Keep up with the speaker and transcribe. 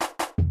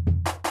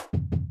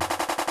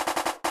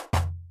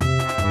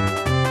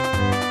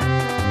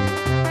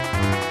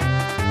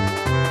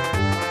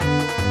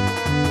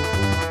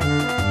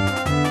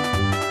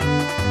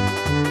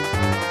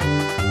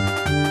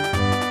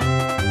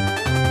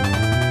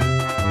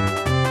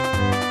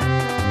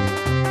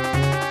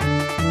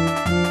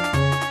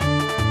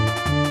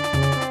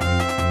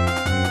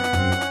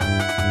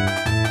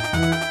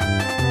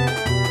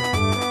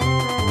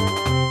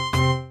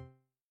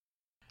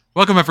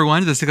Welcome, everyone,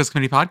 to the Sickos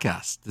Committee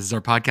podcast. This is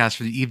our podcast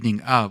for the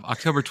evening of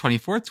October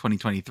 24th,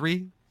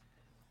 2023.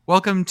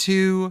 Welcome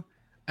to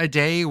a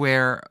day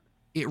where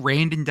it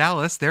rained in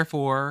Dallas.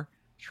 Therefore,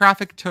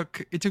 it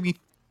took me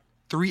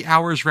 3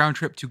 hours round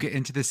trip to get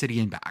into the city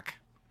and back.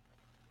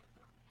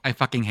 I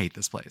fucking hate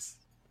this place.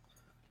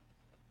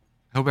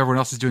 I hope everyone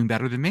else is doing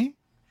better than me.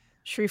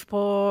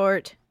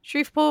 Shreveport.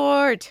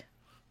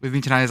 With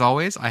me tonight, as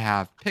always, I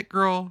have Pitt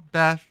Girl,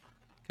 Beth,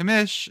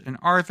 Commish, and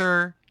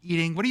Arthur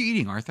eating. What are you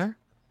eating, Arthur?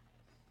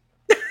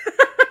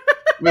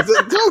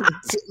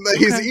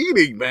 He's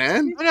eating,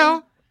 man. I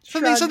know.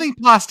 Something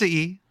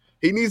pasta-y.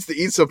 He needs to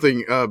eat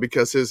something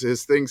because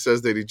his thing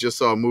says that he just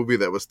saw a movie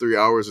that was 3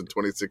 hours and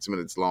 26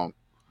 minutes long.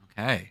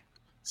 Okay.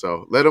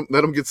 So let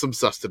him get some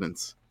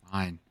sustenance.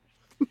 Fine.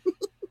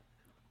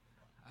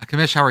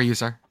 Commish, how are you,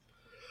 sir?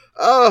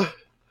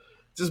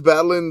 Just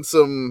battling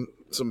some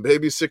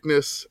baby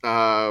sickness.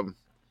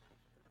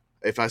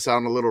 If I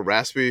sound a little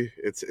raspy,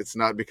 it's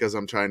not because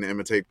I'm trying to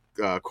imitate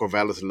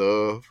Corvallis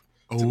Love.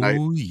 Tonight.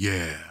 Oh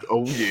yeah.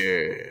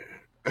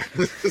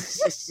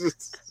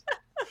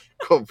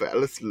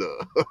 Corvallis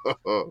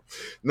Love.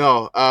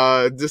 No,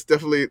 just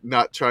definitely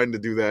not trying to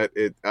do that.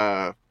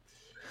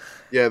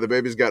 The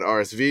baby's got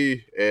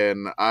RSV,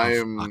 and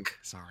I'm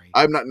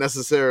not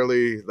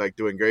necessarily like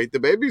doing great. The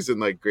baby's in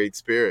like great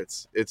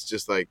spirits. It's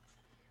just like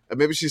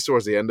maybe she's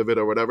towards the end of it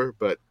or whatever,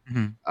 but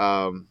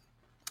I'm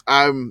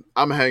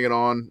hanging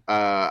on.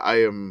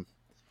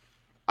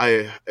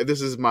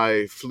 This is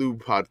my flu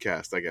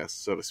podcast, I guess,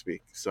 so to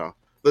speak. So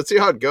let's see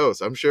how it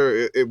goes. I'm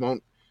sure it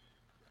won't.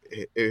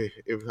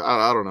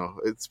 I don't know.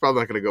 It's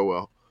probably not going to go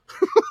well.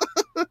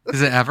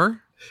 Is it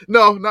ever?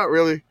 No, not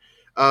really.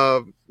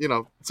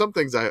 Some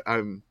things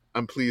I'm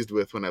pleased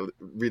with when I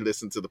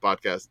re-listen to the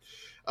podcast.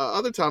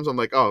 Other times I'm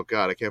like, oh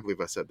God, I can't believe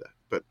I said that.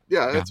 But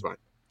yeah, that's fine.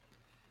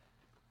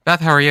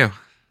 Beth, how are you?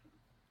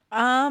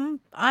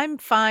 I'm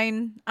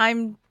fine.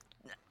 I'm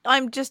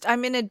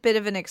in a bit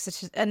of an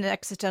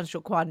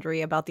existential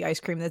quandary about the ice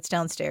cream that's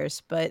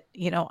downstairs, but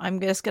I'm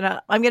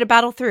gonna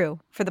battle through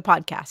for the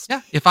podcast.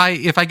 Yeah. If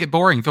I get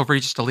boring, feel free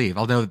just to leave.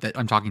 I'll know that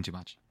I'm talking too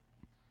much.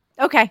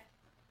 Okay.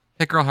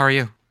 Hey girl, how are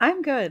you?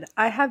 I'm good.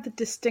 I had the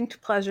distinct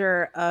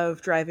pleasure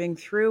of driving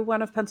through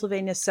one of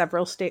Pennsylvania's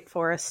several state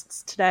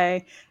forests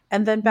today,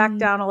 and then back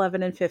down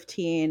 11 and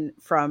 15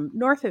 from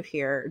north of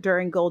here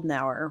during golden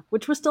hour,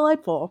 which was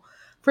delightful.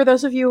 For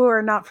those of you who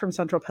are not from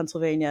central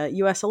Pennsylvania,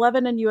 US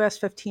 11 and US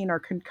 15 are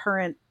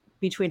concurrent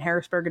between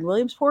Harrisburg and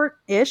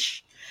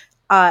Williamsport-ish,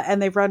 and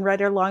they run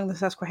right along the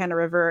Susquehanna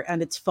River,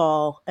 and it's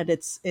fall, and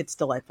it's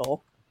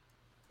delightful.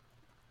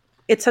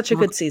 It's such a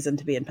good season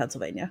to be in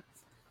Pennsylvania.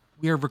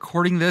 We are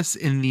recording this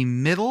in the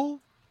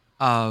middle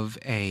of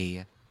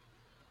the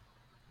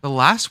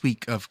last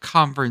week of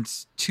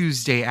Conference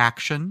Tuesday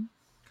action,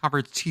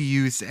 Conference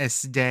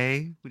TUS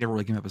Day. We never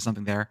really came up with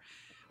something there.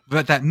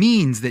 But that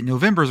means that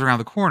November is around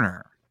the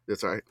corner.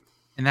 That's right.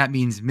 And that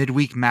means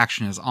midweek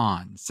action is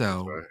on.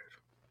 So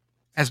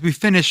as we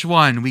finish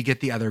one, we get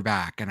the other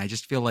back. And I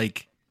just feel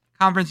like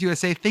Conference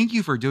USA, thank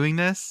you for doing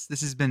this.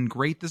 This has been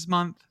great this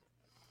month.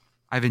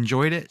 I've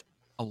enjoyed it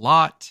a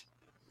lot.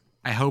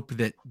 I hope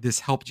that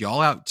this helped you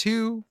all out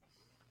too.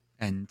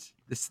 And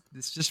this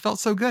just felt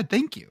so good.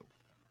 Thank you.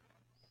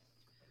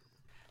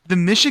 The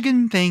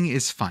Michigan thing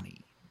is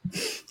funny.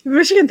 The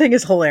Michigan thing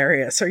is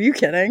hilarious. Are you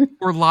kidding?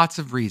 For lots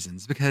of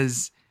reasons,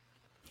 because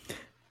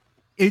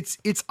it's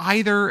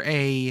either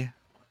a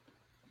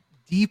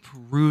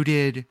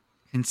deep-rooted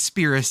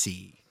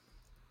conspiracy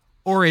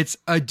or it's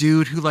a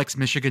dude who likes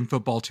Michigan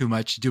football too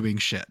much doing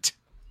shit.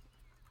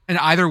 And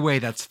either way,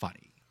 that's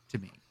funny to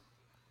me.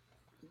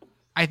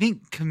 I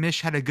think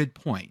Commish had a good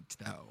point,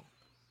 though,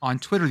 on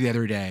Twitter the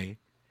other day,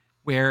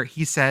 where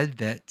he said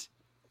that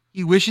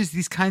he wishes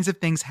these kinds of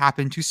things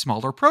happen to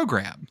smaller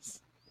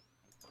programs.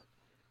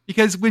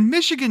 Because when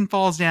Michigan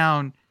falls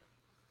down,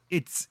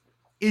 it's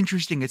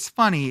interesting, it's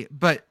funny,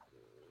 but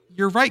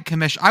you're right,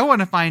 Commish. I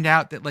want to find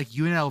out that like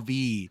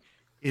UNLV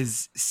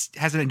has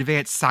an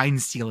advanced sign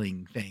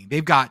stealing thing.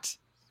 They've got,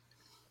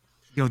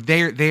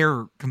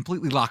 they're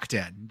completely locked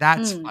in.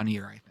 That's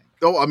funnier, I think.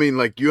 Oh, I mean,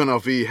 like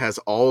UNLV has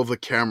all the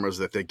cameras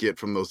that they get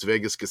from those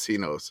Vegas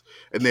casinos,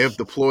 and they have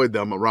deployed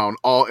them around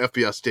all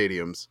FBS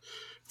stadiums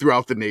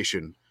throughout the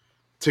nation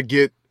to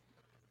get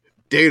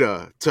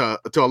data to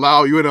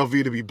allow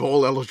UNLV to be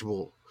bowl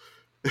eligible.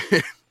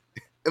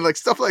 And like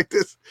stuff like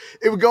this,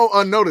 it would go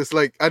unnoticed.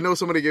 Like I know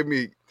somebody gave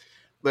me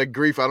like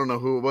grief. I don't know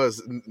who it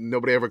was.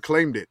 Nobody ever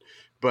claimed it,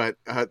 but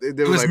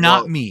it was like,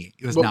 not me.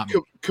 It was not me.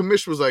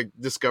 Commish was like,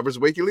 discovers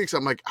WikiLeaks.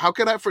 I'm like, how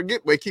could I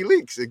forget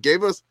WikiLeaks? It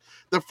gave us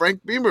the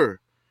Frank Beamer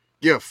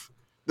gif.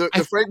 The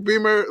Frank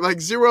Beamer like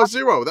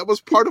 00. That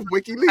was part of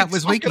WikiLeaks. That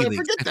was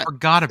WikiLeaks. I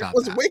forgot about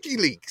that. It was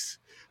WikiLeaks.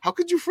 How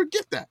could you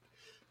forget that?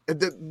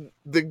 And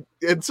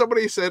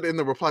somebody said in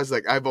the replies,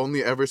 like, I've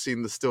only ever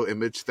seen the still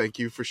image. Thank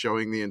you for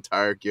showing the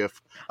entire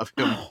GIF of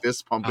him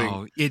fist pumping.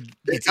 Oh,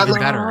 it's even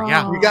better.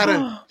 Yeah,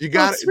 you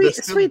got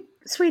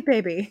sweet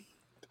baby.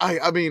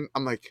 I mean,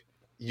 I'm like,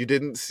 you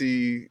didn't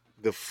see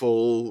the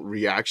full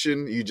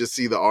reaction. You just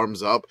see the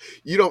arms up.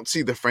 You don't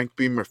see the Frank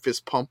Beamer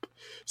fist pump.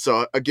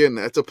 So again,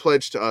 that's a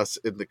pledge to us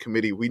in the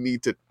committee. We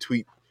need to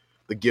tweet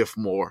the GIF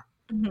more.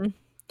 Mm-hmm.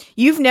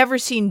 You've never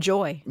seen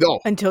joy No.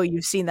 until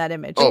you've seen that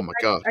image. Oh my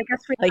God. I guess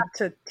we have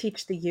to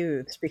teach the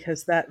youths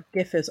because that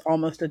GIF is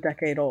almost a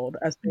decade old,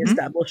 as we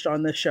established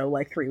on this show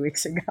like 3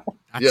 weeks ago.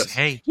 Yes.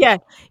 Hey. Yeah,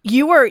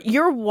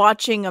 you're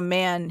watching a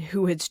man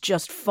who has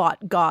just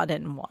fought God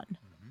and won.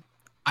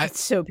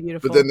 It's so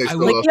beautiful. But then they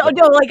still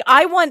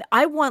I want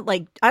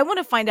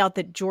to find out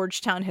that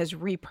Georgetown has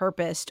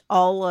repurposed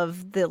all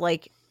of the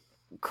like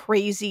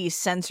crazy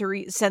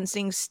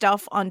sensing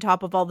stuff on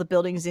top of all the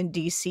buildings in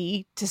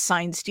DC to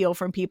sign steal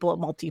from people at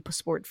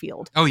multi-sport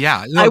field. Oh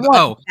yeah. I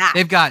want that.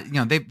 They've got,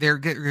 they're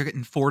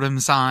getting Fordham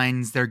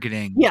signs. They're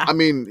getting, I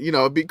mean,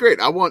 it'd be great.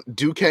 I want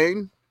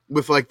Duquesne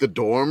with like the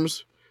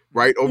dorms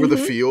right over the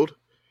field.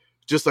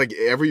 Just like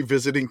every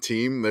visiting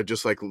team, they're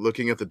just like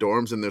looking at the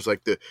dorms, and there's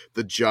like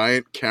the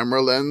giant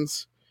camera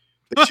lens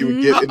that you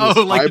would get in the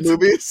spy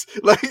movies.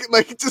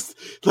 Like just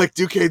like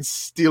Duquesne's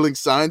stealing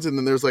signs, and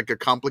then there's like a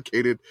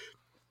complicated,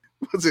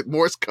 was it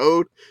Morse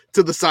code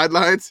to the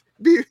sidelines?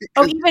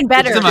 Even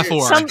better.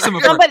 Semaphore.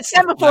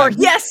 Semaphore.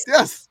 Yes.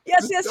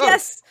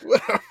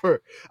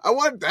 Whatever. I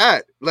want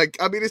that. Like,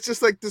 I mean, it's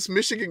just like this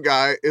Michigan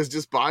guy is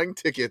just buying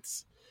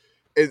tickets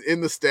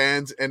in the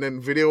stands and then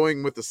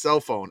videoing with the cell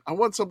phone. I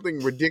want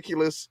something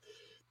ridiculous,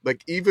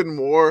 like even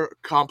more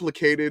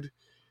complicated.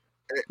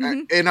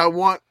 And I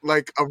want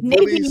like a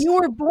maybe you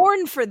were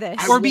born for this,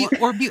 or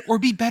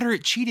be better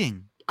at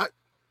cheating.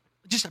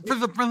 Just for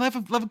the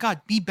love of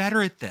God, be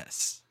better at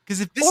this. Because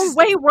if this is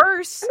way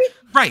worse,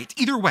 right?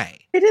 Either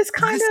way, it is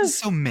kind this of is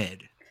so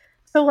mid.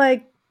 So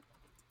like,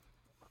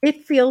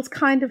 it feels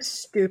kind of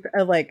stupid.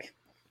 Like,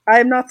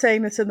 I'm not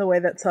saying this in the way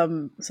that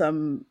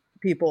some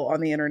people on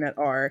the internet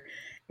are.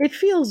 It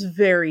feels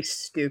very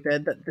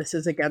stupid that this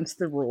is against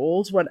the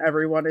rules when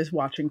everyone is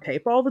watching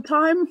tape all the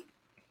time.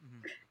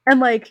 And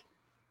like,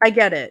 I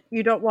get it.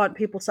 You don't want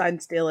people sign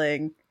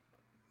stealing,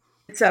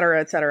 et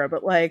cetera,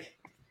 but like,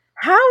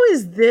 how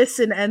is this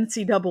an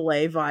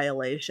NCAA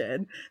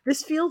violation?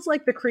 This feels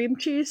like the cream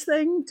cheese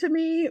thing to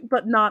me,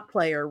 but not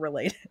player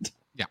related.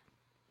 Yeah.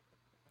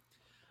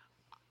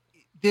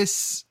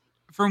 This,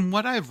 from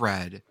what I've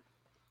read,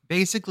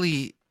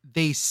 basically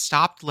they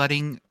stopped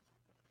letting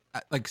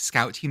like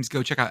scout teams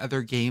go check out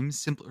other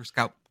games, or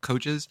scout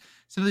coaches,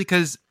 simply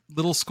because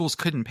little schools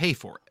couldn't pay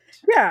for it.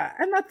 Yeah,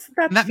 and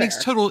that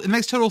makes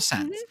total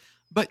sense.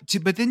 But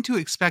then to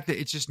expect that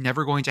it's just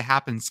never going to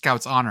happen,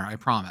 Scouts honor, I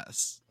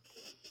promise,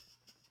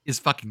 is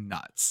fucking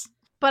nuts.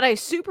 But I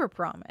super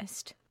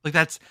promised. Like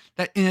that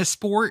in a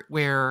sport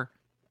where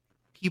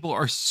people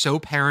are so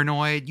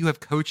paranoid, you have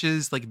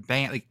coaches like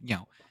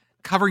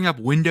covering up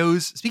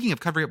windows. Speaking of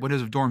covering up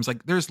windows of dorms,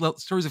 like there's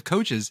stories of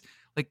coaches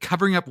like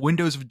covering up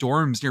windows of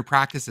dorms near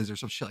practices or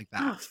some shit like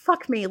that. Oh,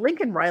 fuck me.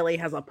 Lincoln Riley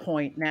has a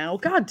point now.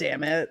 God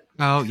damn it.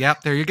 Oh, yep.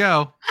 There you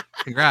go.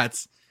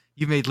 Congrats.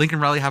 You made Lincoln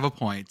Riley have a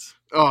point.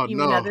 Oh, even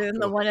no. Other than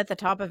the one at the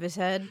top of his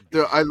head.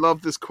 I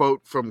love this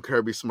quote from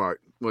Kirby Smart,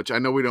 which I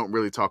know we don't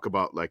really talk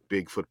about like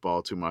big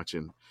football too much.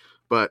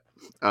 But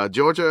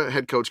Georgia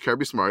head coach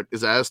Kirby Smart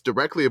is asked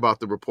directly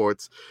about the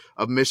reports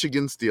of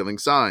Michigan stealing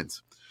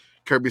signs.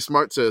 Kirby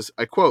Smart says,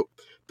 I quote,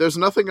 "There's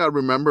nothing I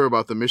remember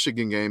about the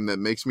Michigan game that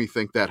makes me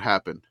think that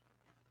happened."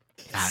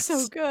 That's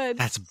so good.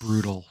 That's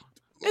brutal.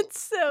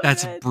 It's so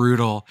That's good.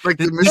 brutal. Like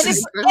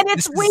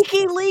it's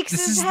WikiLeaks.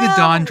 This is hell. the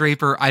Don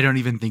Draper. I don't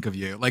even think of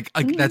you. Like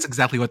that's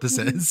exactly what this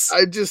is.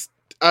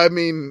 I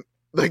mean,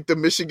 like the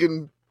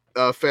Michigan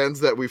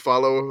fans that we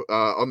follow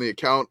on the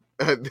account.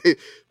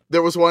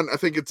 There was one. I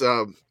think it's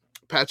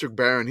Patrick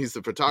Barron. He's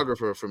the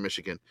photographer from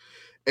Michigan,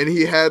 and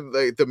he had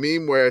like the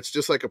meme where it's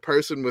just like a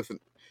person with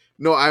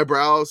no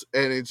eyebrows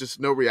and it's just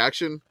no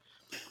reaction.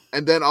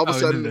 And then all of a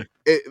sudden,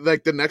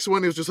 like the next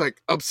one, he was just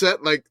like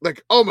upset, like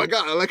oh my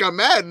god, like I'm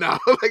mad now.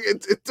 Like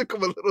it took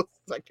him a little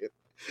second.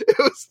 It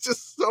was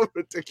just so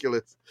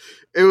ridiculous.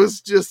 It was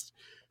just,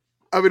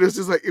 I mean, it was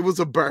just like it was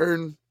a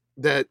burn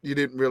that you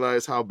didn't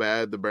realize how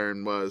bad the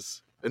burn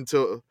was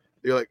until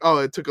you're like, oh,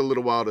 it took a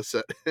little while to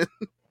set in.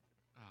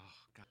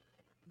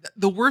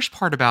 The worst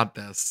part about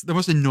this, the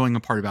most annoying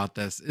part about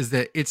this, is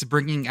that it's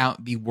bringing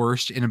out the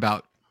worst in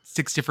about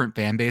 6 different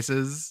fan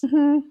bases.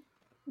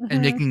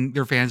 And making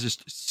their fans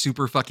just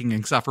super fucking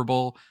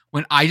insufferable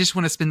when I just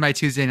want to spend my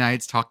Tuesday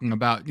nights talking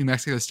about New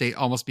Mexico State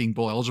almost being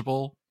bowl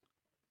eligible.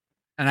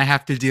 And I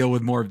have to deal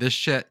with more of this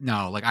shit.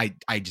 No, like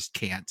I just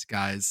can't,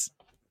 guys.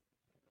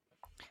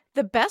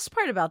 The best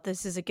part about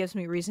this is it gives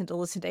me reason to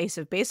listen to Ace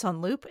of Base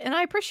on loop, and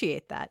I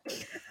appreciate that.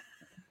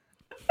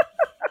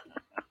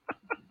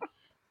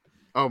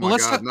 Oh my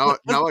god!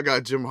 Now I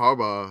got Jim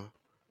Harbaugh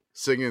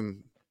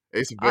singing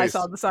Ace of Base. I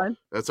saw the sign.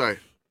 That's right.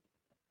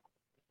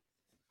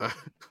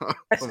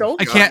 I stole.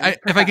 I can't.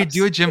 If I could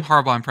do a Jim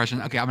Harbaugh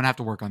impression, okay, I'm gonna have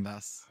to work on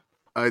this.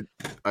 I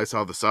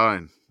saw the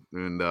sign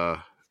and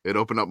it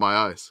opened up my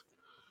eyes.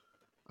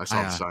 I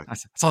saw the sign. I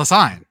saw the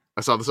sign.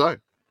 I saw the sign.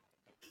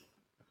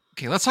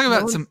 Okay, let's talk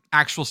about some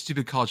actual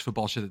stupid college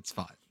football shit that's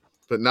fun.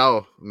 But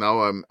now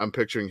I'm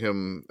picturing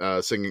him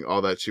singing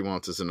 "All That She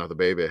Wants Is Another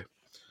Baby."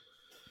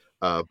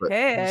 But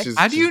Hey.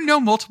 How do you know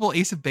multiple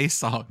Ace of Base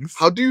songs?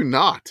 How do you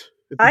not?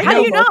 I How do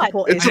know you not?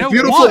 multiple It's I a know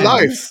beautiful one.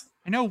 life.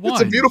 I know one.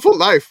 It's a beautiful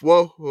life.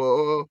 Whoa,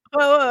 whoa.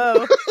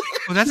 Whoa.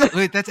 Oh, that's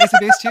Ace of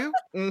Base too?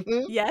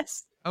 Mm-hmm.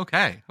 Yes.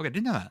 Okay,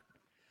 didn't know that.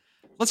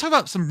 Let's talk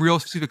about some real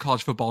stupid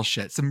college football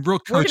shit. Some real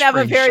We're coach gonna have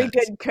a brain very shit.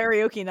 good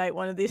karaoke night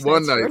one of these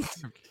One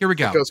nights. night. Here we It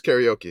go. goes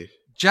karaoke.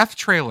 Jeff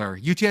Traylor,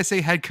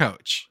 UTSA head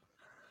coach,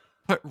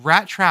 put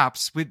rat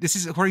traps with. This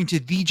is according to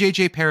the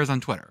JJ Pears on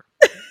Twitter.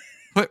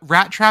 Put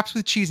rat traps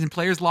with cheese in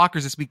players'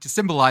 lockers this week to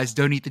symbolize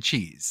 "Don't eat the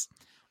cheese."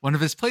 One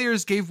of his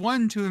players gave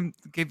one to him.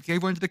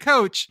 Gave one to the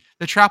coach.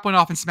 The trap went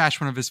off and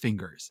smashed one of his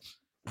fingers.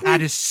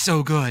 That is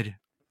so good.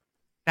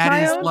 That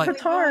My is own like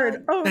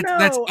petard. Oh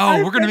that's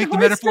no! we're gonna make the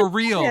metaphor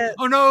real. It.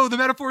 Oh no, the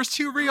metaphor is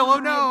too real. Oh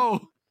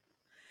no,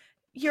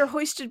 You're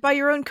hoisted by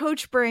your own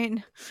coach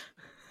brain.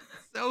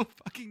 so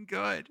fucking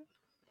good.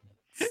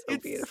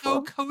 It's beautiful.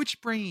 so coach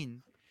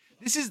brain.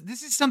 This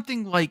is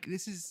something like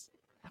this is.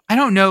 I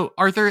don't know.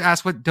 Arthur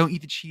asked what "Don't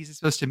eat the cheese" is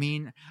supposed to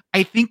mean.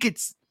 I think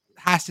it's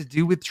has to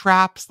do with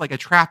traps, like a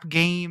trap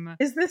game.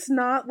 Is this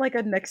not like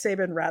a Nick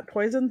Saban rat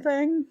poison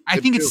thing? I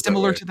It think it's feels that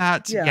similar way. to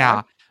that. Yeah.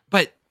 Yeah.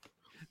 But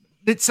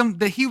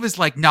that he was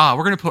like, nah,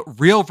 we're gonna put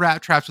real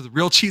rat traps with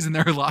real cheese in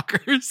their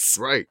lockers.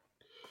 Right.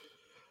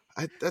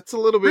 That's a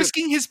little bit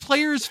Risking his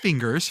players'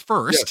 fingers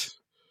first.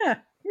 Yes.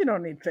 Yeah, you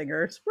don't need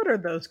fingers. What are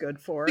those good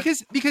for?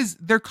 Because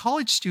they're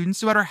college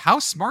students, no matter how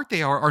smart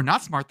they are or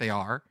not smart they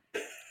are.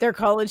 They're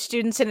college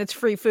students and it's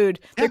free food.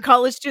 Yeah. They're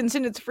college students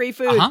and it's free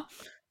food. Uh-huh.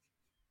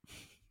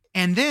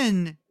 And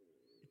then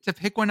to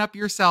pick one up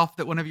yourself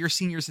that one of your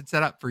seniors had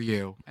set up for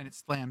you, and it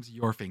slams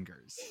your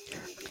fingers.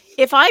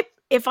 If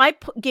I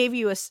gave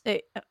you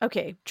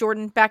okay,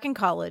 Jordan, back in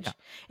college,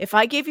 if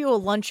I gave you a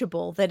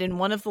Lunchable that in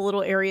one of the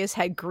little areas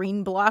had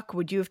green block,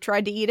 would you have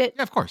tried to eat it?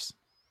 Yeah, of course.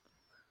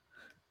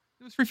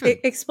 It was free food.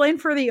 Explain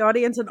for the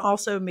audience and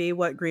also me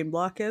what green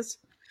block is.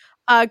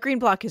 Green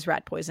block is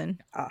rat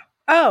poison.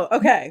 Oh,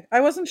 okay. I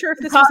wasn't sure if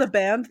this was a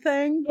banned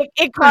thing.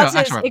 It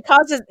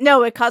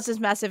causes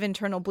massive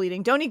internal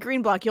bleeding. Don't eat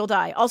green block, you'll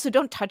die. Also,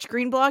 don't touch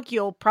green block,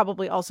 you'll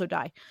probably also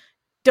die.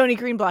 Don't eat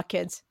green block,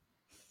 kids.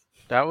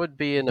 That would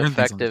be an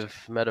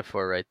effective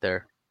metaphor right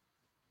there.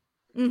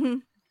 Mm-hmm.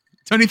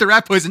 Don't eat the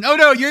rat poison. Oh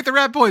no, you ate the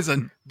rat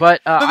poison. But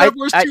The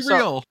metaphor's too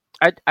real.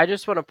 I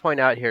just want to point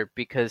out here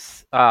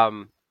because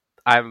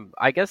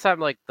I guess I'm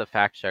like the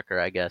fact checker,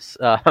 I guess,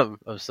 of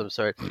some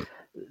sort.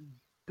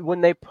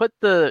 When they put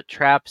the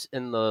traps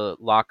in the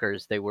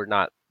lockers, they were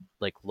not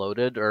like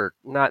loaded or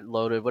not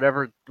loaded.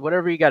 Whatever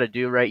you got to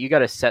do, right? You got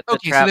to set the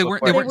trap. So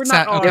they weren't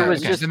set. not- Okay, It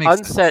was just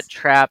unset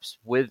traps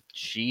with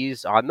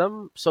cheese on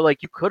them. So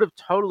like you could have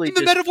totally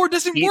the just metaphor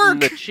doesn't eaten work.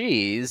 the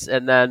cheese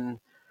and then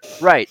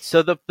right.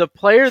 So the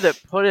player that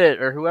put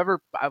it or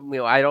whoever,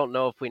 I don't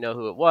know if we know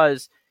who it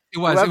was. It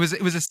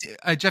was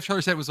a Jeff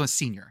Traylor said it was a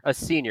senior. A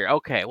senior.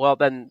 Okay. Well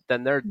then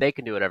they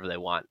can do whatever they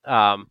want.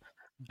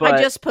 But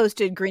I just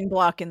posted green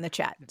block in the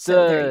chat.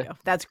 So there you go.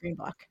 That's green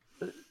block.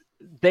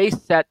 they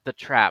set the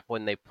trap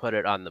when they put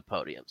it on the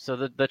podium. So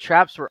the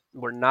traps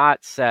were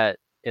not set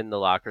in the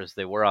lockers.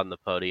 They were on the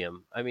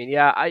podium. I mean,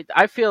 yeah,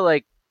 I feel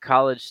like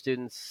college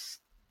students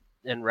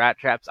and rat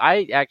traps.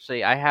 I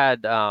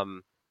had,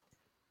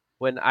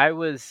 when I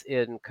was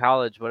in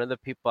college, one of the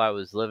people I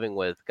was living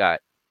with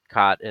got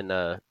caught in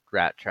a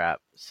rat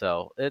trap.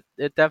 So it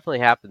definitely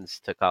happens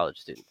to college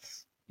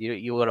students.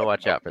 You want to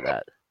watch out for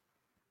that.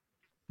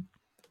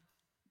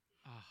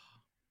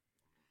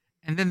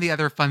 And then the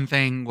other fun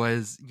thing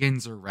was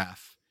Yinzer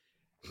ref.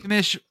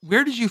 Commish,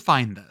 where did you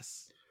find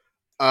this?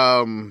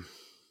 On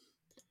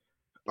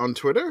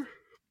Twitter.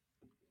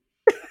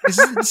 This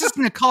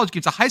isn't a college game;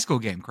 it's a high school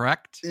game,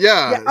 correct?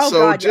 Yeah. Oh so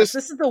god, just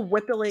yes. This is the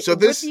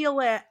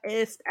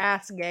whippiest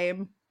ass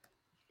game.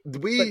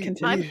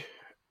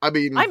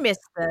 I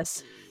missed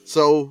this.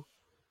 So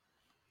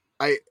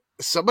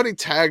somebody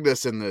tagged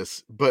us in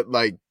this, but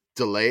like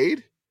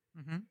delayed,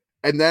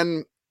 and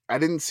then I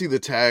didn't see the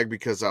tag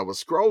because I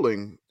was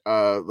scrolling.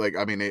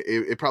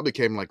 It probably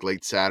came like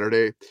late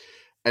Saturday,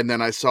 and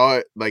then I saw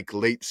it like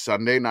late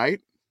Sunday night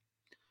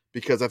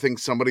because I think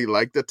somebody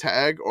liked the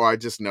tag, or I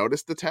just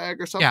noticed the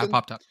tag or something. Yeah, it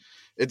popped up.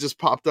 It just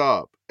popped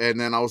up, and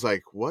then I was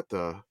like, what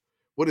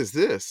is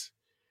this?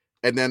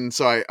 And then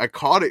so I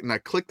caught it and I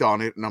clicked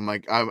on it, and I'm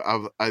like,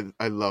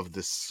 I love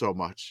this so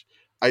much.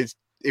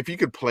 If you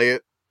could play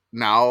it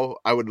now,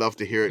 I would love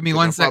to hear it. Give me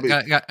 1 second.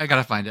 I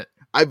gotta find it.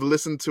 I've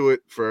listened to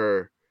it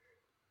for,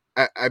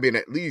 at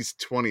least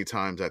 20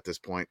 times at this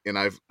point, and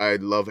I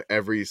love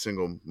every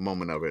single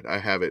moment of it. I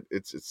have it.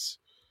 It's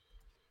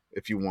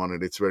if you want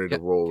it, it's ready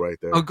to roll right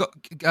there. Oh, go,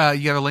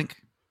 you have a link?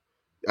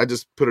 I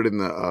just put it in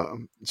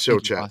the show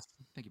chat.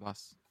 Thank you,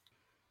 boss.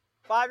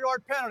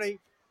 5-yard penalty,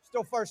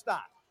 still first down.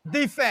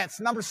 Defense,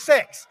 number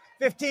 6,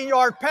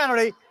 15-yard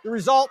penalty, the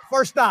result,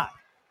 first down.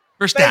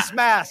 First down. Face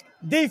mask,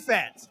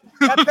 defense.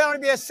 That penalty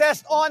be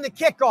assessed on the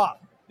kickoff.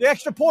 The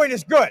extra point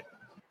is good.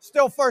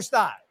 Still first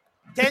down.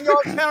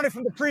 10-yard penalty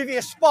from the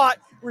previous spot.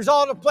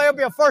 Result of the play will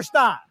be a first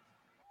down.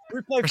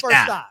 Replay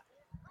first down.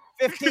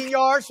 15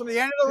 yards from the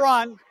end of the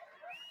run,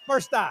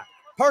 first down.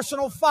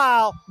 Personal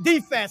foul,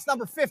 defense,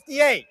 number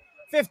 58.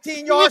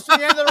 15 yards from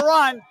the end of the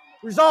run,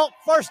 result,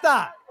 first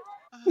down.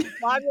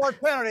 5-yard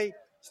penalty,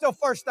 still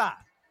first down.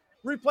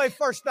 Replay,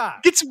 first down.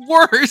 It's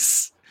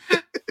worse.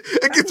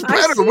 It gets I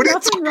better. see What are you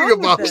nothing talking wrong with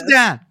about? this.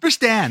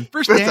 First down.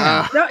 First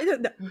down. No,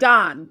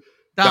 Don.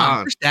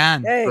 Don. First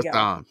down. There you First go.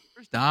 down.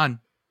 First down.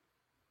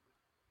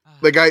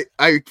 Like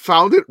I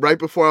found it right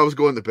before I was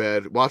going to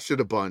bed, watched it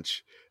a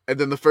bunch, and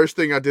then the first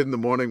thing I did in the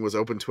morning was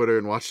open Twitter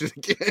and watched it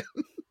again.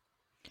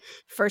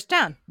 First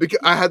down. Because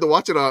I had to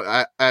watch it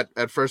on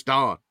at first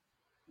dawn.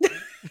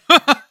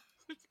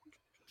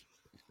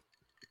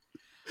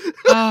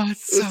 Oh,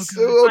 it's so It's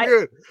good. so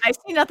good. I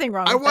see nothing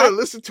wrong I with want to that.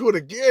 listen to it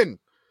again.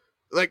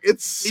 Like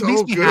it's It makes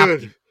so me good.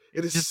 happy.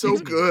 It is Just so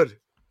makes me good.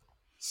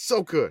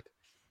 So good.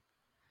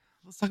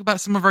 Let's talk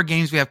about some of our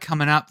games we have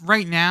coming up.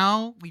 Right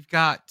now, we've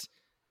got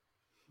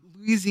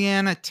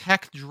Louisiana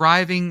Tech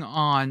driving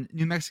on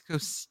New Mexico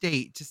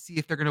State to see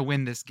if they're going to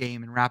win this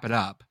game and wrap it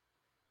up.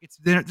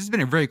 This has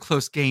been a very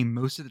close game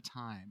most of the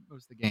time.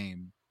 Most of the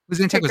game.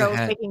 Louisiana Tech Pitt was Girl is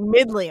ahead. taking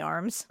Midley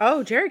arms.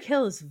 Oh, Jerry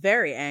Hill is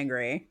very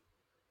angry.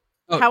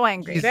 Oh, How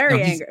angry? he's- Very no,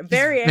 he's- angry. he's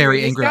Very angry. Very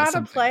He's angry about got a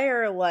something.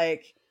 player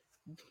like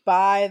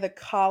by the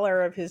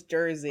collar of his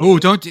jersey. Oh,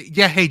 don't do,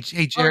 yeah. Hey,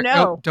 Jerry.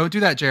 no. Don't do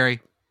that, Jerry.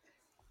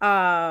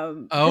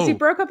 Because he Oh.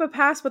 broke up a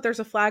pass, but there's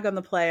a flag on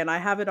the play, and I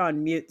have it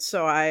on mute,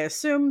 so I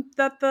assume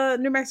that the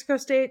New Mexico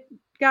State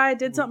guy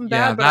did something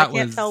Yeah, bad, but I that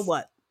can't was- tell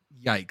what.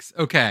 Yikes.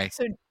 Okay.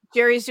 So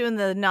Jerry's doing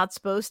the not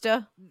supposed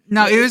to.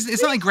 No,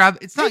 it's not like grab.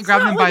 It's not like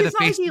grabbing him by the it's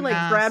not face. like he like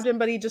mask. grabbed him,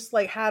 but he just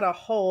like had a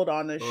hold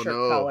on his Oh, shirt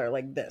no. collar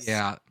like this.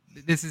 Yeah,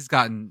 this has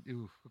gotten.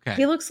 Ooh, okay.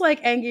 He looks like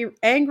angry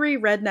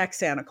redneck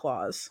Santa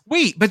Claus.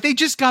 Wait, but they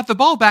just got the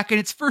ball back, and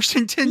it's 1st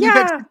and 10 New Yeah,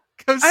 Mexico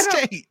I don't-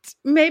 State.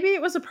 maybe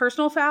it was a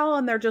personal foul,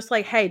 and they're just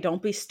like, "Hey,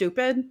 don't be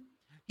stupid."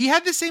 He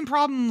had the same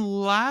problem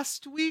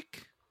last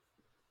week,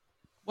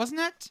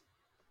 wasn't it?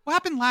 What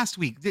happened last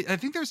week? I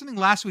think there was something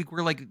last week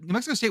where like New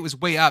Mexico State was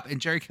way up, and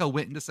Jerry Kill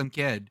went into some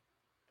kid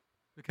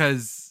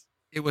because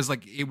it was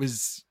he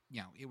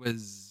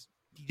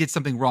did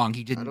something wrong.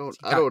 He didn't.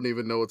 I don't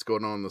even know what's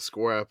going on. The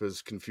score app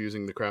is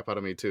confusing the crap out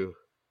of me too.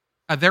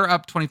 They're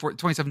up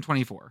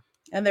 27-24.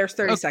 And there's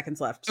 30 Okay. seconds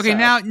left. Okay,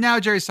 so. now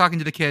Jerry's talking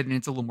to the kid, and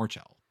it's a little more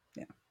chill.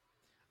 Yeah.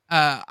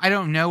 I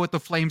don't know what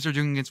the Flames are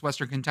doing against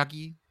Western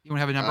Kentucky. You want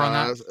to have a number on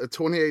that?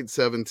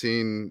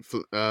 28-17.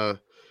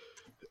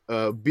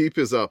 Beep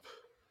is up.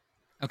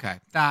 Okay,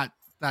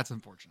 that's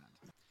unfortunate.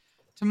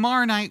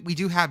 Tomorrow night we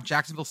do have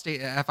Jacksonville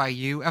State at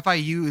FIU.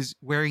 FIU is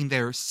wearing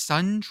their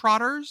Sun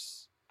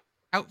Trotters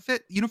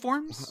outfit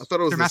uniforms. I thought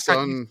it was Their the mascot-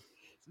 Sun.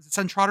 Is it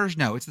Sun Trotters?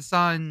 No, it's the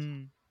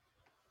Sun.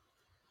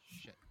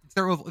 Shit, it's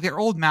their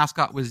old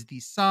mascot was the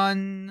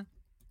Sun.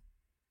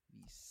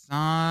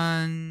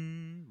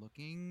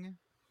 Looking.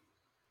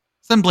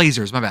 Sun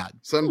Blazers. My bad.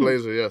 Sun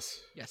Blazer, yes.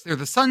 Yes, they're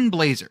the Sun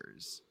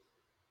Blazers.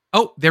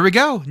 Oh, there we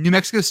go. New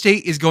Mexico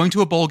State is going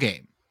to a bowl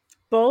game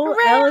Bowl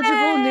Hooray!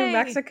 eligible New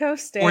Mexico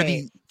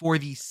State. for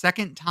the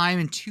second time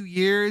in 2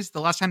 years. The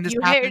last time this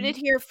You happened, heard it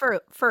here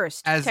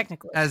first,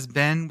 technically. as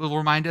Ben will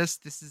remind us,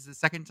 this is the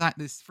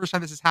first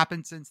time this has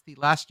happened since the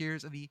last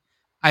years of the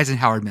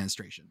Eisenhower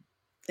administration.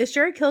 Is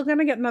Jerry Kill going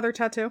to get another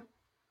tattoo?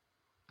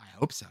 I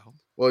hope so.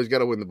 Well, he's got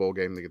to win the bowl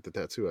game to get the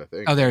tattoo, I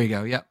think. Oh, there you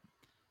go. Yep.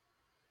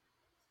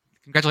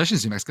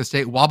 Congratulations, New Mexico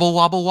State. Wobble,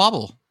 wobble,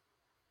 wobble.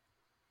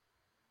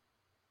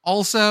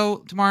 Also,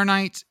 tomorrow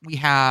night, we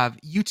have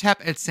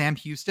UTEP at Sam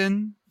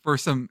Houston for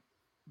some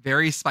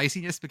very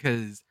spiciness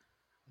because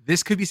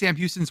this could be Sam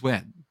Houston's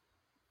win.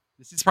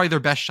 This is probably their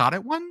best shot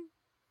at one.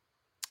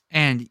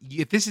 And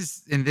if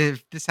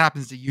this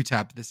happens to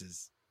UTEP, this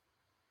is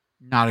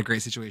not a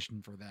great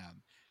situation for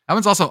them. That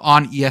one's also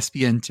on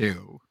ESPN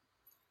too.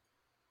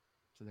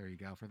 So there you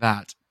go for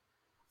that.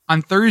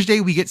 On Thursday,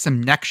 we get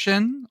some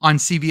Nexion on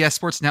CBS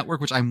Sports Network,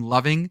 which I'm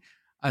loving.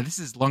 This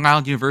is Long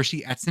Island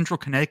University at Central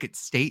Connecticut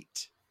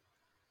State.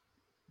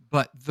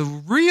 But the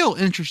real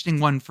interesting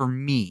one for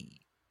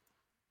me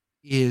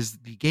is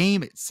the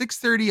game at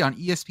 6:30 on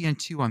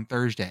ESPN2 on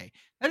Thursday.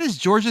 That is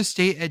Georgia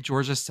State at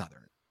Georgia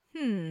Southern.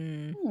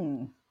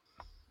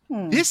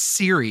 This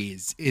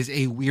series is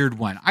a weird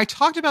one. I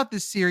talked about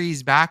this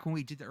series back when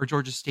we did our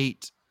Georgia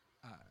State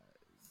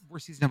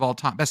best season of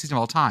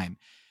all time.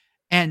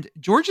 And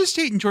Georgia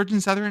State and Georgia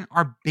Southern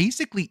are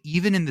basically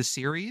even in the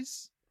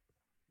series.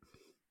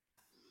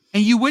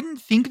 And you wouldn't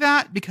think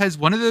that because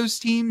one of those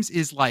teams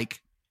is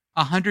like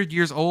 100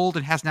 years old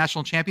and has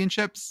national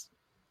championships.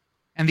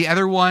 And the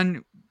other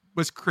one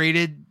was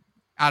created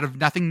out of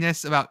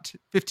nothingness about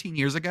 15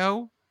 years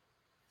ago.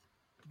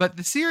 But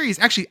the series,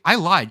 actually, I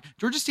lied.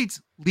 Georgia State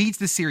leads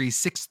the series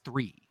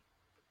 6-3.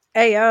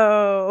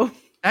 Ayo.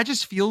 That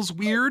just feels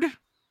weird.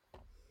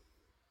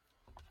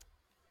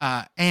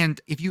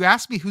 And if you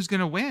ask me who's going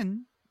to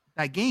win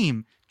that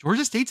game,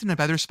 Georgia State's in a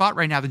better spot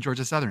right now than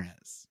Georgia Southern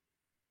is.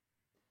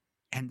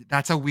 And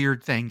that's a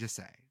weird thing to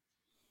say.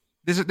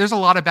 There's a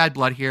lot of bad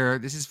blood here.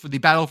 This is for the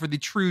battle for the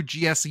true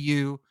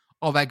GSU,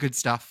 all that good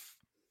stuff.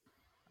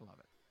 I love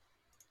it.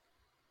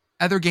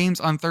 Other games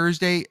on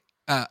Thursday,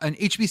 an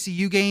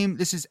HBCU game.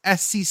 This is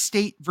SC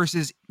State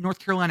versus North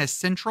Carolina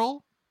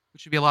Central,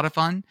 which should be a lot of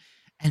fun.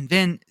 And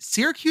then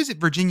Syracuse at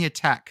Virginia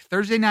Tech,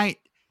 Thursday night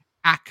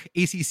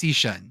ACC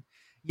shun.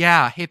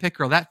 Yeah, hey, Pitt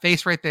Girl, that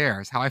face right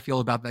there is how I feel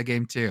about that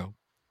game too.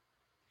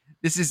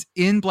 This is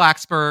in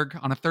Blacksburg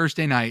on a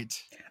Thursday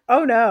night.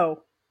 Oh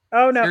no.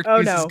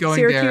 Syracuse is going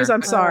Syracuse, there.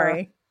 I'm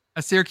sorry.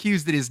 A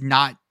Syracuse that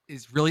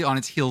is really on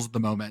its heels at the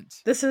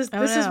moment. This is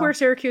where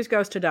Syracuse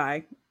goes to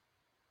die.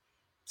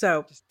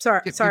 So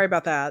sorry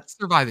about that.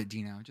 Survive it,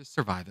 Dino. Just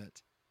survive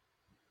it.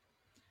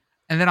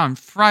 And then on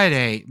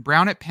Friday,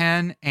 Brown at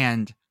Penn,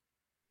 and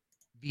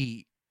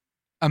the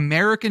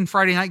American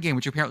Friday night game,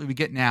 which apparently we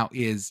get now,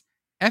 is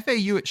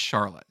FAU at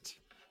Charlotte.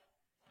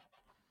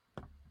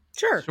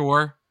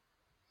 Sure.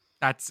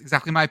 That's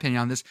exactly my opinion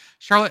on this.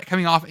 Charlotte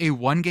coming off a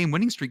 1-game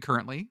winning streak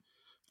currently.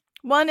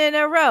 One in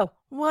a row.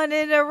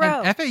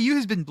 And FAU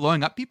has been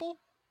blowing up people.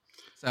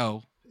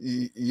 So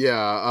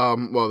yeah,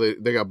 well,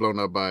 they got blown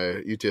up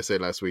by UTSA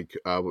last week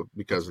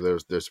because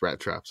there's rat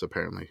traps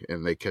apparently,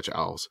 and they catch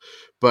owls.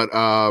 But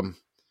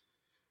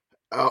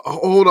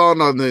hold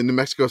on the New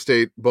Mexico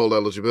State bowl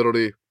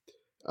eligibility.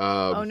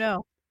 Oh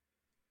no.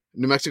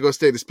 New Mexico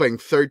State is playing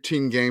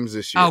 13 games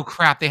this year. Oh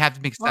crap, they have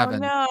to make 7. Oh,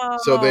 no.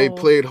 So they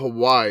played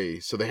Hawaii,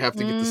 so they have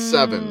to get to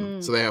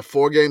 7. So they have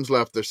 4 games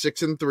left. They're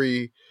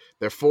 6-3.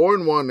 They're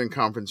 4-1 in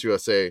Conference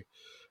USA.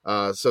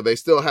 So they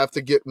still have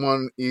to get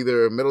one,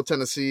 either Middle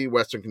Tennessee,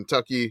 Western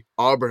Kentucky,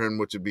 Auburn,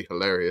 which would be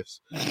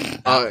hilarious,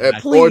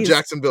 or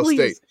Jacksonville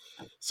State.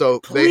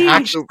 So they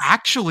have to.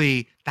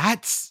 Actually,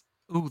 that's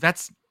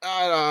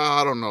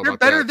I don't know. They're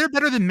about better. that. They're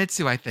better than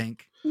Mitsu, I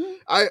think.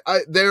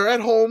 They're at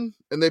home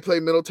and they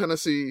play Middle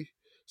Tennessee.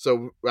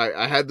 So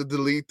I had to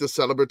delete the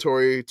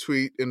celebratory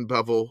tweet in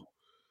Bevel.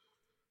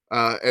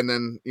 And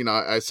then,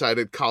 I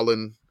cited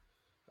Colin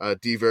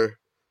Deaver.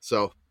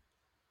 So,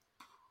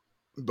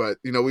 but,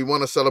 we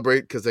want to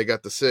celebrate because they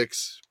got the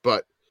 6,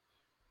 but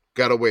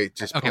gotta wait.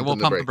 Just okay, we'll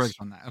pump the brakes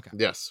on that. Okay.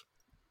 Yes.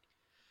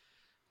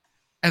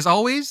 As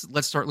always,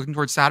 let's start looking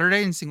towards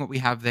Saturday and seeing what we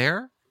have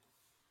there.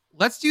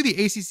 Let's do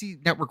the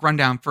ACC Network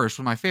rundown first,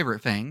 one of my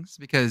favorite things,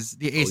 because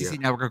the ACC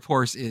Network, of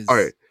course, is... All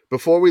right,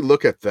 before we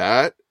look at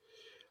that,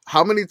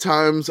 how many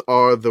times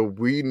are the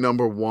We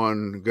Number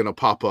One going to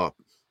pop up?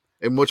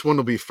 And which one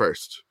will be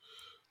first?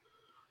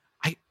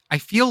 I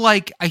feel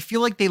like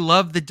they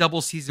love the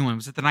double season one.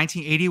 Was it the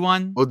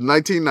 1981? Well,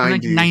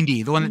 1990.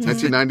 1990, the one that's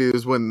 1990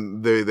 is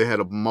when they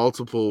had a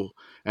multiple,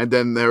 and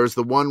then there was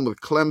the one with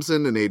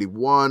Clemson in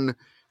 81,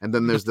 and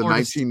then there's the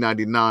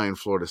 1999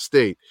 Florida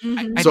State.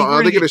 Mm-hmm. So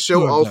are they going to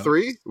show all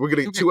 3? We're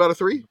going to get 2 out of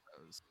 3?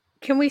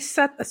 Can we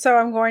set? So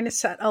I'm going to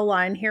set a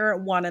line here at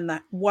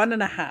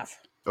 1.5.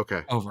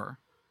 Okay. Over.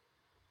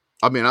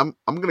 I mean, I'm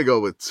going to go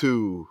with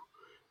 2.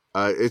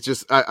 It's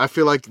just I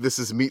feel like this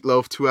is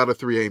meatloaf. 2 out of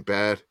 3 ain't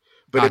bad,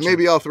 but it may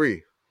be all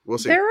 3. We'll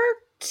see. There are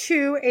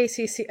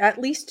at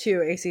least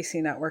two ACC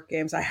Network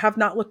games. I have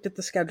not looked at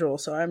the schedule,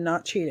 so I'm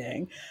not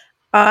cheating.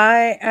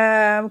 I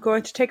am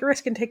going to take a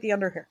risk and take the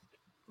under here.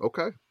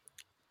 Okay.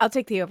 I'll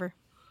take the over.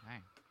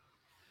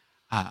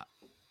 Okay.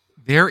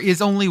 There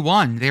is only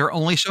one. They're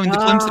only showing the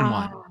Clemson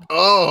one.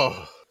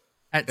 Oh.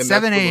 At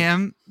 7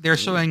 a.m., they're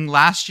showing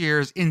last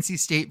year's NC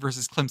State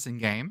versus Clemson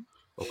game.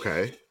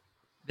 Okay.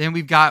 Then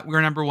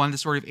we're number 1, the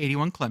story of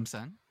 81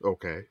 Clemson.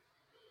 Okay.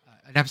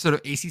 An episode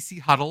of ACC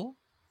Huddle.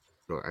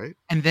 All right.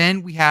 And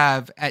then we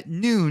have at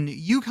noon,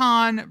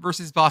 UConn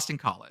versus Boston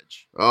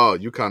College. Oh,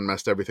 UConn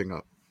messed everything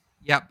up.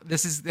 Yep. I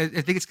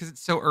think it's because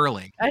it's so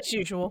early. As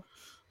usual.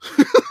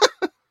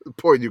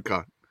 Poor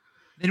UConn.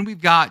 Then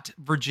we've got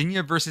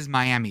Virginia versus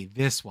Miami.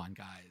 This one,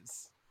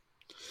 guys.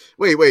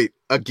 Wait.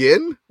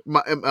 Again?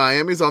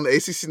 Miami's on the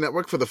ACC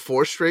Network for the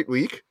 4th straight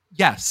week?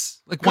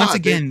 Yes. Once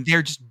again,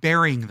 they're just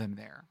burying them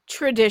there.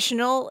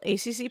 Traditional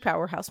ACC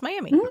powerhouse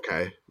Miami.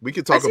 Okay. We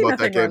could talk about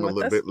that game a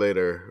little bit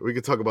later.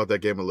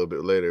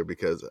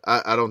 Because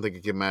I don't think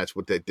it can match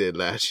what they did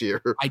last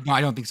year. I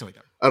don't think so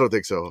either. I don't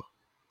think so.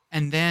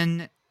 And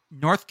then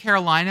North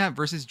Carolina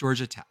versus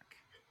Georgia Tech.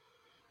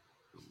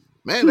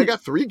 Man, they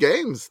got 3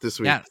 games this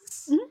week.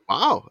 Yes.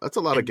 Wow, that's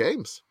a lot of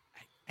games.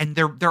 And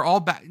they're all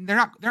back. They're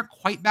not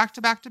quite back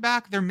to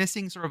back. They're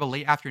missing sort of a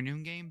late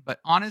afternoon game, but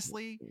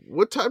honestly,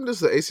 what time does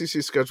the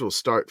ACC schedule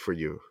start for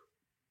you?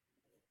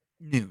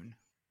 Noon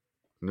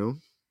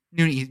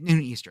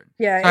Eastern.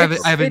 Yeah,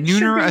 so I have a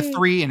nooner, a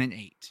 3, and an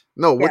 8.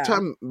 No, what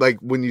time? Like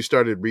when you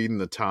started reading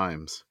the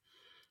times?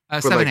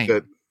 7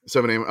 a.m.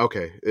 7 a.m.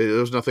 Okay, there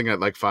was nothing at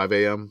like 5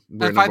 a.m.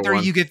 At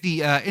 5:30, you get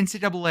the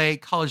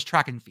NCAA college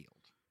track and field.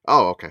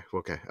 Oh, okay.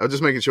 I was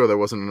just making sure there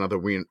wasn't another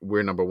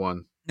we're number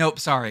 1. Nope,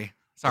 sorry.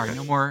 Okay.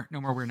 No more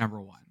we're number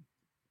 1.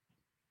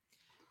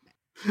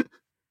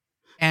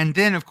 And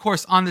then, of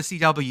course, on the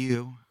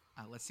CW,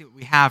 let's see what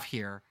we have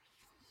here.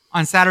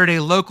 On Saturday,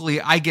 locally,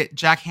 I get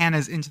Jack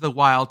Hanna's Into the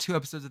Wild, 2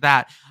 episodes of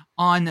that.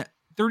 On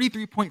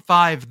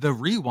 33.5, The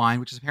Rewind,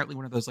 which is apparently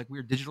one of those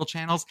weird digital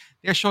channels,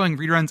 they're showing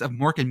reruns of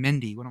Mork and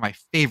Mindy, one of my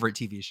favorite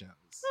TV shows.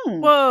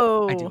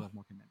 Whoa. I do love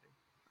Mork and Mindy.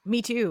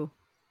 Me too.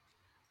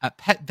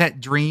 Pet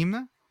Vet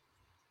Dream.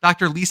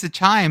 Dr. Lisa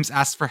Chimes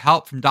asks for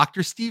help from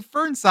Dr. Steve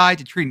Fernside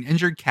to treat an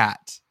injured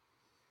cat.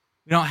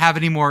 We don't have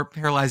any more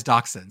paralyzed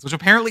dachshunds, which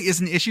apparently is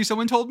an issue,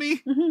 someone told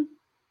me.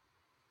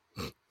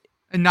 Mm-hmm.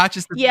 And not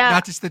just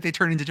that they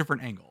turn into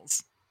different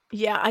angles.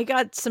 Yeah, I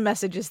got some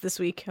messages this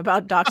week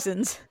about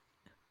dachshunds.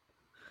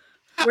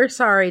 We're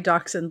sorry,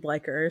 dachshund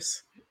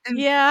likers.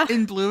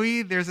 In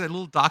Bluey, there's a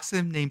little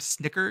dachshund named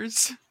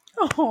Snickers.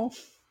 Oh.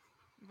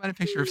 Find a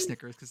picture of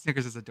Snickers because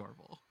Snickers is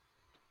adorable.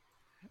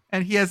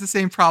 And he has the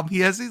same problem.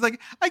 He's like,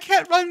 I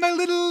can't run my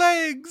little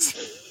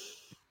legs.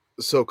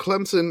 So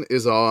Clemson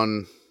is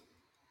on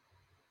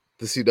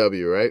the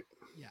CW, right?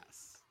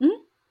 Yes.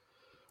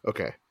 Mm-hmm.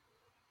 Okay.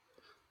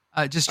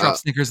 Just drop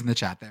Snickers in the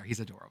chat there. He's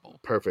adorable.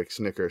 Perfect.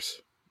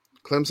 Snickers.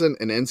 Clemson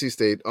and NC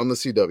State on the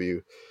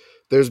CW.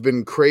 There's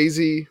been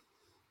crazy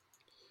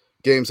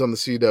games on the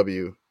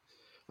CW.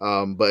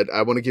 But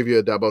I want to give you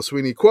a Dabo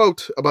Sweeney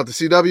quote about the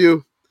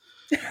CW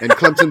and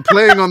Clemson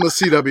playing on the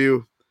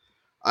CW.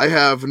 I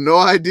have no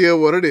idea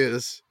what it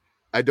is.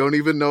 I don't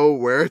even know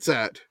where it's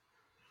at.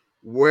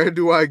 Where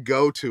do I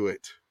go to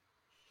it?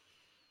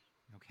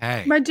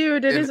 Okay. My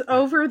dude, it is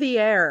over the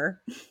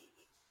air.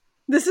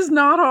 This is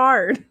not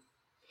hard.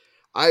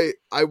 I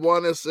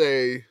want to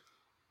say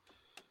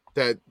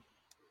that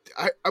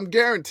I'm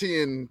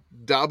guaranteeing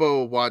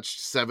Dabo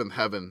watched Seventh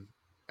Heaven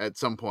at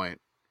some point.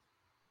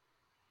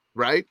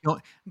 Right?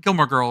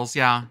 Gilmore Girls,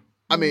 yeah.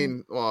 I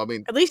mean,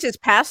 at least his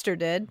pastor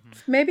did.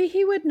 Maybe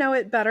he would know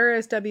it better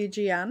as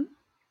WGN.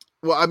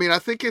 Well, I mean, I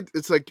think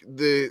it's like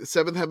the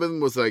Seventh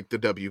Heaven was like the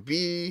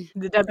WB.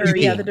 The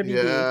WB. Yeah, the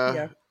WB.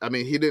 Yeah. I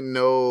mean, he didn't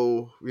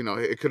know,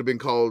 it could have been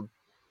called,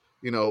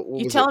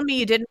 You telling me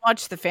you didn't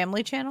watch the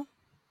Family Channel?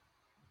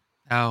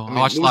 Oh, I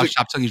watched a lot of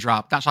Shop Till You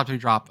Drop. Not Shop Till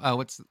You Drop.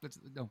 Oh,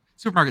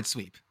 Supermarket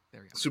Sweep.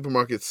 There we go.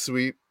 Supermarket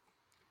Sweep.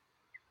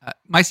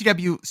 My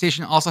CW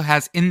station also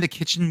has In the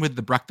Kitchen with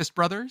the Breakfast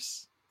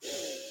Brothers,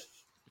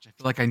 which I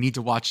feel like I need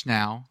to watch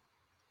now.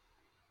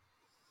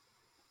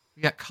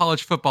 We got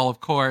college football, of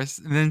course,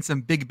 and then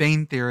some Big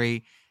Bang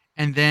Theory,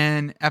 and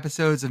then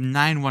episodes of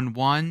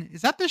 911.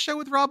 Is that the show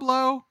with Rob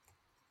Lowe?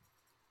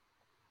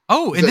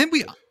 Oh, and then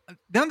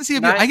on the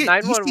CW, I get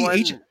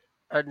 911.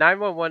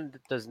 911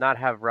 does not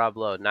have Rob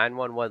Lowe.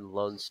 911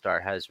 Lone Star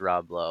has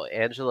Rob Lowe.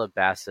 Angela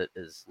Bassett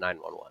is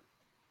 911.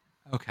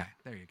 Okay,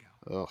 there you go.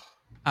 Oh.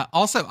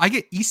 Also, I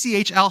get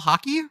ECHL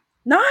hockey.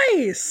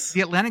 Nice.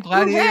 The Atlanta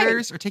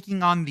Gladiators are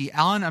taking on the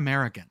Allen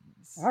Americans.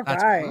 All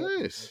That's right.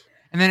 Nice.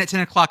 And then at 10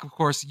 o'clock, of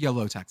course,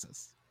 YOLO,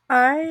 Texas.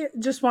 I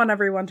just want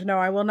everyone to know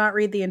I will not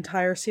read the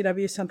entire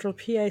CW Central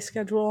PA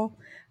schedule,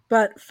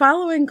 but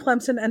following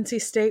Clemson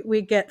NC State,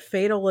 we get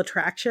Fatal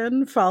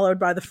Attraction, followed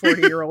by the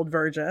 40-Year-Old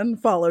Virgin,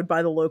 followed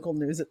by the local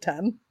news at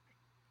 10.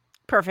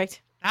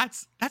 Perfect.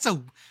 That's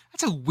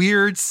a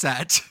weird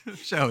set of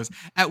shows.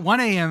 At 1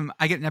 a.m.,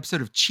 I get an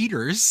episode of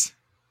Cheaters.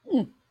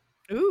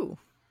 Ooh.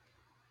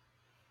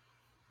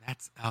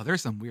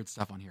 There's some weird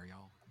stuff on here,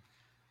 y'all.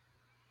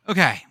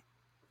 Okay.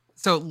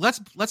 So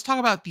let's talk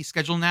about the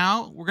schedule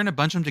now. We're going to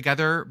bunch them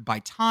together by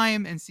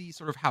time and see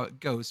sort of how it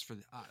goes for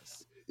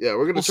us. Yeah,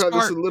 we're going to try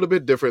this a little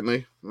bit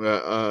differently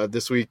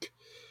this week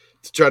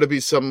to try to be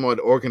somewhat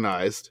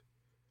organized.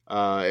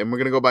 And we're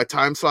going to go by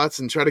time slots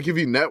and try to give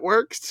you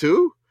networks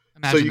too.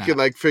 Imagine so you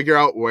can figure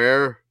out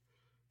where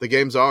the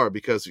games are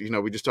because,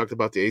 we just talked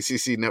about the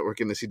ACC network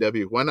and the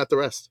CW. Why not the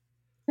rest?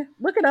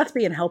 Look at us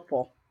being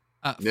helpful.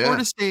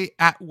 Florida State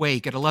at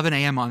Wake at 11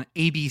 a.m. on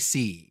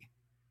ABC.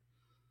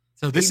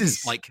 So this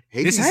is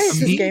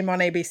game on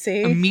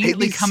ABC.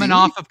 Immediately ABC? coming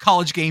off of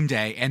College Game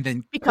Day, and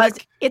then because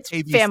it's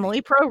ABC.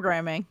 family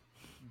programming.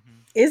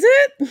 Is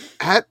it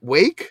at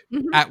Wake?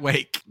 Mm-hmm. At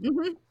Wake.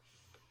 Mm-hmm.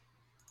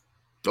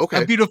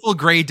 Okay, a beautiful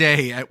gray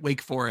day at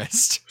Wake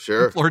Forest.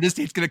 Sure, and Florida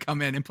State's going to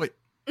come in and put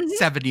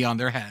 70 on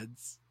their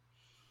heads.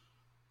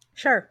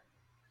 Sure.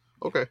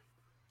 Okay.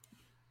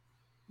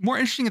 More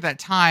interesting at that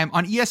time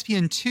on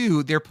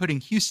ESPN2, they're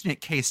putting Houston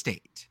at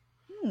K-State.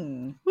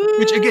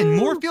 Which again,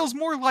 feels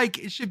more like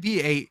it should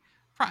be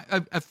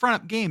a front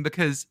up game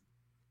because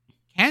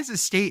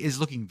Kansas State is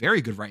looking very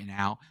good right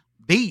now.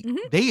 They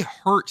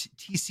hurt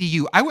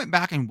TCU. I went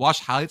back and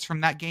watched highlights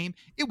from that game.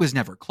 It was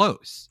never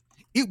close.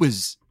 It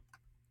was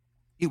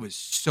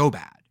so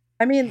bad.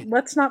 I mean,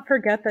 let's not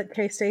forget that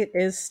K-State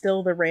is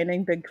still the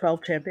reigning Big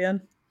 12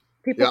 champion.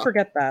 People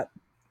forget that.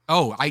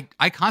 Oh,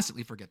 I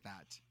constantly forget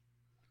that.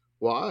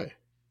 Why?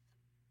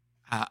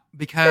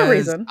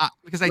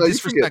 Because I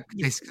disrespect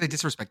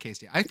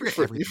K-State. I forget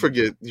everything.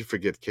 You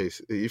forget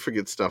K-State. You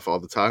forget stuff all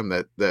the time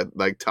that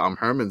like Tom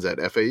Herman's at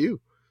FAU.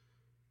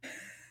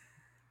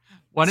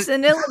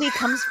 Senility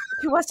comes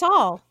to us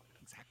all.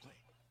 Exactly.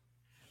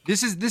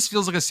 This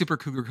feels like a super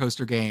Cougar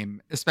Coaster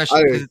game,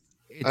 especially because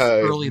it's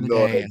early in the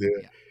day.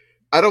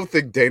 I don't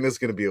think Dana's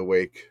going to be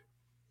awake.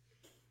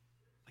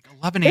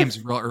 11 a.m.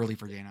 is real early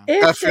for Dana.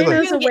 If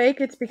Dana's awake,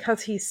 it's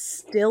because he's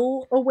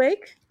still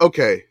awake.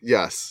 Okay,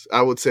 yes,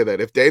 I would say that.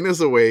 If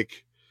Dana's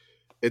awake,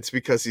 it's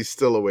because he's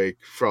still awake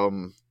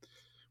from...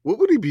 What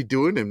would he be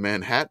doing in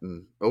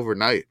Manhattan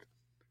overnight?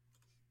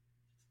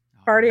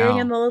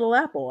 Partying in the Little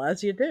Apple,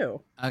 as you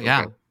do.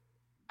 Yeah. Okay.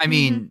 I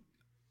mean,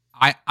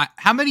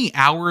 How many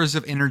hours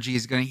of energy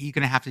is he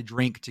gonna have to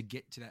drink to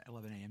get to that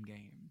 11 a.m.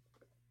 game?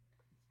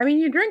 I mean,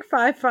 you drink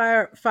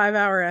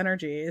 5-hour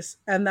energies,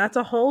 and that's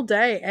a whole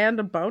day and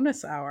a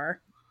bonus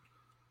hour.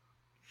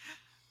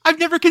 I've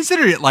never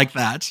considered it like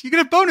that. You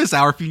get a bonus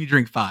hour if you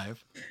drink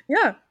 5.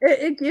 Yeah,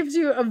 it gives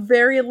you a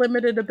very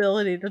limited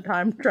ability to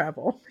time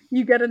travel.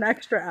 You get an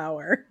extra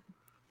hour.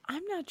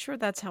 I'm not sure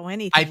that's how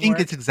anything I think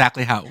works. it's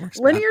exactly how it works.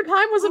 Linear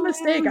time was a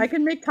mistake. I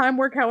can make time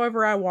work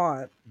however I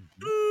want.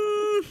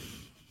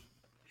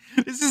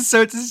 This is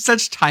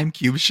such time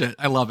cube shit.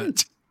 I love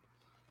it.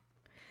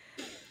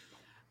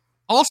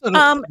 Also,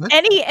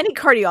 any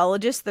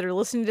cardiologists that are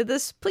listening to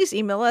this, please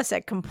email us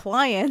at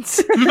compliance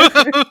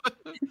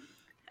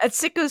at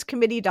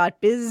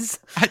sickoscommittee.biz.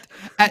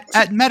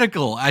 at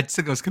medical at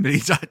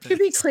sickoscommittee.biz. To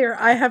be clear,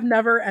 I have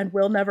never and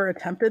will never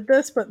attempted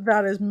this, but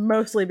that is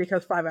mostly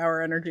because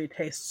 5-hour energy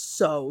tastes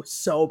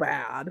so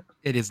bad.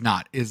 It is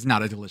not. It's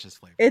not a delicious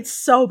flavor. It's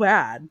so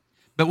bad.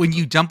 But when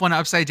you dump one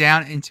upside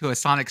down into a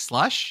Sonic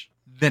slush,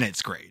 then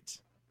it's great.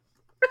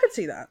 I could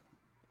see that.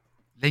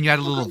 Then you add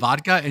a little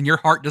vodka and your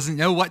heart doesn't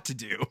know what to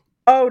do.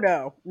 Oh,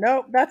 no.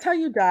 Nope. That's how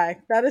you die.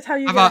 That is how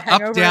you get a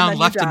hangover. Up, down, and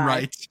left, die. and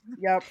right.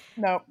 Yep.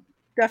 Nope.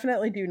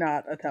 Definitely do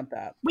not attempt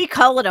that. We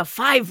call it a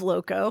 5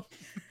 loco.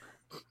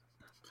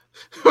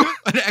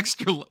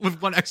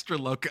 With one extra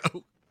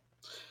loco.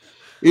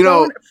 You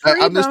know, Free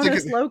I'm just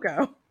bonus thinking.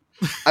 loco.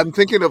 I'm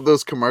thinking of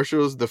those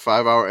commercials, the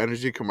 5-hour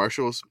energy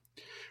commercials,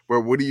 where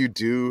what do you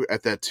do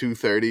at that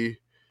 2:30?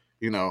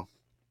 You know,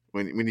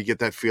 when you get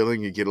that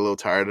feeling, you get a little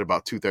tired at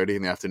about 2:30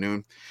 in the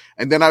afternoon,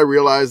 and then I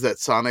realized that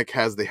Sonic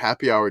has the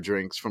happy hour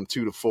drinks from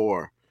 2 to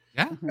 4.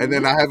 Yeah. And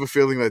then I have a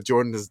feeling that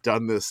Jordan has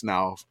done this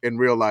now in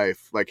real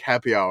life, like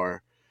happy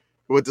hour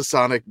with the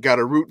Sonic, got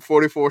a Route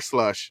 44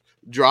 slush,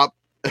 dropped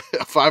a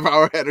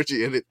 5-hour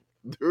energy in it,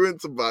 threw in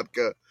some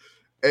vodka,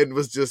 and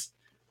was just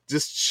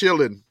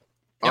chilling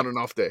on an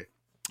off day.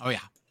 Oh yeah.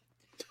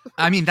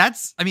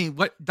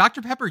 What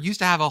Dr. Pepper used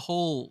to have a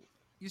whole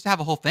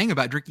thing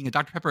about drinking a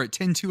Dr. Pepper at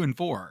 10, 2, and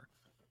 4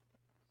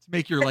 to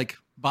make your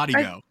body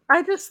go.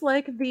 I just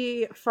like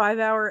the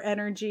 5-hour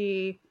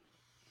energy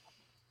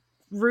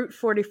Route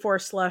 44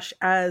 slush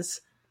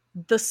as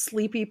the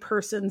sleepy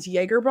person's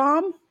Jaeger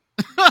bomb.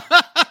 It's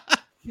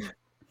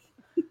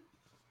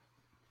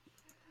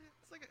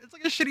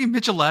like a shitty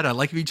Micheletta.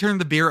 Like if you turn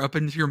the beer up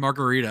into your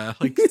margarita,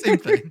 same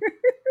thing.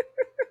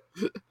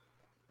 Like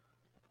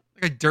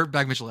a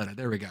dirtbag Micheletta.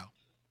 There we go.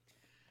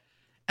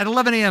 At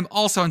 11 a.m.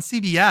 also on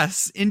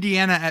CBS,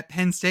 Indiana at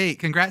Penn State.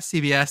 Congrats,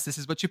 CBS. This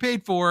is what you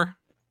paid for.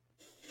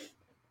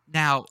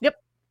 Now, Yep.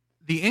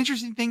 The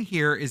interesting thing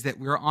here is that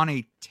we're on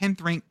a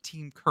 10th ranked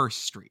team curse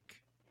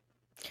streak.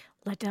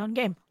 Letdown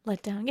game.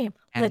 Letdown game.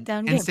 And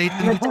Letdown Penn game. State's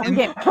Letdown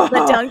game.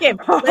 Letdown game.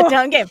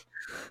 Letdown game.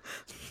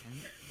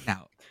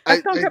 Now,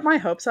 Don't get my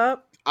hopes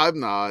up. I'm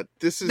not.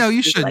 This is no,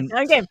 you shouldn't.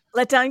 Letdown game.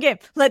 Letdown game.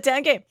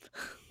 Letdown game.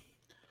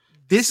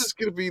 This is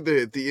going to be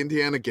the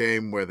Indiana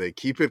game where they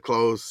keep it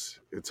close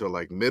until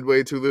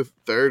midway to the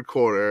third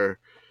quarter,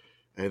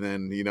 and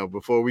then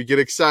before we get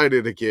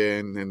excited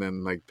again, and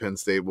then Penn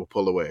State will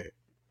pull away.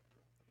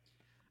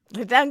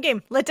 Letdown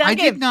game. Letdown I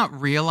game. did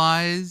not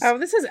realize. Oh,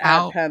 this is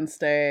at Penn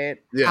State.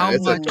 Yeah, How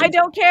much- I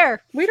don't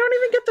care. We don't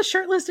even get the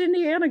shirtless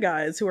Indiana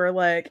guys who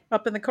are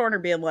up in the corner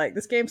being like,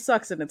 this game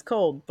sucks and it's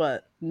cold,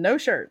 but no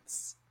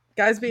shirts.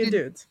 Guys being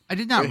dudes. I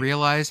did not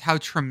realize how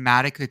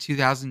traumatic the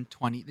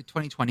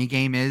 2020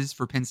 game is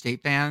for Penn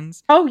State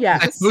fans. Oh, yeah.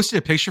 I posted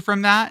a picture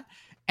from that,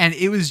 and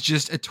it was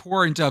just a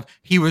torrent of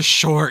he was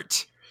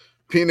short.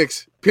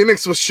 Penix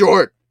was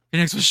short.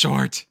 Penix was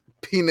short.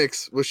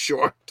 Penix was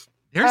short.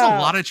 There's a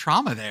lot of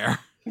trauma there.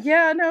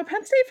 Yeah, no,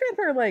 Penn State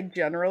fans are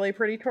generally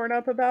pretty torn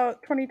up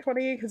about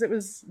 2020 because it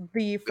was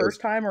the first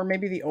time or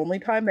maybe the only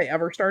time they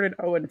ever started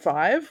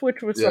 0-5,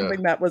 which was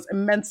something that was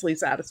immensely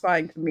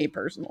satisfying to me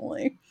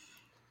personally.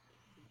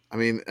 I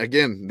mean,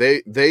 again,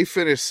 they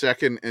finished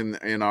second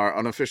in our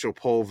unofficial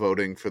poll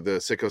voting for the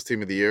Sickos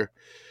Team of the Year,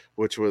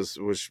 which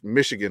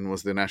Michigan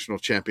was the national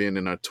champion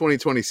in a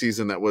 2020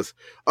 season that was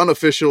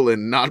unofficial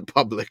and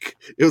non-public.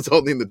 It was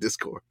only in the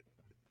Discord.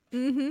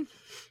 Mm-hmm.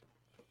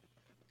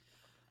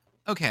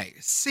 Okay,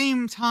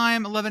 same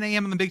time, 11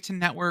 a.m. on the Big Ten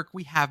Network.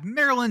 We have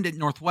Maryland at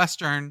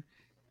Northwestern.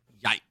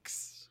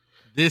 Yikes!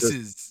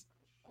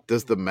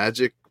 Does the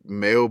Magic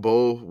Mayo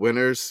Bowl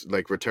winners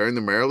return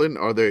to Maryland?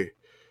 Are they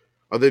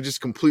just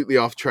completely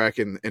off track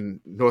and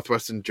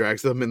Northwestern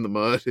drags them in the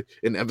mud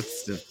in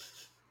Evanston?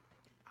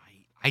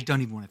 I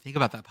don't even want to think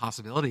about that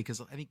possibility because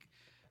I think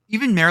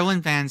even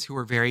Maryland fans who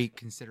are very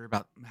considerate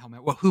about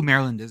who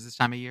Maryland is this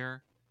time of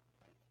year,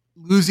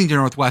 losing to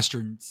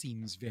Northwestern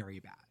seems very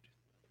bad.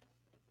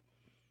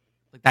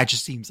 That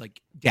just seems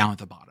down at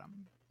the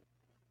bottom.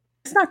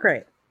 It's not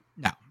great.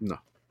 No.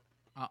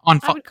 I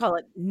would call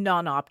it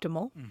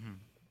non-optimal. Mm-hmm.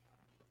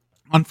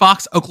 On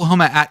Fox,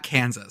 Oklahoma at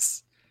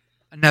Kansas.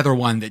 Another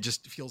one that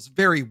just feels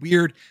very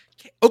weird.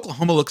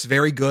 Oklahoma looks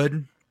very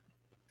good,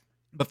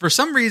 but for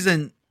some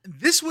reason,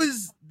 this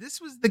was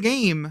the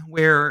game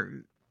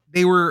where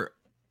they were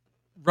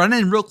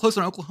running real close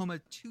on Oklahoma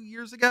 2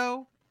 years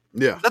ago,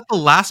 Yeah. Was that the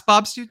last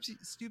Bob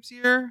Stoops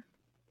year?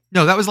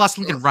 No, that was last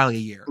Lincoln Riley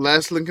year.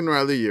 Last Lincoln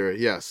Riley year,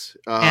 yes.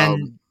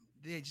 And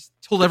they just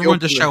told everyone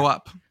to show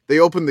up. They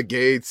opened the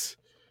gates,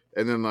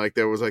 and then like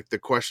there was like the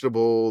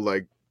questionable,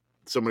 like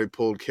somebody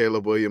pulled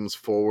Caleb Williams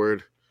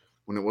forward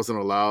when it wasn't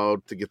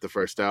allowed to get the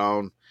first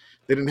down.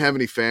 They didn't have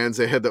any fans.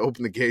 They had to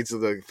open the gates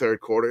of the third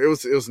quarter. It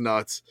was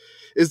nuts.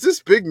 Is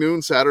this big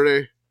noon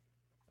Saturday?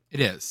 It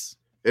is.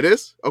 It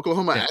is?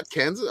 Oklahoma Yes. at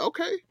Kansas?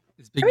 Okay.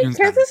 It's big I mean, news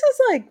Kansas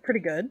is like pretty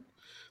good.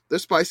 They're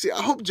spicy.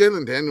 I hope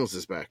Jalen Daniels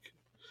is back.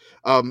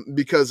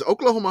 Because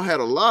Oklahoma had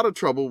a lot of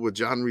trouble with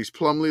John Reese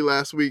Plumlee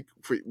last week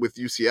with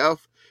UCF.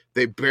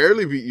 They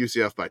barely beat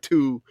UCF by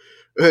 2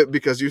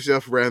 because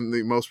UCF ran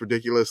the most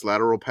ridiculous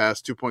lateral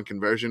pass 2-point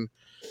conversion,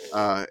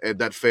 and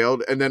that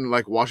failed. And then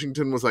like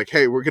Washington was like,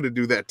 "Hey, we're gonna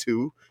do that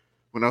too."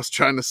 When I was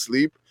trying to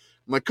sleep,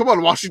 I'm like, "Come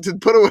on, Washington,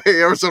 put away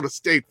Arizona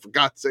State for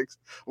God's sakes!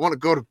 I want to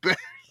go to bed."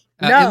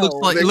 No,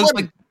 it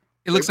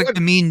looks like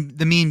the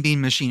mean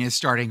bean machine is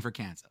starting for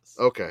Kansas.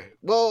 Okay,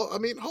 well, I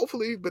mean,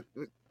 hopefully, but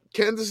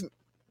Kansas,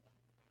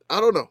 I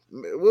don't know.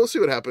 We'll see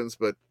what happens,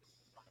 but.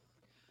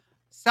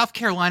 South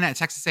Carolina at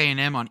Texas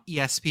A&M on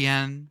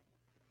ESPN.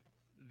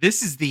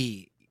 This is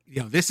the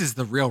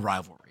real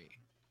rivalry.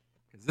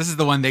 This is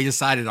the one they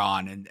decided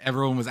on, and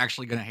everyone was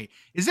actually going to hate.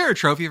 Is there a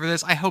trophy for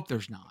this? I hope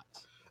there's not.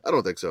 I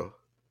don't think so.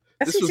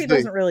 SEC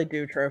doesn't really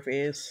do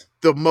trophies.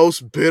 The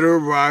most bitter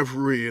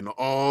rivalry in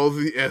all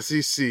the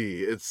SEC.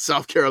 It's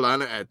South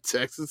Carolina at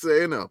Texas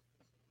A&M.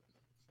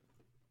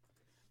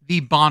 The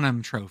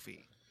Bonham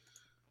Trophy,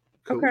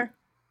 Cool. Okay.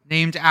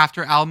 named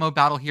after Alamo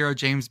battle hero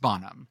James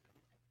Bonham.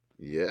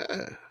 Yeah.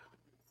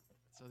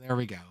 So there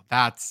we go.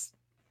 That's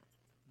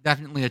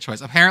definitely a choice.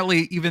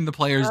 Apparently, even the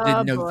players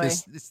didn't know boy.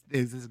 this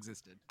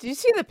existed. Do you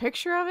see the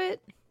picture of it?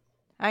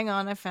 Hang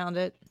on, I found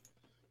it.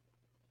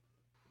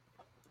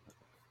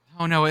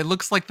 Oh no, it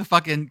looks like the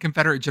fucking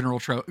Confederate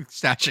general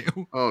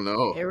statue. Oh,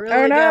 no. It really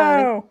Oh does.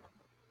 no!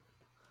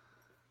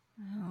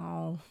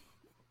 Oh.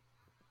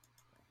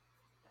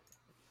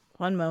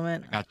 One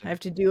moment. I got you. I have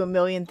to do a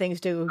million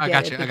things to I get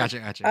got it. you. I got you.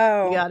 I got you.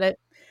 Oh, You got it.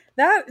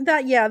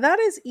 that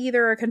is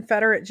either a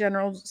Confederate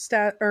general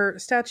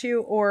statue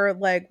or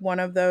like one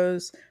of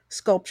those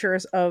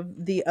sculptures of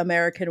the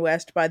American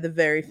West by the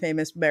very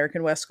famous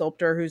American West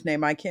sculptor whose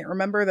name I can't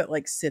remember that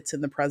like sits in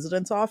the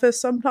president's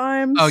office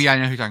sometimes. Oh yeah, I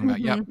know who you're talking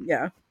about. Yep. Mhm.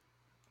 Yeah.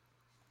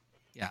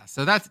 Yeah.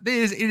 So it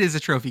is a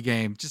trophy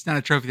game, just not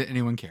a trophy that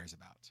anyone cares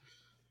about.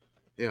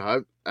 Yeah,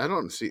 I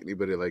don't see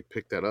anybody like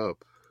pick that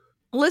up.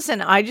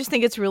 Listen, I just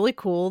think it's really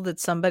cool that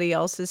somebody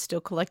else is still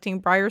collecting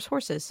Breyer's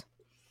horses.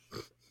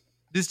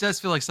 This does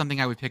feel like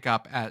something I would pick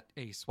up at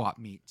a swap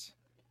meet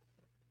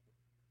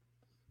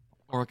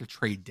or like a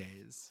trade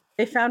days.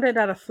 They found it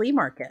at a flea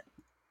market.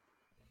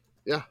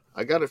 Yeah,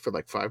 I got it for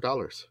like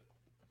 $5.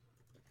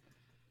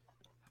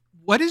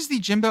 What is the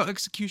Jimbo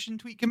execution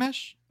tweet,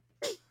 Commish?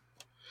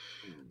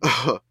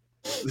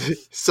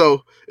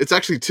 So it's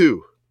actually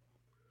 2.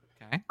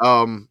 Okay.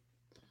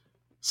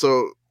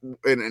 So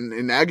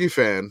an Aggie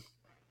fan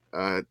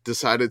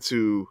decided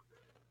to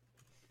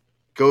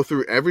go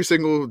through every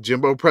single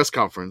Jimbo press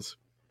conference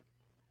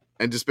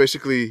and just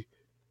basically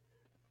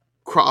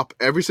crop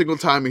every single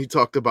time he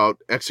talked about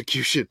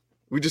execution.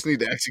 We just need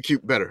to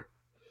execute better.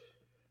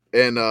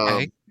 And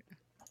Okay.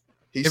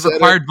 he It said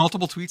required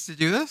multiple tweets to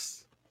do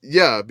this?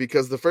 yeah,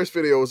 because the first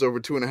video was over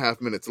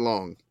 2.5 minutes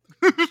long.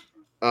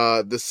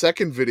 The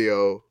second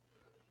video,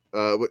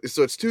 so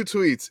it's 2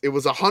 tweets. It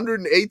was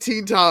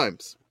 118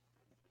 times.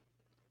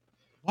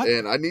 What?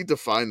 And I need to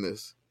find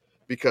this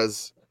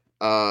because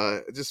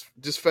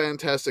just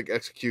fantastic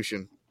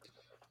execution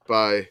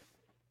by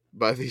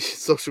these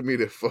social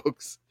media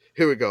folks.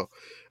 Here we go.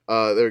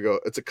 There we go.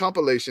 It's a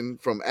compilation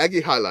from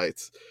Aggie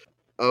highlights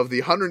of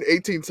the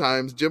 118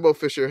 times Jimbo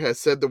Fisher has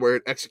said the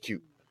word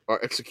execute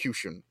or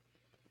execution.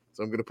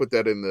 So I'm going to put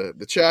that in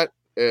the chat,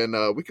 and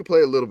we can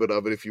play a little bit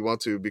of it if you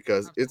want to,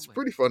 because it's Absolutely.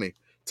 pretty funny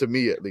to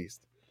me, at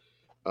least.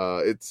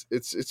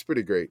 It's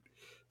pretty great.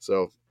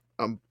 So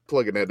I'm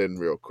plugging that in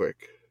real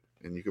quick,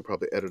 and you could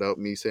probably edit out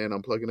me saying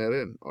I'm plugging that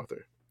in,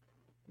 Arthur.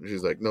 And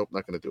she's like, nope,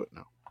 not going to do it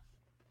now.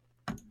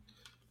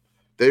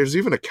 There's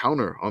even a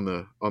counter on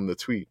the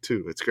tweet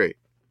too. It's great.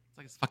 It's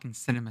like it's fucking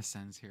cinema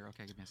sins here.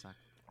 Okay, give me a sec.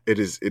 It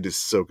is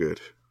so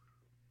good.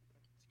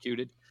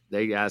 Executed.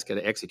 They guys got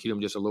to execute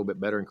them just a little bit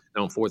better. And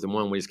on 4th and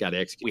 1, we just got to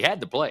execute. We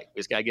had to play. We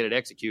just got to get it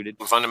executed.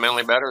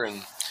 Fundamentally better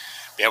and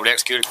be able to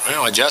execute it.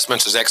 Well,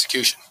 adjustments is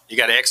execution. You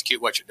got to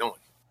execute what you're doing.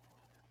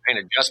 And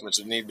adjustments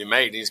that need to be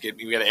made. You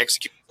got to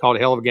execute. Called a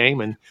hell of a game,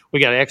 and we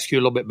got to execute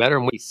a little bit better,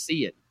 and we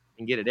see it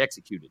and get it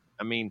executed.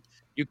 I mean,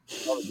 you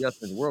can call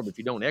adjustments in the world, but if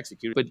you don't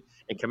execute it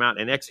and come out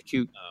and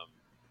execute.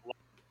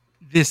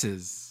 This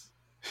is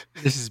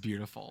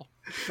beautiful.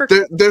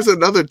 There's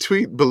another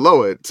tweet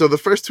below it. So the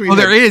first tweet. Oh,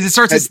 there is. It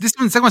starts. This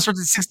one, second one starts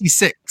at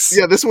 66.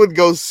 Yeah, this one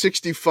goes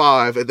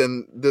 65, and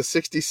then the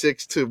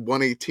 66 to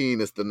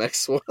 118 is the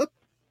next one. And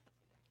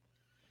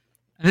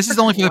this is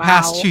only for the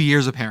past 2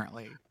 years,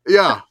 apparently.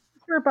 Yeah,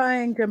 We're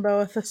buying Jimbo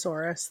a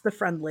thesaurus, the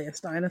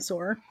friendliest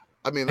dinosaur.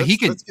 I mean, He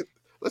can-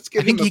 let's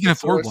get I think him a he can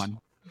afford thesaurus.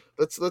 one.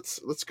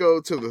 let's go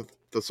to the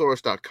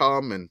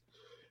thesaurus.com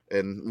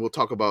and we'll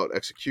talk about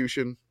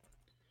execution,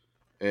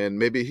 and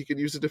maybe he could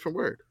use a different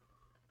word.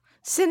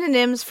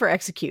 Synonyms for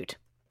execute.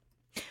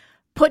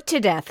 Put to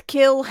death,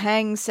 kill,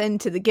 hang,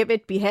 send to the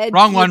gibbet, behead.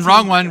 Wrong one.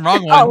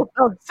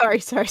 Oh,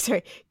 sorry.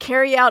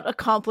 Carry out,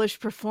 accomplish,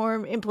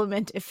 perform,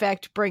 implement,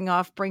 effect, bring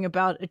off, bring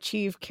about,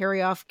 achieve,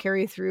 carry off,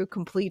 carry through,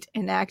 complete,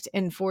 enact,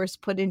 enforce,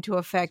 put into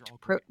effect,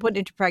 put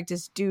into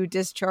practice, do,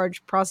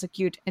 discharge,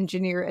 prosecute,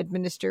 engineer,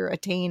 administer,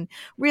 attain,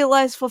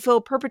 realize, fulfill,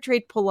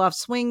 perpetrate, pull off,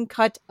 swing,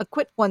 cut,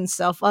 acquit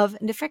oneself of,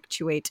 and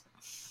effectuate.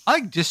 I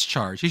like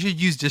discharge. You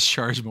should use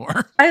discharge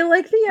more. I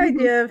like the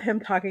idea of him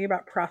talking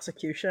about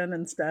prosecution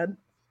instead.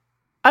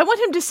 I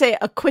want him to say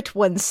acquit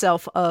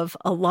oneself of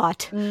a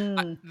lot.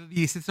 The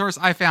thesaurus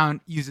I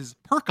found uses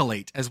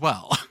percolate as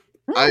well.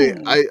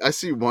 I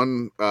see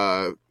one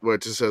where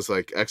it just says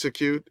like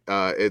execute.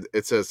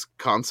 It says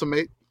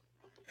consummate.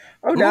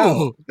 Oh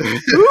no!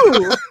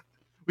 Ooh.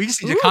 We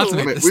just need to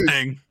consummate this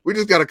thing. We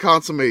just got to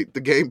consummate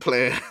the game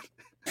plan.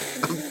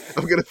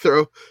 I'm gonna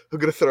throw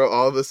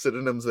all the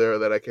synonyms there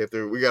that I came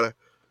through. We gotta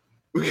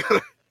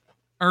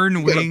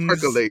earn wings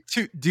percolate.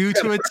 To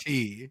a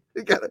T.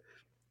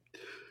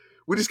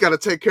 We just gotta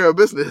take care of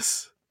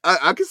business.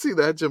 I can see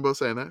that, Jimbo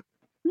saying that.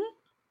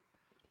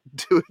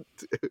 Do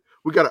it.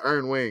 We gotta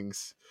earn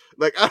wings.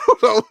 Like, I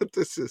don't know what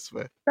this is,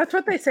 man. That's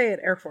what they say at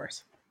Air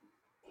Force.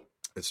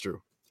 It's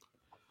true.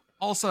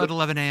 Also at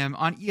 11 a.m.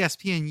 on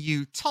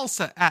ESPNU,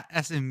 Tulsa at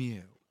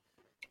SMU.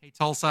 Hey,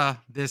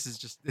 Tulsa, this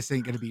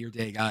ain't going to be your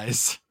day,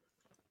 guys.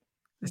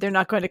 They're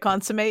not going to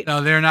consummate?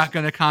 No, they're not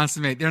going to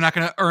consummate. They're not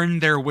going to earn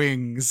their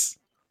wings.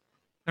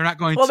 They're not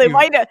going to. Well,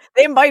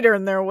 they might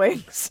earn their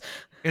wings.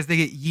 Because they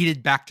get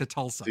yeeted back to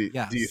Tulsa. Do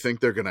yes. you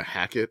think they're going to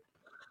hack it?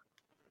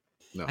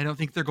 No. I don't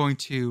think they're going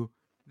to.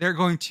 They're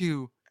going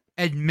to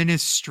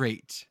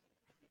administrate.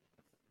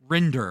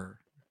 Render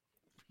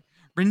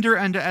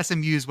unto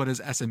SMUs what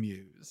is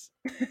SMUs.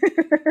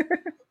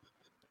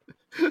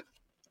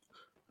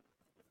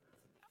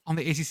 On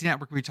the ACC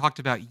network, we talked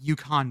about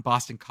UConn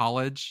Boston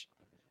College.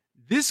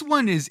 This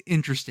one is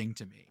interesting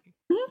to me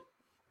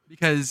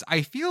because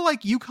I feel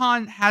like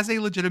UConn has a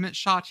legitimate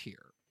shot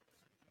here.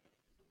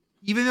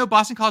 Even though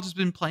Boston College has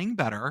been playing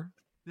better,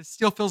 this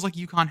still feels like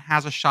UConn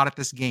has a shot at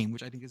this game,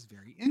 which I think is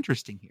very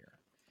interesting here.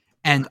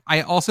 And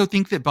I also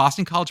think that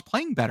Boston College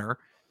playing better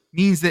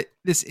means that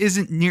this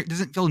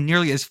doesn't feel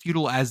nearly as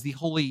futile as the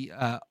Holy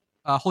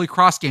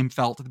Cross game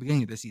felt at the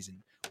beginning of the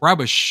season, where I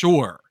was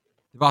sure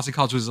the Boston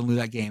College was going to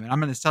lose that game. And I'm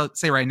going to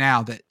say right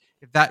now that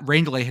if that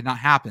rain delay had not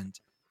happened,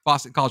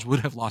 Boston College would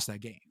have lost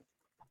that game.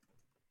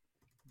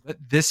 But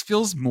this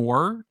feels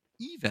more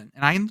even,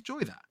 and I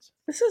enjoy that.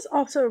 This is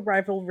also a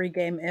rivalry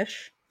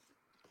game-ish.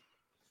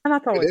 And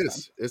that's always It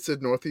is. Fun. It's a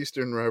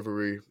Northeastern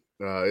rivalry.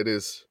 It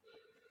is.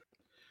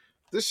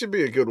 This should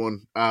be a good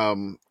one. I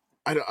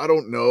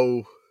don't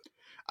know.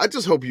 I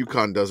just hope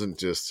UConn doesn't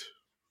just,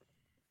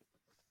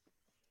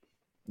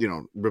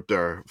 rip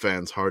their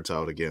fans' hearts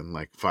out again,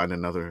 like find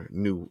another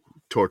new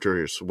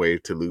torturous way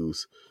to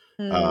lose.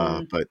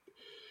 But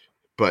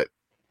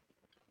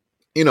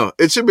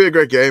it should be a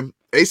great game.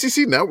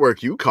 ACC Network,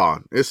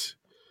 UConn.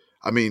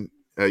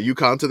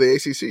 UConn to the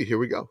ACC. Here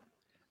we go.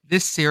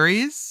 This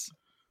series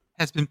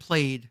has been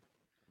played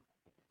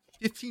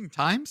 15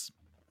 times.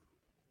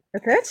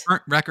 That's it?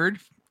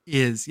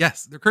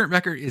 Their current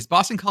record is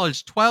Boston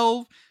College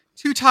 12,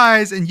 2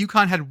 ties, and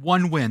UConn had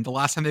 1 win the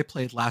last time they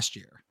played last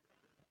year.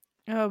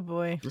 Oh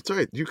boy. That's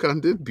right.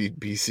 UConn did beat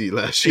BC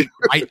last year.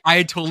 I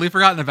had totally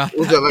forgotten about that.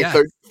 Was that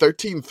like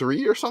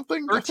 13-3 or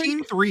something?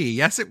 13-3.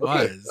 Yes, it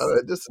was.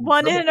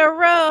 One in a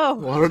row.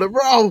 One in a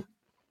row.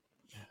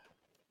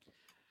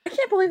 I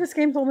can't believe this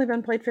game's only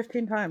been played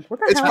 15 times. What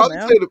the it's hell, probably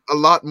man? played a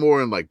lot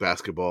more in like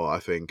basketball, I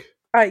think.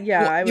 I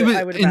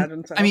would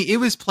imagine so. I mean, it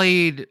was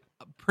played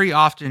pretty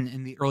often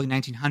in the early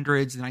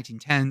 1900s, the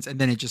 1910s, and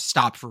then it just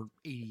stopped for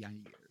 80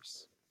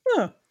 years.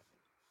 Huh.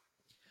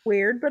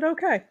 Weird, but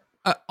okay.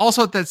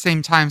 Also at that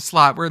same time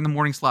slot, we're in the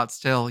morning slot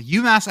still,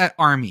 UMass at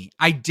Army.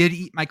 I did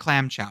eat my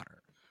clam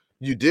chowder.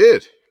 You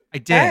did? I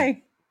did.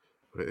 Hey.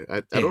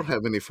 I don't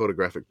have any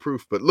photographic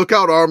proof, but look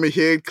out, Army,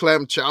 he ate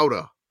clam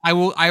chowder. I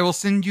will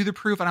send you the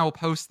proof and I will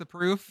post the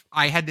proof.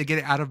 I had to get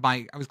it out of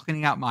I was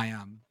cleaning out my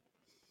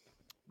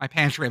my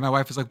pantry. My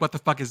wife was like, "What the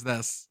fuck is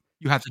this?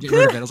 You have to get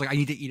rid of it." I was like, "I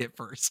need to eat it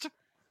first."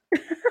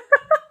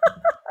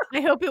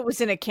 I hope it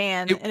was in a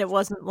can and it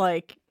wasn't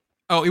like...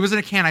 Oh, it was in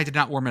a can. I did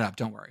not warm it up.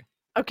 Don't worry.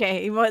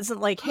 Okay, it wasn't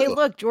like, "Hey,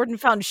 look, Jordan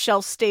found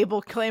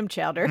shelf-stable clam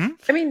chowder." Mm-hmm.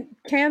 I mean,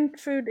 canned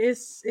food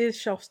is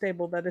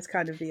shelf-stable. That is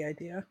kind of the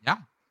idea. Yeah.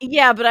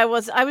 Yeah, but I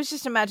was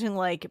just imagining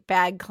like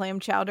bag clam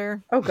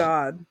chowder. Oh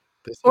God.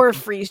 Or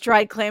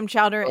freeze-dried clam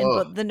chowder,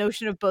 and the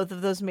notion of both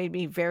of those made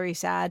me very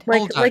sad.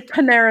 Like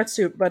Panera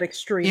soup, but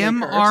extremely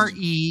MRE.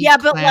 Yeah,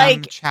 but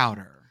clam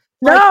chowder.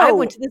 No, I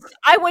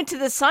went to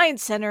the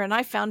science center and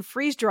I found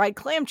freeze-dried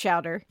clam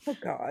chowder. Oh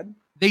God.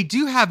 They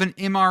do have an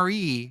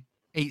MRE,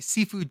 a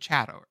seafood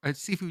chowder.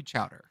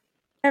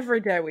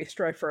 Every day we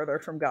stray further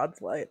from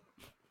God's light.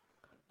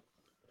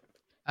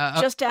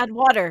 Just add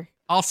water.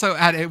 Also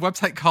at a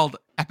website called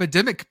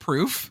epidemic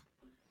proof.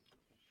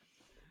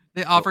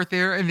 They offer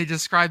there, and they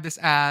describe this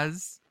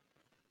as,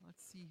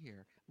 let's see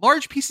here,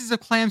 large pieces of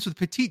clams with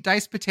petite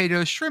diced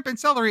potatoes, shrimp, and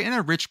celery in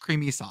a rich,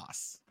 creamy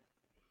sauce.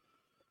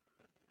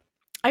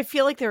 I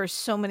feel like there are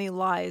so many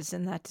lies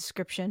in that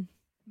description.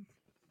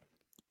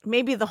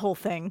 Maybe the whole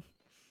thing.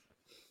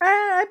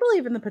 I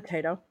believe in the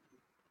potato.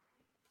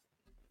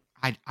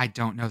 I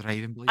don't know that I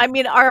even believe. I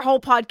mean, our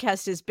whole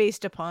podcast is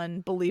based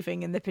upon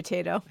believing in the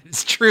potato,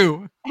 it's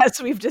true.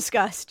 as we've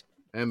discussed.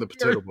 And the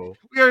potato bowl.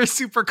 We are a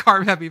super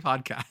carb heavy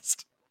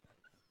podcast.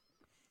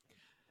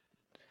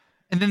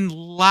 And then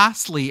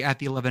lastly, at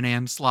the 11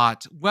 a.m.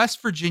 slot,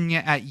 West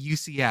Virginia at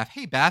UCF.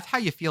 Hey, Beth, how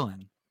you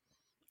feeling?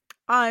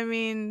 I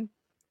mean,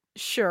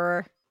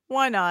 sure.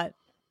 Why not?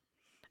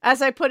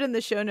 As I put in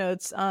the show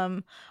notes,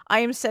 I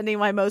am sending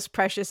my most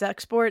precious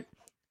export.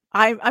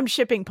 I'm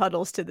shipping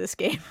Puddles to this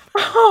game.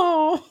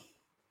 Oh,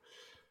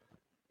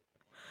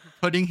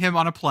 Putting him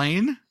on a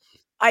plane?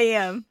 I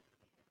am.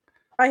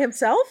 by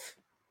himself?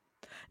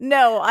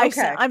 No,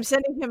 Okay. I'm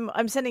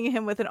sending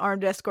him with an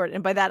armed escort,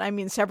 and by that I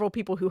mean several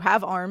people who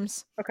have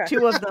arms. Okay.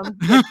 2 of them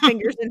with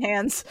fingers and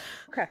hands.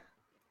 Okay.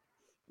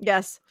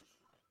 Yes.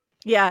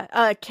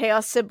 Yeah,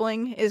 Chaos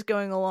Sibling is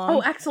going along.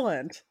 Oh,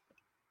 excellent.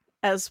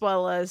 As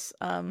well as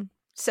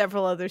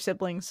several other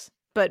siblings,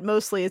 but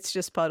mostly it's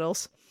just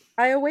Puddles.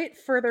 I await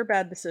further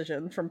bad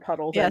decision from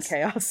Puddles and Yes.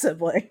 Chaos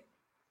Sibling.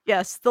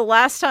 Yes, the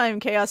last time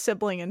Chaos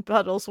Sibling and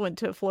Puddles went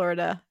to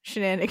Florida,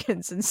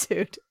 shenanigans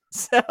ensued.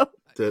 So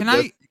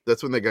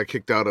That's when they got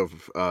kicked out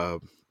of,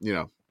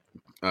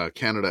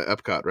 Canada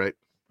Epcot, right?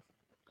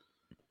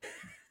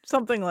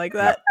 something like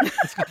that.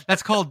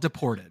 That's called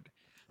deported.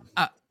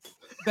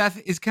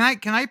 Beth,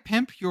 can I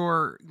pimp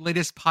your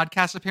latest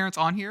podcast appearance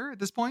on here at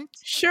this point?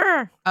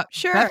 Sure.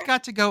 Sure. Beth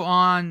got to go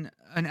on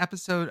an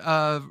episode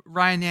of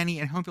Ryan Nanny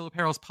and Homefield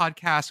Apparel's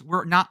podcast,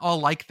 We're Not All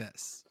Like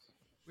This,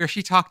 where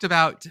she talked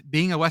about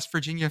being a West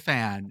Virginia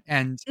fan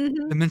and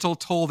the mental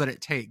toll that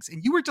it takes.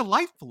 And you were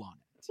delightful on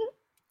it.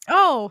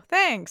 Oh,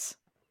 thanks.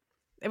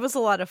 It was a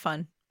lot of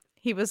fun.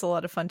 He was a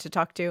lot of fun to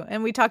talk to.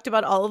 And we talked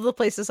about all of the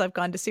places I've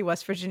gone to see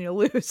West Virginia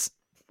lose,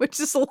 which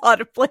is a lot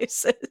of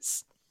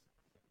places.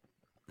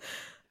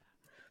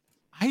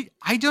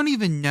 I don't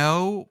even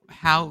know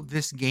how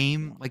this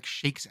game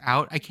shakes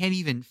out. I can't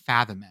even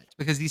fathom it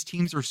because these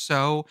teams are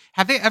so.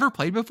 Have they ever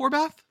played before,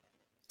 Beth?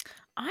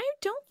 I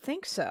don't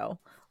think so.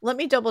 Let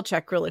me double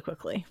check really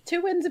quickly.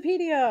 To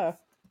Winsipedia.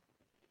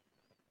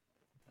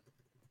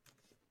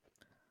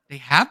 They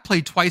have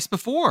played twice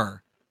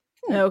before.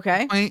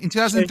 Okay. In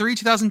 2003,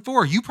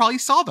 2004. You probably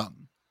saw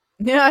them.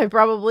 Yeah, I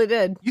probably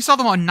did. You saw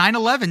them on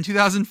 9/11,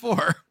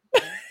 2004.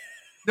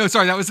 No,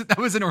 sorry, that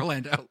was in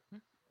Orlando.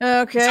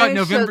 Okay. You saw it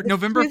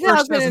November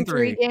 1st,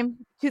 2003.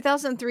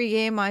 2003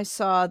 game, I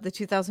saw. The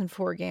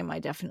 2004 game, I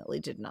definitely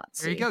did not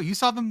see. There you go. You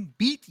saw them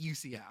beat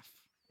UCF.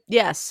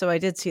 Yes, so I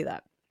did see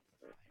that.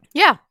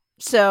 Yeah,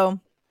 so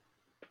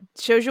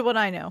shows you what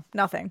I know.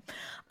 Nothing.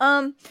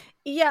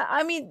 Yeah,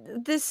 I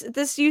mean, this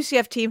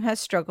UCF team has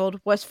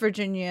struggled. West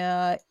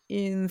Virginia,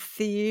 in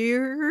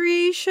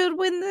theory, should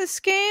win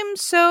this game.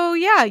 So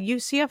yeah,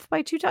 UCF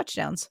by 2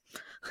 touchdowns.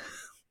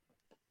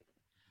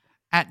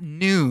 At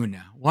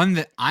noon, one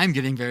that I'm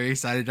getting very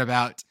excited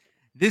about.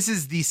 This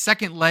is the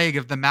second leg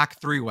of the MAC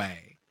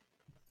three-way.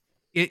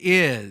 It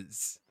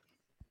is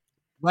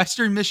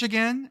Western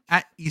Michigan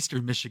at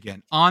Eastern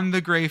Michigan on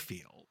the gray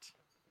field.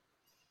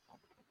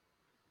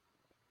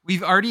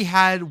 We've already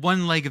had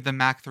one leg of the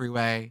MAC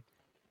three-way.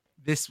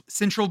 This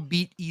Central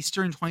beat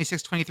Eastern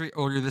 26-23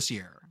 earlier this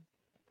year.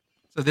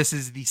 So this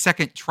is the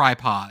second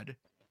tripod.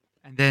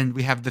 And then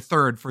we have the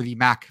third for the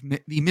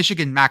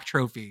Michigan MAC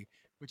Trophy,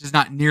 which is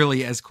not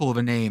nearly as cool of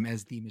a name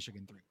as the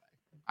Michigan three-way.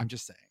 I'm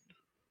just saying.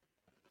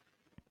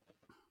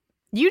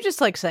 You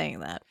just like saying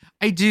that.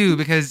 I do,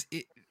 because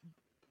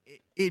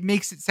it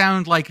makes it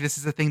sound like this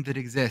is a thing that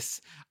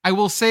exists. I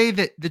will say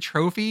that the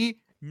trophy,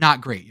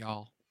 not great,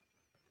 y'all.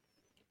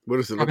 What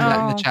is it? Probably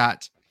that in the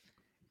chat.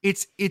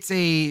 It's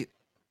a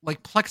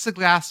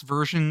plexiglass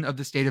version of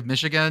the state of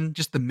Michigan,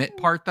 just the mitt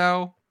part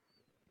though.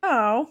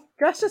 Oh,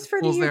 justice for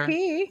the UP.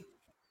 There.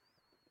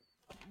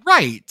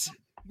 Right.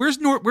 Where's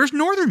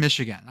Northern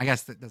Michigan? I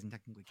guess that doesn't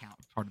technically count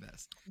as part of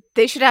this.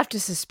 They should have to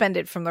suspend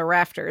it from the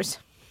rafters.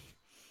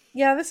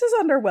 Yeah, this is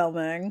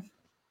underwhelming.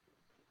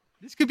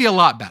 This could be a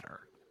lot better.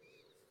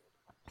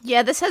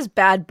 Yeah, this has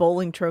bad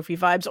bowling trophy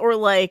vibes,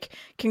 or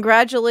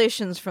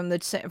congratulations from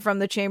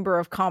the Chamber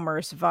of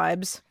Commerce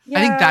vibes. Yeah,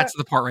 I think that's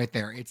the part right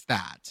there. It's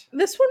that.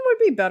 This one would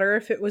be better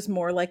if it was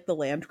more like the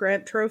land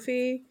grant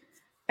trophy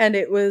and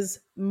it was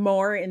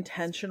more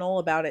intentional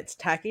about its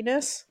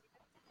tackiness.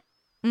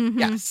 Mm-hmm.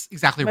 Yes,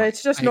 exactly right. But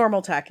it's just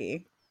normal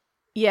tacky.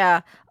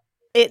 Yeah.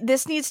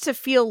 This needs to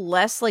feel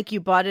less like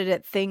you bought it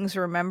at Things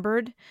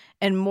Remembered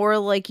and more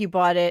like you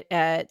bought it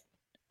at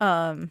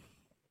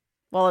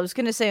well, I was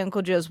going to say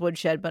Uncle Joe's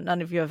Woodshed, but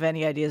none of you have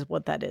any ideas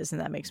what that is, and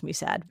that makes me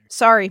sad.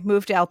 Sorry,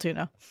 move to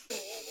Altoona.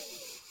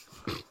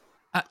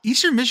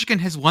 Eastern Michigan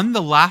has won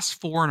the last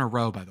 4 in a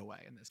row, by the way,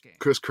 in this game.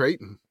 Chris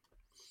Creighton.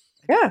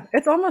 Yeah,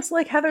 it's almost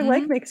like Heather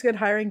Lake makes good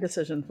hiring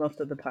decisions most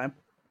of the time.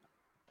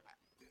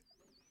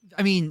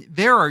 I mean,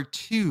 there are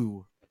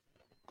two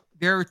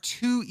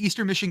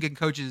Eastern Michigan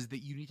coaches that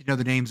you need to know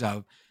the names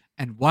of,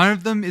 and one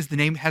of them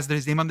has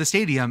his name on the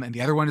stadium, and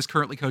the other one is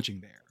currently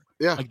coaching there.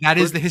 Yeah, Like that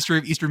is the history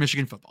of Eastern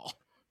Michigan football.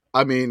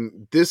 I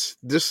mean, this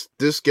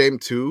game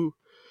too,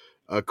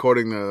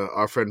 according to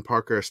our friend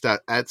Parker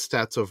at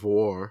Stats O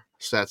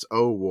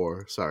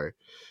War. Sorry,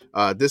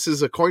 this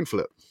is a coin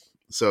flip.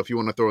 So if you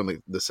want to throw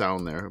in the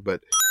sound there,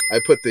 but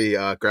I put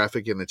the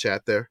graphic in the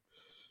chat there.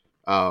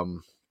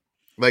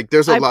 Like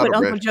there's a lot of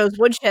Uncle Joe's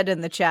woodshed in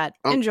the chat.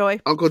 Enjoy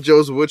Uncle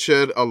Joe's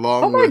woodshed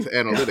along with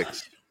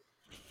analytics.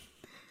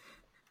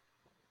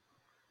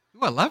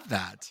 Ooh, I love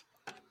that.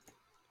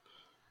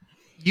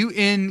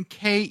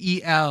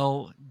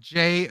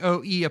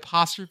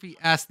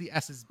 UNKELJOE''S. The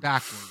S is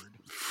backward.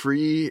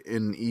 Free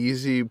and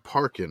easy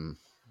parking.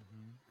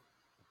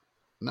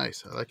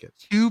 Nice, I like it.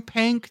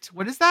 Two-panked.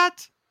 What is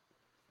that?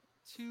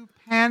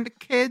 Two-panned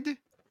kid.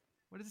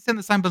 What does it say on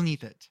the sign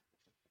beneath it?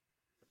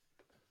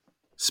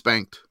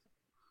 Spanked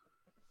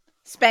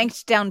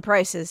down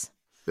prices.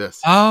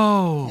 Yes.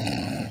 Oh.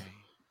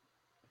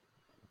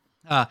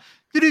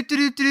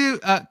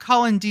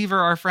 Colin Deaver,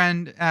 our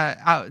friend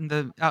out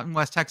in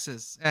West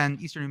Texas and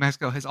Eastern New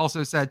Mexico, has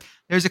also said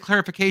there's a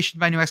clarification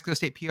by New Mexico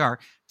State PR.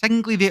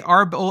 Technically, they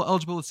are bowl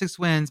eligible with 6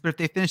 wins, but if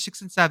they finish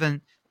 6 and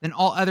 7, then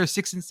all other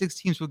 6 and 6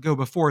 teams would go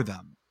before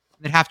them.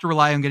 They'd have to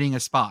rely on getting a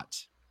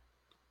spot.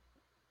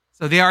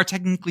 So they are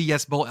technically,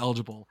 yes, bowl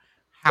eligible.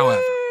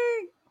 However,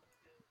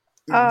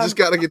 just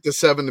got to get to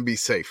 7 to be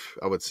safe.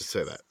 I would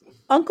say that.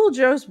 Uncle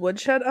Joe's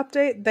woodshed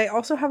update. They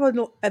also have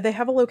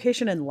a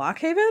location in Lock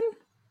Haven.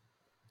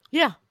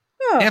 Yeah.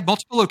 They have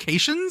multiple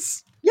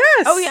locations?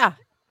 Yes. Oh yeah.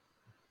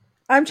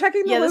 I'm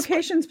checking the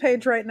locations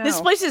page right now. This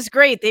place is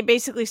great. They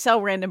basically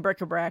sell random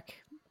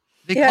bric-a-brac.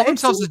 They call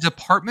themselves a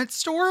department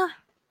store?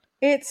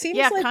 It seems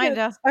like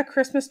kinda. a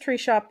Christmas tree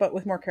shop, but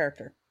with more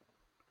character.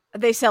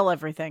 They sell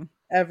everything.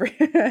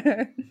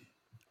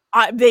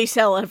 They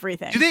sell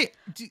everything.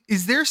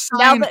 Is their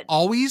sign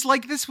always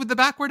like this with the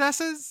backward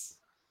S's?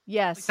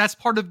 Yes. Like that's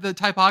part of the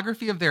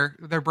typography of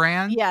their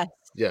brand? Yes.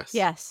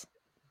 Yes.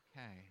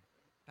 Okay.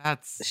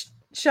 That's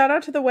shout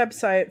out to the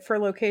website for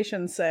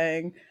locations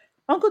saying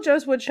Uncle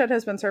Joe's Woodshed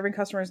has been serving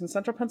customers in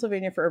central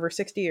Pennsylvania for over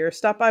 60 years.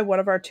 Stop by one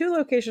of our 2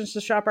 locations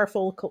to shop our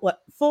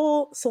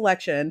full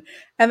selection.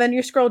 And then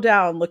you scroll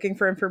down looking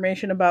for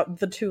information about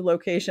the 2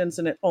 locations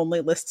and it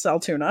only lists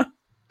Altoona.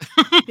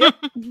 Yep.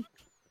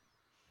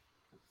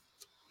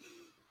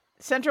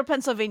 Central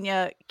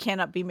Pennsylvania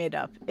cannot be made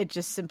up. It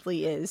just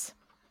simply is.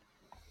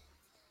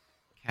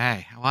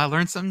 Okay. Well, I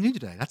learned something new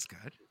today. That's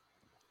good.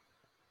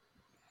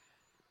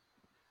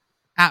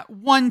 At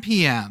 1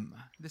 p.m.,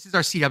 this is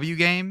our CW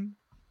game.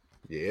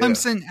 Yeah.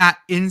 Clemson at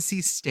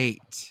NC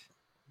State.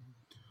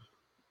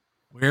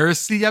 Where is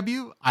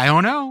CW? I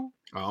don't know.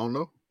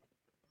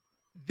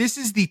 This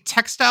is the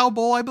Textile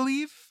Bowl, I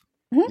believe.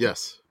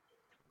 Yes.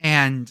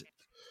 And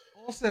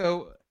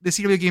also, the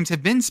CW games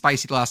have been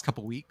spicy the last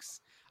couple weeks.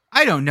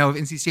 I don't know if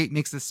NC State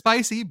makes this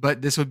spicy,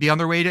 but this would be on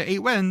their way to 8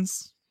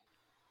 wins.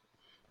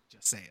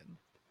 Just saying.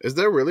 Is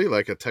there really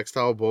like a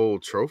Textile Bowl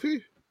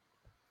trophy?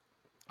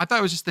 I thought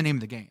it was just the name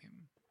of the game.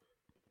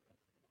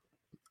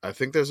 I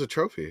think there's a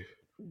trophy.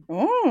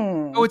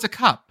 Oh, it's a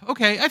cup.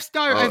 Okay, I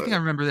think I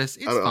remember this.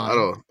 It's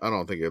fine. I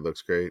don't think it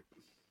looks great.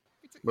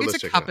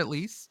 It's a cup at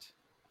least.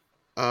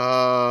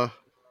 It's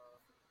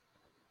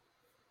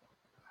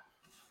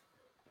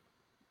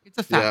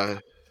a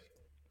fact.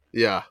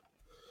 Yeah.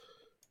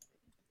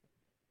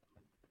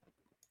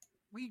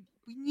 We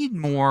need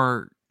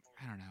more.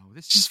 I don't know.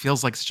 This just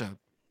feels like such a.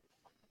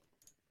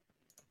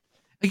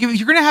 Like if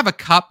you're gonna have a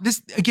cup,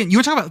 this again. You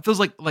want to talk about it feels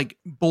like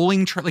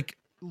bowling, like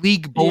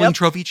league bowling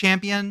trophy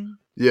champion.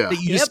 Yeah.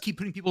 That you just keep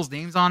putting people's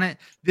names on it.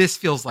 This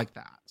feels like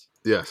that.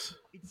 Yes.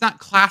 It's not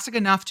classic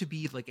enough to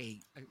be like a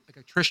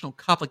traditional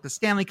cup, like the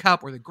Stanley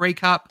Cup or the Grey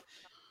Cup,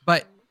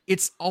 but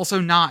it's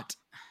also not.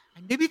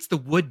 Maybe it's the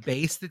wood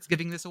base that's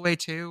giving this away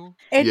too.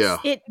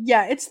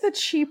 It's the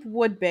cheap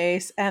wood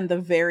base and the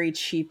very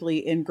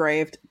cheaply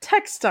engraved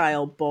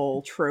Textile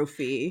Bowl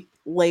trophy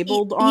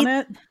labeled on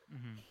it.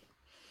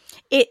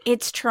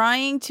 It's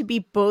trying to be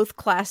both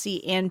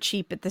classy and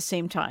cheap at the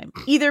same time.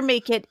 Either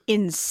make it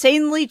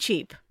insanely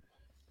cheap,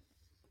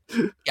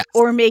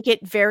 or make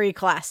it very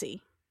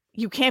classy.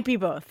 You can't be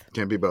both.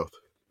 Can't be both.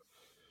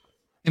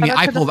 I mean,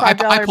 I pulled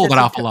it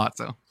off a lot,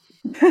 so.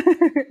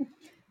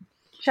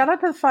 Shout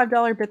out to the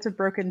 $5 Bits of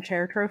Broken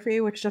Chair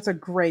trophy, which does a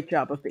great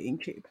job of being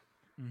cheap.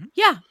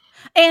 Yeah.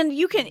 And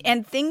you can,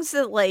 and things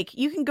that like,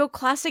 you can go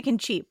classic and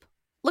cheap.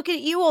 Look at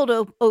you, old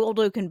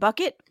oaken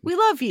bucket. We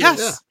love you. Yes.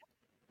 Yeah.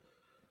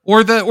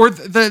 Or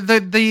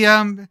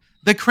the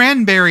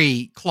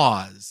cranberry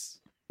claws.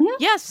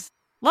 Yes.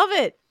 Love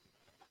it.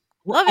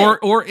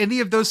 Or any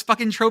of those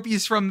fucking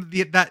trophies from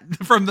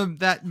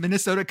that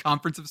Minnesota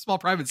Conference of Small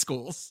Private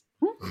Schools.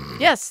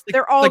 Yes,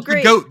 they're all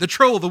great. The goat, the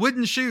troll, the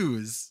wooden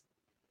shoes.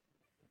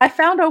 I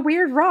found a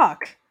weird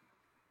rock.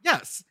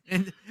 Yes,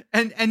 and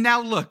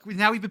now look, we've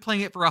been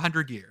playing it for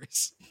 100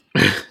 years.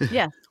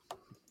 Yeah.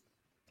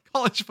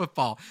 College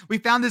football. We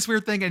found this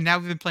weird thing, and now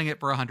we've been playing it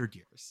for 100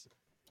 years.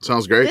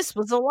 Sounds great. This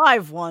was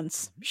alive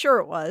once. Sure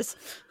it was.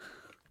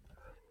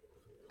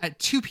 At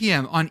 2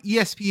 p.m. on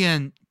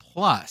ESPN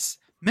Plus,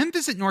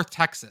 Memphis at North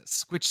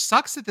Texas, which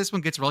sucks that this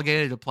one gets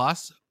relegated to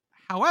Plus.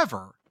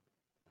 However,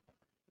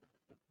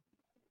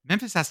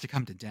 Memphis has to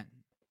come to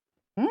Denton.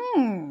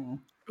 Ooh.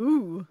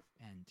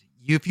 And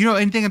if you know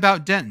anything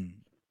about Denton,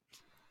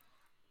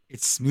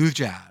 it's smooth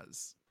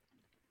jazz.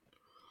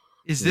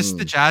 Is this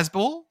the Jazz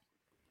Bowl?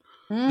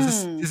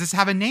 Does this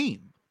have a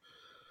name?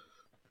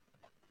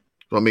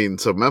 I mean,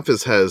 so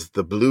Memphis has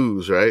the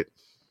Blues, right?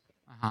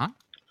 Uh-huh.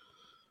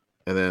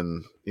 And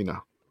then,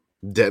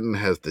 Denton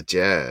has the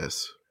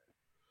Jazz.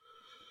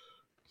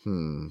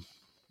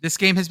 This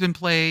game has been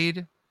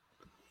played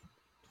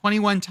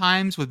 21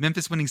 times, with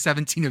Memphis winning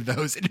 17 of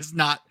those. It is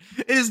not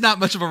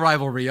much of a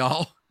rivalry,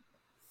 y'all.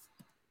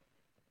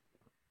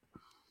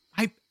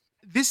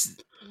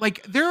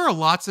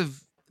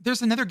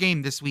 There's another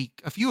game this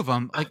week, a few of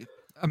them, like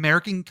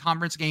American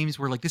Conference games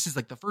where like this is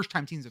like the first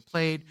time teams have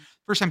played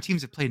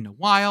in a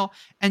while.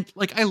 And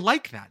like I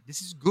like that.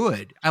 This is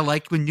good. I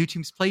like when new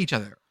teams play each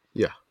other.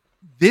 Yeah.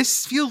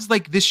 This feels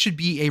like this should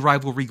be a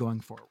rivalry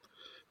going forward.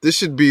 This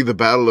should be the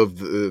battle of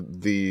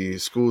the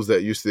schools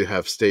that used to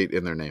have state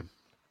in their name.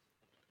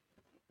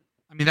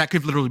 I mean, that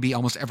could literally be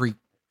almost every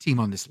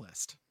team on this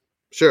list.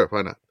 Sure,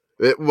 why not?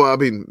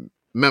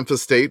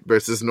 Memphis State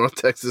versus North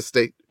Texas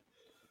State.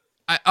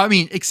 I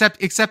mean, except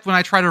when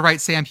I try to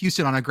write Sam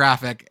Houston on a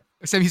graphic,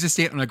 Sam Houston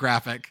State on a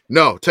graphic.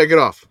 No, take it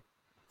off.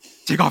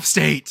 Take off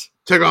State.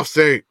 Take off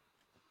State.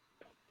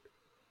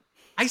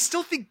 I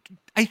still think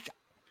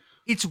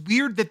it's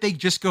weird that they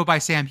just go by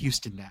Sam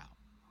Houston now.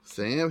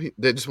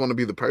 They just want to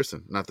be the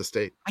person, not the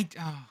state. Fine.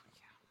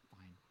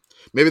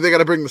 Maybe they got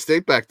to bring the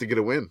state back to get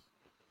a win.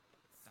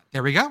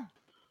 There we go.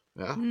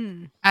 Yeah.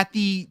 At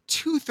the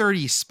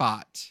 2:30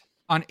 spot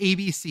on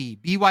ABC,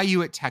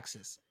 BYU at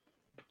Texas.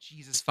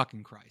 Jesus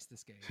fucking Christ,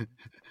 this game.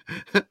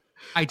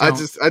 I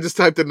just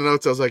typed in the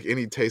notes. I was like,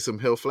 any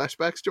Taysom Hill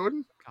flashbacks,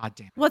 Jordan? God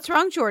damn it. What's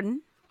wrong,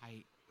 Jordan?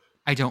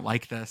 I don't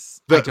like this.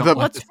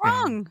 What's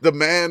wrong? The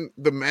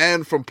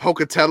man from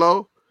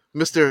Pocatello,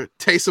 Mr.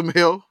 Taysom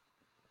Hill,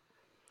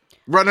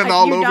 running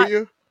all over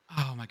you.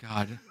 Oh my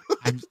God.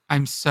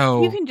 I'm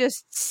so. You can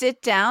just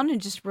sit down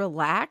and just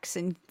relax,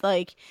 and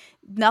like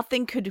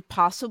nothing could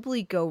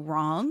possibly go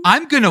wrong.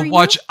 I'm gonna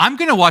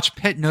watch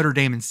Pitt Notre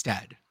Dame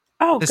instead.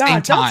 Oh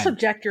God! Don't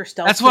subject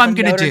yourself. That's to what I'm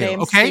the gonna Notre do. Dame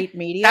Okay, State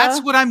media.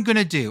 that's what I'm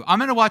gonna do. I'm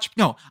gonna watch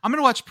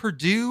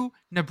Purdue,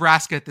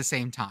 Nebraska at the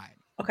same time.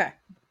 Okay.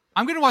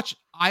 I'm gonna watch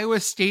Iowa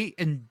State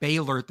and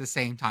Baylor at the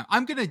same time.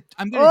 I'm gonna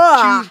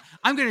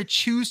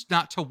choose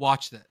not to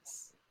watch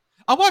this.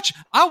 I'll watch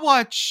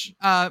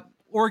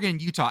Oregon,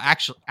 Utah.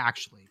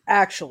 Actually.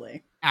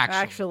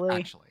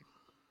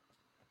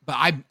 But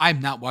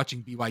I'm not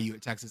watching BYU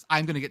at Texas.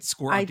 I'm gonna get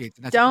score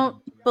updates. I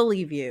don't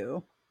believe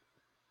you.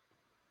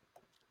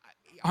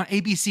 On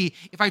ABC,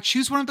 if I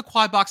choose one of the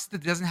quad boxes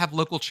that doesn't have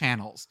local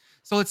channels,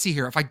 so let's see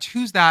here. If I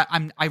choose that,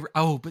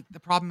 but the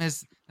problem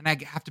is then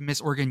I have to miss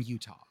Oregon,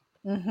 Utah,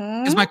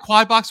 because my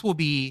quad box will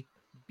be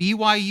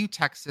BYU,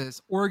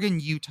 Texas, Oregon,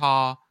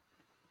 Utah,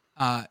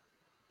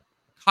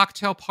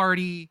 cocktail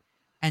party,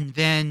 and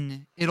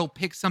then it'll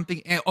pick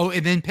something.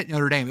 And then Pitt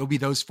Notre Dame. It'll be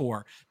those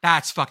four.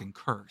 That's fucking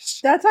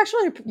cursed. That's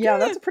actually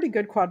that's a pretty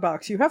good quad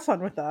box. You have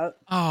fun with that.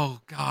 Oh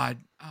God.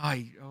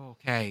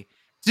 Okay.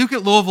 Duke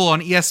at Louisville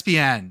on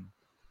ESPN.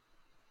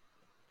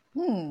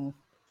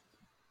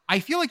 I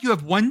feel like you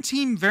have one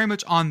team very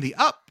much on the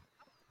up,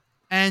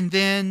 and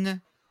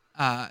then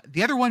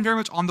the other one very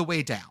much on the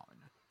way down.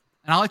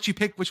 And I'll let you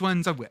pick which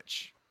one's of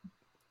which.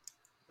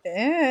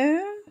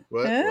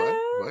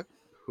 What?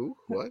 Who?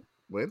 What?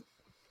 When?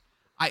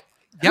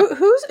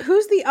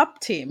 Who's the up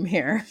team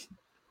here?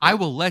 I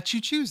will let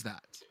you choose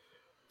that.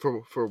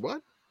 For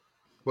what?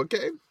 What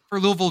game? For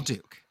Louisville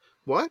Duke.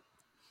 What?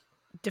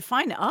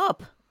 Define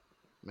up.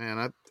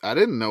 Man, I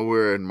didn't know we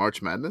were in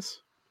March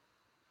Madness.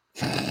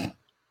 Hey,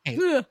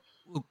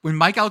 when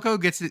Mike Elko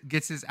gets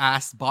his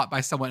ass bought by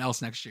someone else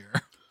next year,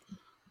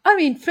 I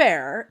mean,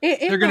 fair.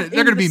 They're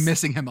gonna be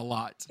missing him a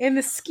lot. In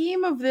the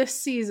scheme of this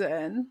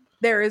season,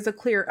 there is a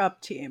clear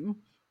up team,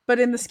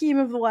 but in the scheme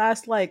of the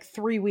last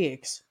 3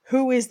 weeks,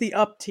 who is the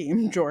up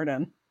team,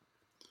 Jordan?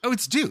 Oh,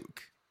 it's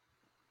Duke.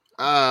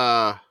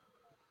 Compared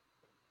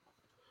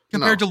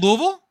to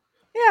Louisville.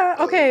 Yeah,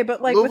 okay,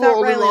 but Louisville without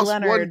only Riley lost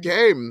Leonard, one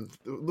game.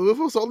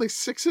 Louisville's only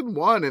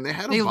 6-1, and they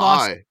had a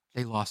bye.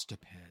 They lost to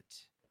Pitt.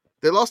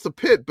 They lost to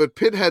Pitt, but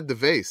Pitt had the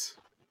vase.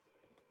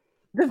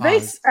 The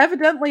vase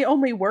evidently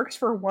only works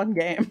for one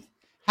game.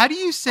 How do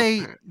you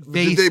say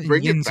vase? Did they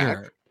bring in it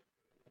back?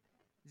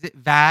 Is it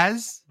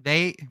Vaz?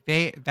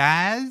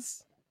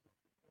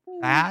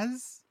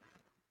 Vaz?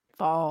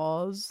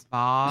 Vaz?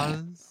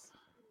 Vaz?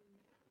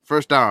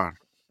 First down.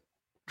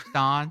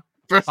 Don?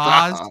 First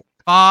down.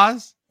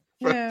 Vaz?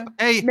 Yeah.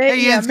 Hey,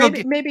 Jens,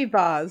 maybe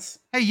Vaz.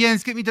 Hey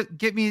Jens, get me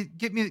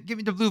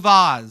the blue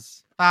vase.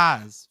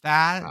 Vaz.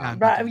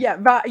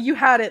 You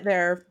had it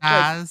there.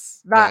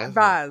 Vaz.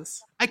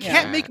 Vaz. I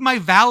can't make my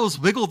vowels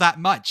wiggle that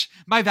much.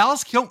 My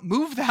vowels don't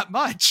move that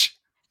much.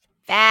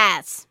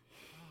 Vaz.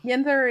 Oh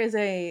Yinzer is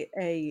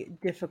a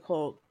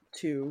difficult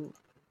to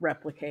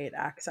replicate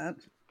accent.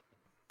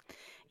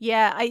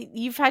 Yeah,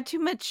 you've had too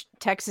much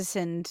Texas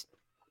and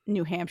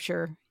New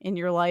Hampshire in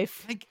your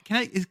life. Can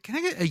I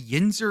get a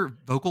Yinzer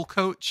vocal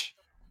coach?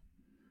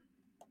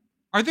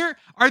 Are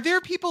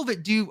there people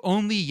that do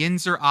only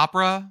Yinzer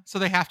opera, so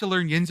they have to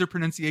learn Yinzer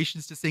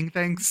pronunciations to sing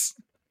things?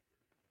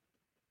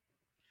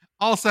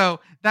 Also,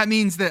 that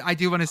means that I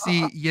do want to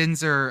see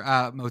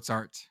Yinzer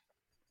Mozart.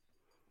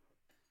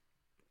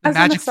 The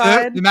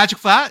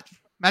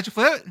magic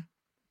flute.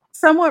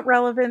 Somewhat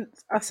relevant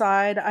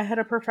aside, I had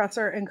a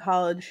professor in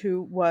college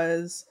who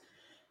was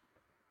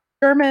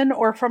German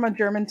or from a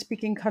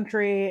German-speaking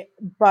country,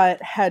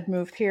 but had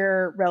moved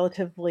here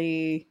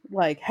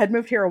had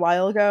moved here a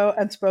while ago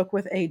and spoke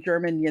with a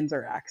German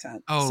Yinzer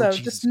accent. Oh, so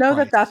Jesus just know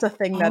Christ. that that's a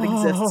thing that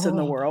exists in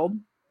the world.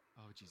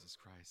 Oh, Jesus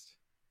Christ.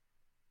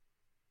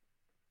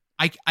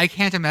 I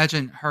can't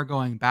imagine her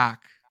going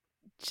back.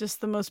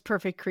 Just the most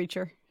perfect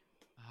creature.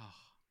 Oh.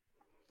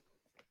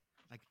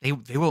 Like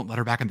they won't let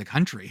her back in the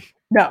country.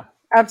 No,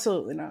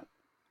 absolutely not.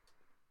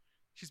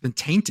 She's been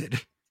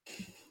tainted.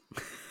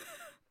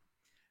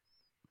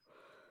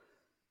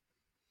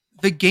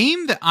 The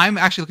game that I'm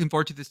actually looking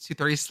forward to this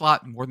 2:30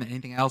 slot more than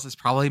anything else is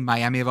probably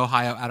Miami of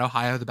Ohio at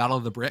Ohio, the Battle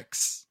of the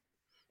Bricks.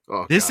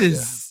 Oh, this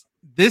is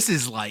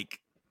like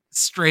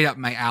straight up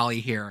my alley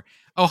here.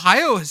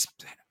 Ohio has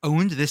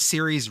owned this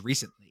series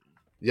recently.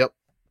 Yep.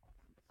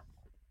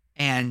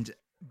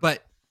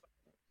 But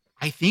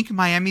I think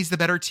Miami's the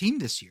better team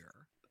this year.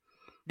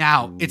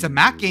 Now, it's a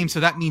MAC game, so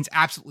that means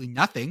absolutely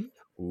nothing.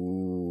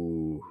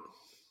 Ooh.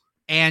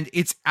 And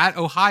it's at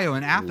Ohio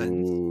in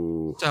Athens.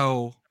 Ooh.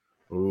 So...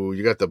 Ooh,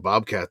 you got the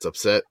Bobcats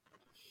upset.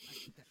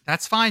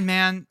 That's fine,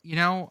 man. You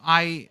know,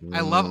 I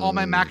love all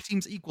my MAC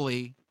teams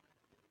equally.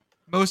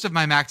 Most of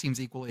my MAC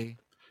teams equally.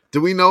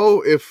 Do we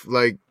know if,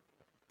 like,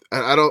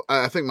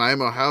 I think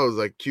Miami Ohio is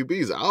like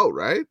QB's out,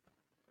 right?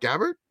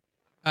 Gabbard?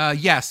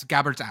 Yes,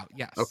 Gabbard's out.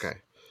 Yes. Okay.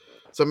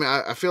 So I mean,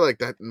 I feel like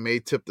that may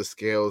tip the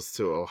scales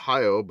to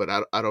Ohio, but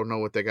I don't know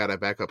what they got at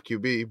backup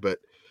QB. But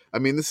I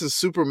mean, this is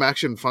super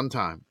Maction fun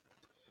time.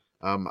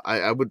 I'm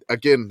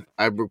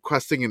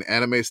requesting an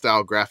anime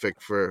style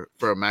graphic for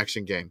a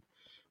Maction game.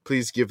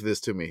 Please give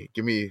this to me.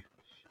 Give me,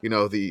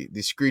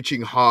 the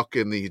screeching hawk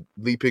and the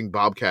leaping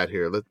bobcat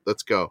here.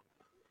 Let's go.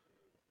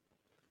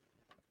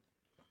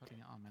 Putting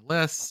it on my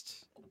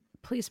list.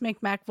 Please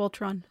make Mac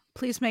Voltron.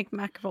 Please make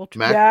Mac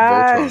Voltron.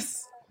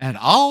 Voltron. And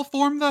I'll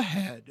form the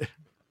head.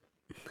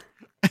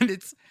 and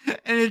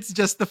it's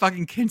just the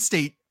fucking Kent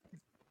State.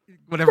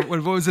 Whatever.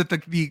 What was it?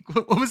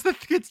 What was the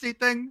Kent State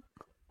thing?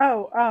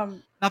 Oh,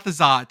 not the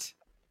Zot.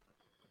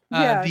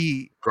 Yeah.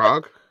 The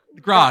Grog.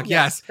 Grog.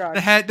 Yes. Grog.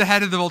 The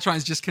head of the Voltron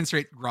is just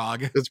straight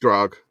Grog. It's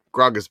Grog.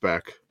 Grog is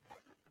back.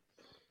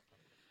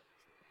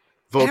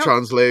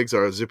 Voltron's legs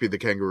are Zippy the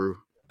kangaroo.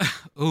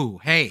 Ooh,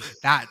 hey,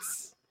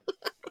 that's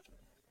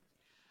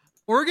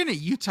Oregon at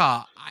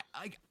Utah.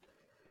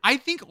 I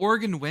think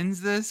Oregon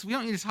wins this. We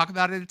don't need to talk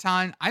about it a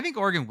ton. I think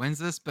Oregon wins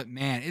this, but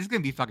man, it's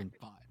gonna be fucking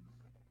fun.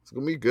 It's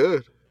gonna be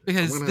good.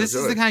 Because this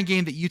is the kind of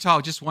game that Utah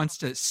just wants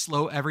to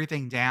slow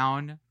everything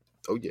down.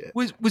 Oh yeah.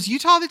 Was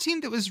Utah the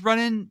team that was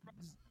running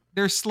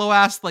their slow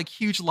ass like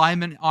huge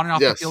linemen on and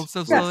off the field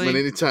so slowly? Yes.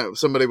 When anytime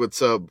somebody would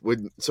sub,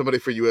 when somebody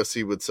for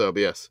USC would sub,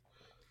 yes.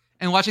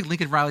 And watching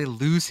Lincoln Riley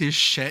lose his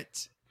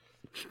shit.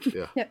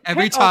 Yeah.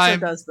 Every Pitt time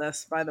also does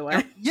this, by the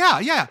way.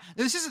 Yeah.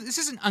 This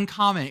isn't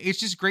uncommon. It's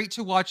just great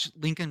to watch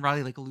Lincoln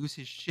Riley like lose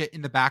his shit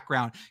in the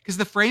background because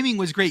the framing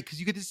was great because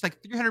you get this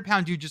like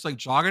 300-pound dude just like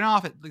jogging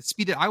off at the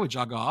speed that I would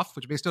jog off,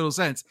 which makes total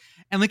sense.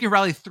 And Lincoln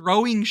Riley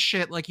throwing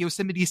shit like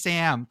Yosemite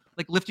Sam,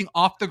 like lifting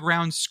off the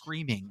ground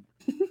screaming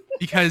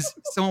because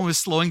someone was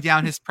slowing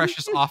down his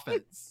precious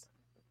offense.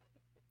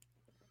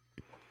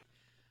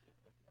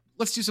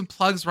 Let's do some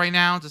plugs right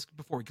now just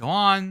before we go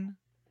on.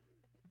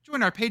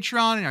 Join our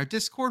Patreon and our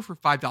Discord for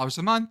 $5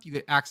 a month. You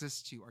get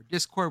access to our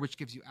Discord, which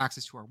gives you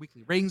access to our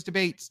weekly ratings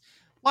debates,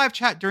 live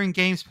chat during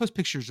games, post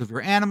pictures of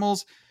your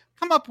animals,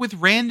 come up with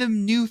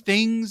random new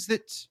things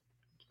that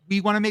we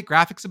want to make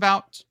graphics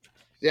about.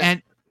 Yeah.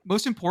 And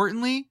most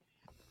importantly,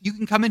 you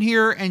can come in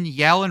here and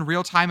yell in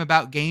real time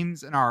about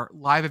games in our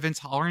live events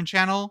hollering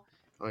channel.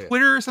 Oh, yeah.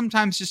 Twitter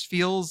sometimes just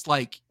feels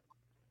like,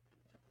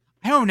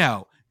 I don't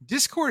know.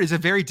 Discord is a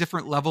very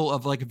different level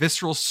of like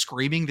visceral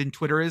screaming than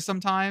Twitter is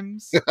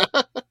sometimes.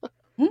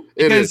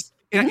 Because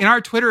in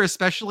our Twitter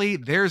especially,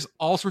 there's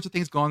all sorts of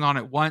things going on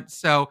at once.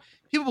 So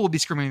people will be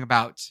screaming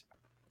about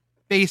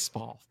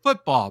baseball,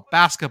 football,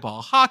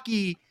 basketball,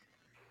 hockey,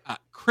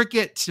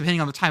 cricket,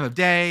 depending on the time of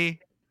day.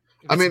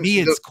 If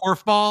it's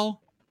korfball.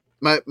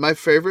 My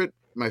favorite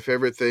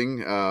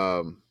thing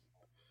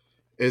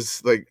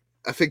is like,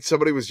 I think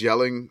somebody was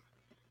yelling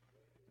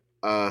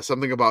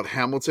something about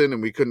Hamilton,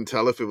 and we couldn't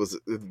tell if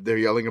they're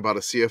yelling about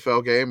a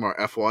CFL game or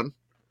F1.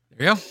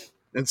 There you go.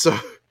 And so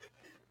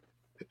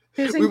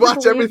we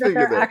watch everything.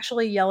 That they're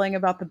actually yelling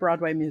about the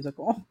Broadway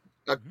musical.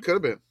 That could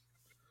have been.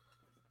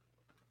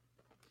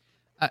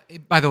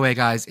 By the way,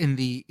 guys, in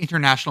the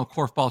International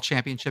Korfball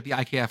Championship, the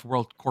IKF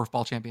World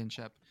Korfball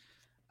Championship,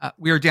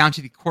 We are down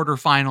to the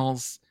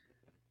quarterfinals.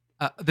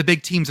 The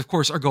big teams, of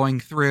course, are going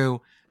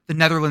through. The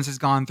Netherlands has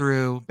gone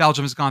through.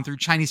 Belgium has gone through.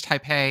 Chinese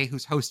Taipei,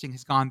 who's hosting,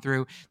 has gone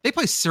through. They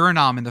play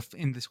Suriname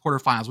in the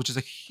quarterfinals, which is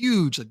a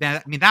huge.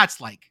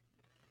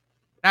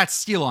 That's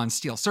steel on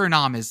steel.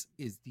 Suriname is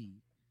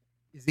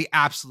the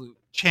absolute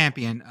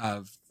champion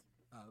of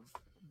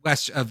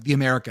the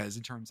Americas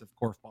in terms of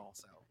korfball.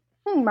 So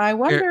I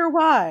wonder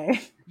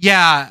why.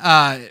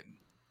 Yeah,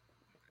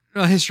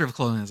 history of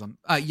colonialism.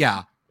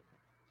 Yeah.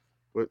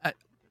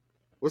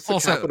 What's the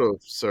capital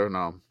of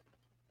Suriname?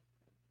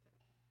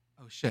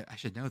 Oh shit! I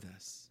should know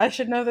this. I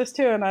should know this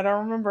too, and I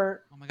don't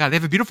remember. Oh my god, they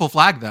have a beautiful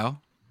flag though.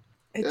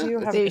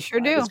 They sure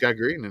do. It's got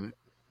green in it.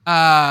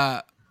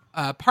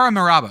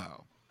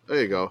 Paramaribo.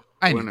 There you go.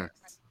 Winner.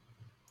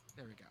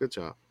 There we go. Good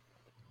job.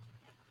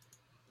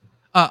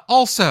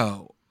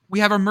 Also, we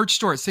have our merch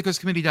store at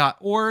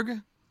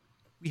sickoscommittee.org.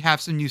 We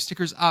have some new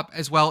stickers up,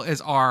 as well as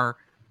our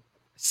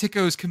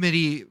Sickos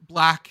Committee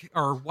black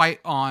or white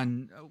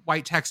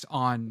text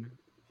on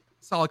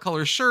solid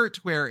color shirt,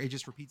 where it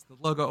just repeats the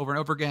logo over and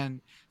over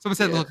again. Someone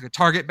said it looked like a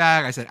Target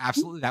bag. I said,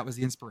 absolutely, that was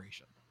the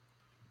inspiration.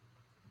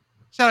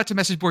 Shout out to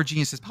Message Board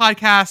Geniuses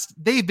podcast.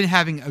 They've been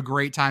having a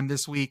great time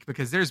this week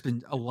because there's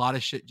been a lot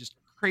of shit just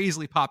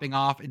crazily popping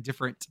off in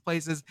different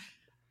places.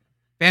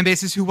 Fan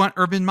bases who want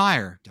Urban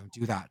Meyer. Don't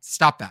do that.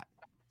 Stop that.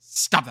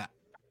 Stop that.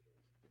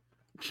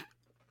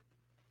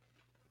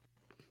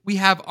 We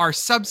have our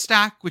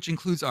Substack, which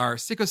includes our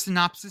Sicko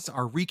Synopsis,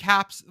 our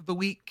recaps of the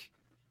week.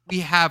 We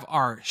have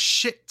our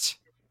shit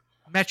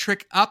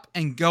metric up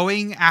and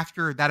going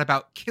after that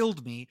about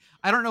killed me.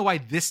 I don't know why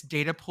this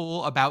data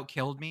pool about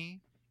killed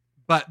me,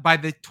 but by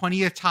the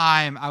 20th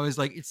time, I was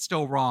like, it's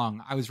still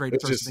wrong. I was ready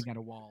to throw something at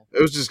a wall.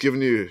 It was just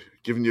giving you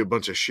a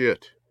bunch of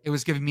shit. It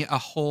was giving me a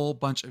whole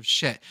bunch of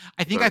shit.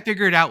 I think I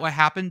figured out what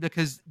happened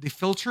because the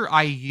filter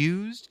I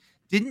used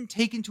didn't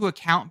take into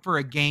account for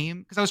a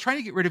game, because I was trying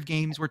to get rid of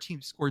games where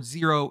teams scored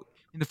 0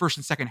 in the first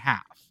and second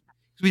half.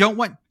 So we don't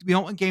want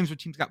games where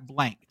teams got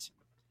blanked.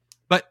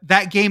 But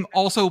that game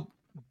also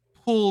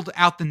pulled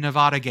out the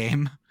Nevada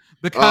game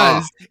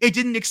because it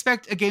didn't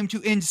expect a game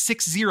to end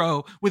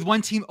 6-0 with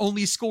one team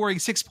only scoring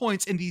 6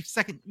 points in the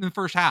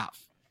first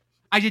half.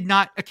 I did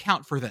not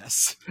account for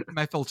this in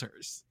my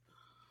filters.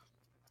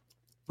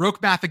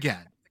 Broke math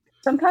again.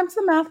 Sometimes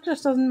the math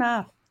just doesn't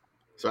math.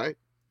 Sorry.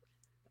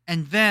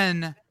 And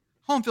then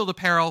Home Field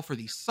Apparel for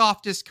the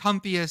softest,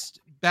 comfiest,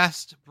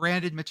 best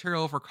branded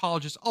material for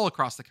colleges all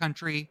across the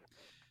country.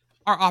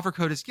 Our offer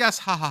code is yes,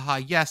 ha ha ha,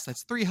 yes.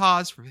 That's 3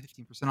 ha's for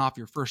 15% off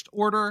your first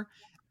order.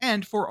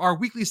 And for our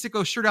weekly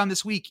Sicko Showdown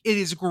this week, it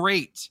is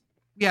great.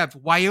 We have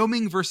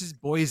Wyoming versus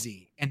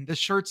Boise, and the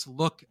shirts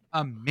look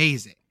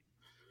amazing.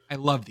 I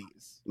love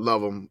these.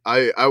 Love them.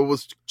 I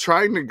was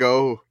trying to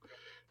go.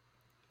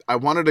 I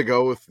wanted to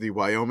go with the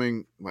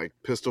Wyoming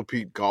Pistol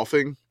Pete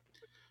golfing,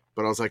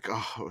 but I was like,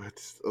 I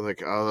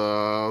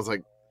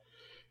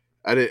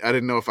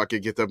didn't know if I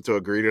could get them to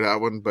agree to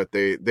that one, but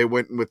they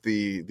went with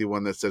the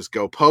one that says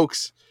 "Go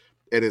Pokes,"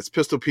 and it's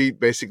Pistol Pete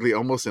basically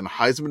almost in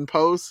Heisman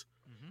pose,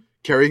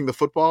 carrying the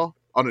football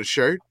on his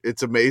shirt.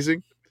 It's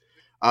amazing.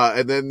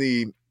 And then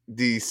the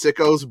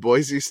Sickos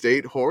Boise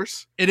State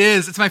horse. It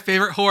is. It's my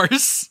favorite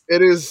horse.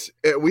 It is.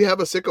 We have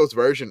a Sickos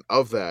version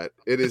of that.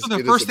 It is one of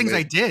the first things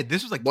I did.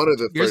 This was one of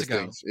the years first ago.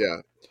 things.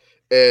 Yeah,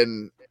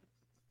 and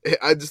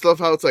I just love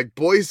how it's like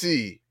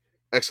Boise !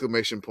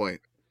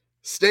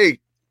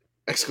 State !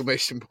 It's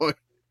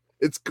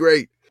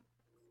great.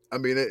 I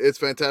mean, it's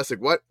fantastic.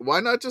 Why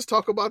not just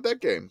talk about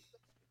that game?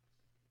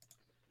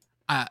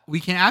 We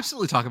can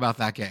absolutely talk about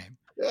that game.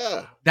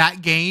 Yeah.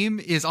 That game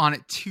is on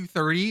at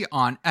 2:30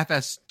 on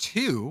FS2.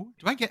 Do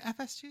I get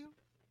FS2? I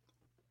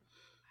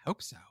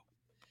hope so.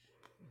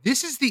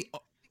 This is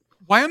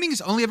Wyoming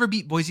has only ever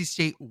beat Boise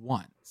State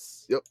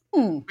once. Yep.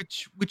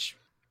 Which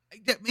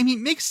I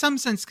mean, makes some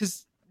sense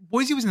because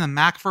Boise was in the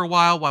MAC for a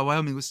while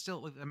Wyoming was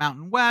still in the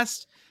Mountain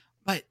West.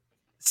 But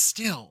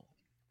still,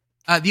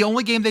 the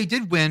only game they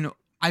did win,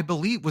 I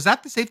believe, was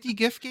that the safety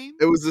gift game?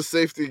 It was the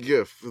safety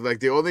gift.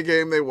 The only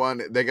game they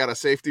won, they got a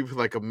safety with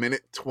a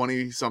minute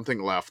 20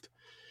 something left,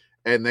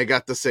 and they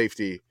got the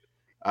safety.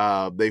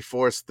 They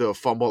forced the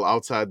fumble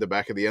outside the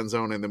back of the end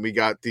zone, and then we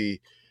got the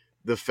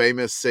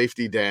famous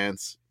safety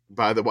dance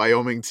by the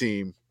Wyoming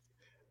team,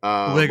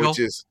 which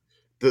is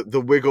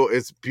the wiggle.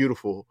 It's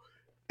beautiful,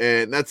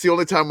 and that's the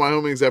only time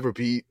Wyoming's ever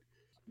beat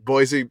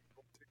Boise.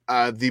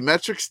 The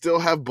metrics still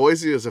have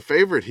Boise as a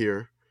favorite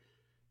here,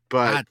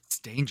 but that's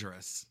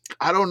dangerous.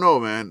 I don't know,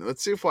 man.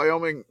 Let's see if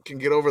Wyoming can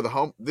get over the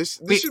hump. Is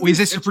this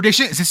your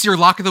prediction? Is this your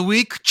lock of the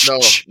week? No,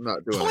 I'm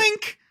not doing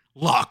Clink.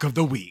 Lock of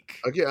the week.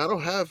 Again, I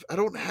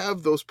don't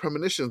have those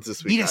premonitions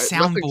this week. Need a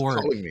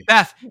soundboard.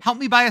 Beth, help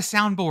me buy a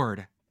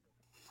soundboard.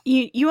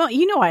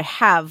 You know I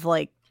have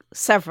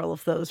several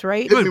of those,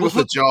 right? Hit me with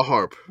a jaw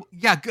harp.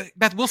 Yeah, good.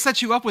 Beth, we'll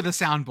set you up with a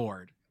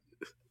soundboard.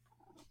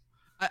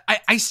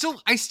 I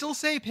still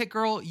say, Pitt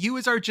Girl, you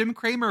as our Jim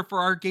Cramer for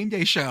our game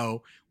day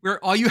show,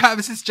 where all you have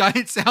is this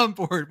giant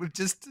soundboard with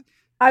just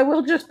I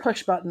will just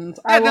push buttons.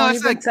 Yeah, I no, won't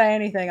it's even like- say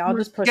anything. I'll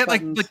just push Get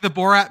buttons. like the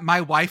Borat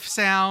 "My Wife"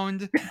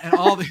 sound and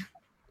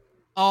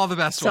all the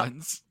best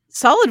ones.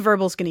 Solid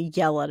Verbal's gonna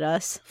yell at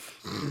us.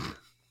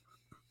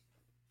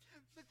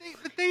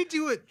 But they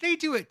do it. They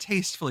do it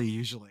tastefully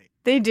usually.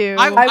 They do.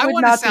 I I would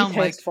wanna not be sound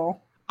like-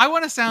 tasteful. I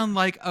want to sound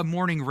like a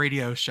morning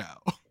radio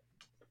show,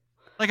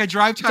 like a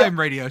drive time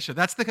radio show.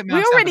 That's the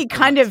we already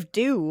kind of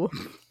do.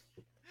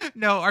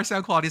 No, our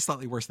sound quality is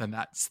slightly worse than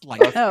that.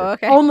 Slightly. Oh,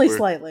 okay. Only We're-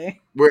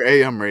 slightly. We're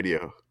AM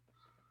radio.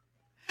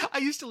 I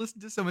used to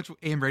listen to so much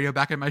AM radio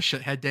back in my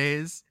shithead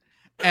days,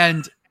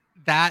 and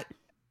that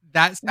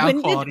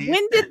sound quality.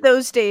 When did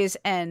those days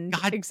end?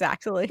 God.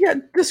 Exactly. Yeah,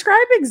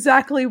 describe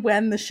exactly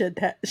when the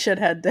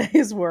shithead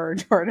days were,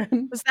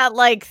 Jordan. Was that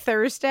like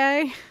Thursday?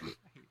 I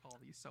hate all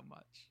these so much.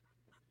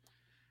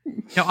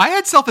 No, I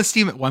had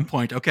self-esteem at one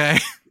point. Okay.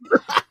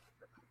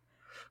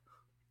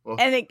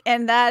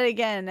 And that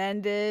again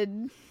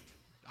ended.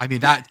 I mean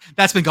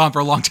that's been gone for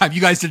a long time.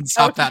 You guys didn't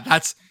stop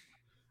that.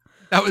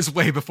 That was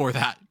way before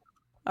that.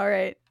 All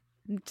right.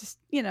 I'm just,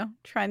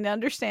 trying to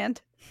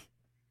understand.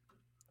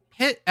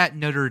 Pitt at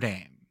Notre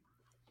Dame.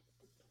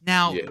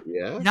 Now,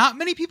 Yeah. not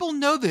many people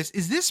know this.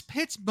 Is this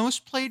Pitt's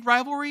most played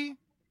rivalry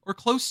or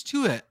close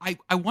to it?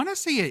 I want to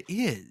say it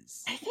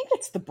is. I think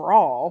it's the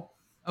brawl.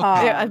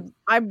 Okay. Yeah,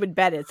 I would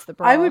bet it's the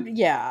brawl. I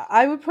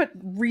would put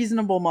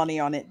reasonable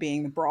money on it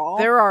being the brawl.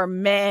 There are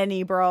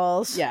many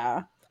brawls.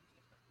 Yeah.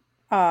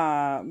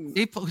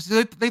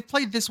 They've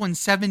played this one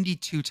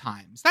 72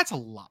 times. That's a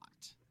lot.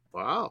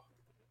 Wow.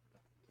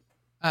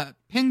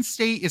 Penn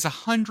State is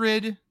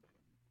 100.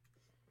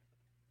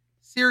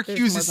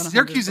 Syracuse more is than 100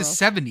 Syracuse is brawls.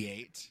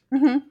 78.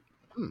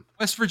 Mm-hmm.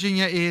 West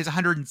Virginia is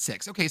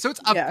 106. Okay, so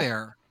it's up Yeah.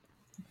 there.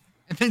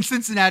 And then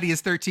Cincinnati is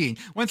 13.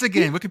 Once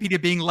again,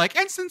 Wikipedia being like,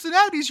 and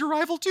Cincinnati's your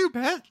rival too,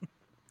 Beth.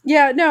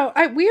 Yeah, no,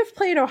 we have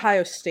played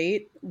Ohio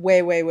State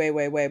way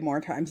more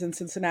times than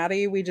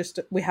Cincinnati. We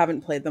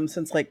haven't played them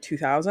since like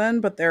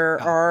 2000, but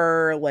there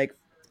are like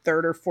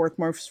third or fourth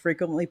most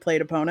frequently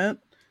played opponent.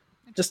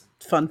 Just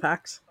fun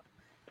facts.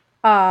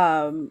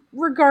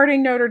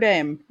 Regarding Notre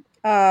Dame,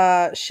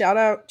 shout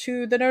out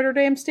to the Notre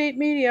Dame State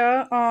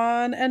media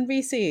on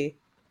NBC.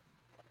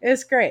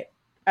 It's great.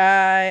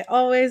 I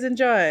always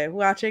enjoy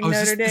watching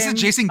Notre Dame. This is a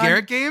Jason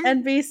Garrett game?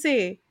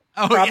 NBC.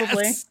 Oh,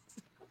 Probably. yes.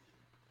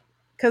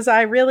 Because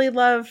I really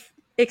love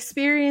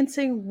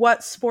experiencing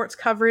what sports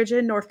coverage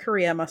in North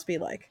Korea must be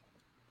like.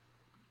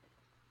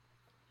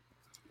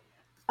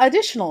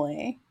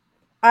 Additionally,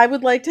 I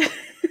would like to.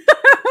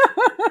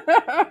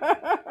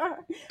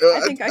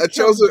 I think I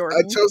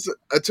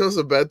chose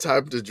a bad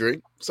time to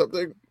drink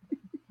something.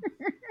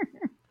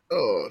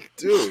 Oh,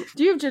 dude.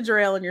 Do you have ginger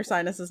ale in your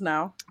sinuses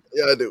now?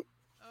 Yeah, I do.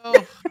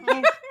 Oh.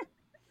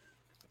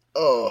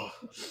 Oh.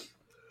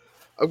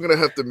 I'm going to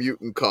have to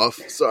mute and cough.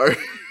 Sorry.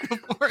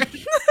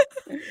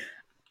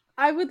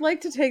 I would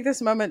like to take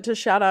this moment to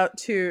shout out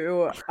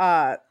to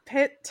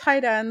Pitt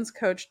tight ends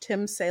coach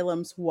Tim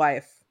Salem's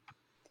wife,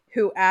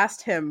 who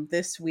asked him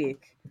this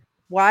week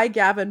why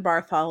Gavin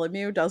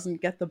Bartholomew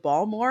doesn't get the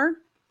ball more.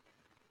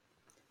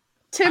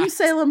 Tim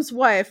Salem's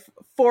wife,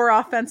 for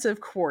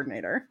offensive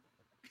coordinator.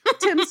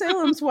 Tim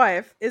Salem's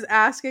wife is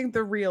asking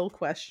the real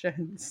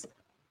questions.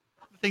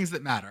 Things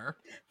that matter.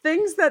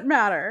 Things that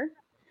matter.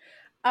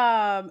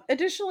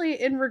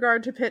 Additionally, in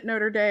regard to Pitt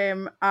Notre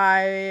Dame,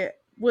 I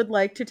would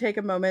like to take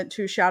a moment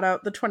to shout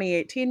out the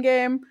 2018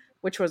 game,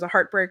 which was a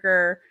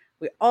heartbreaker.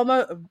 We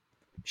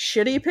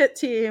shitty Pitt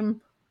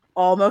team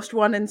almost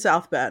won in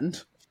South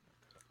Bend.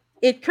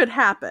 It could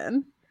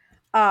happen.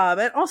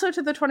 And also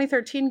to the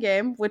 2013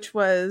 game, which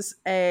was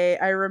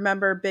I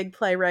remember big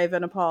play Ray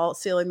Vinipal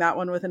sealing that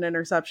one with an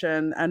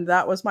interception. And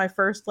that was my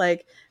first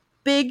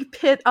big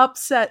Pitt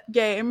upset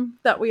game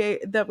that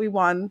we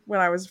won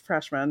when I was a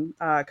freshman,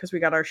 because we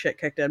got our shit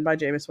kicked in by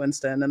Jameis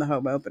Winston in the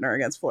home opener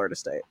against Florida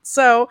State.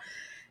 So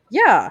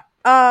yeah,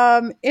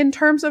 in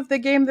terms of the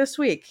game this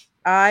week,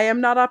 I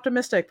am not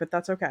optimistic, but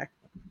that's okay.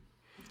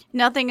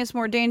 Nothing is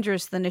more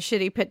dangerous than a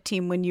shitty Pitt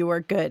team when you are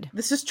good.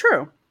 This is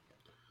true.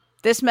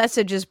 This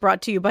message is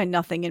brought to you by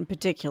nothing in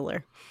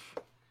particular.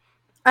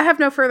 I have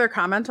no further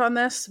comment on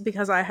this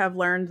because I have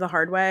learned the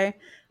hard way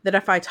that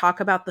if I talk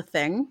about the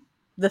thing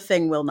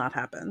will not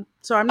happen.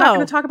 So I'm not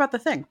going to talk about the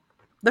thing.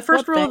 The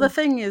first rule of the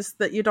thing is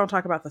that you don't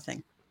talk about the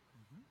thing.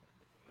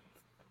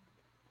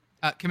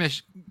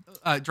 Commish,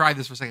 drive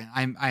this for a second.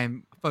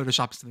 I'm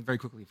photoshopping something very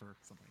quickly for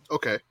something.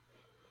 Okay.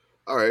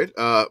 All right.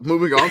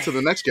 Moving on to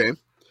the next game.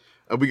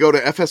 We go to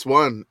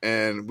FS1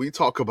 and we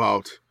talk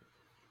about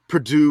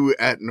Purdue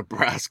at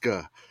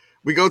Nebraska.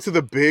 We go to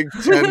the Big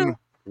Ten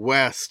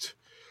West,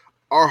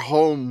 our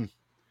home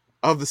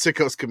of the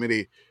Sickos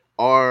Committee,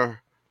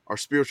 our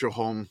spiritual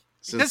home.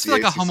 It does feel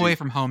like a home away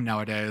from home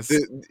nowadays.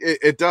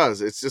 It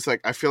does. It's just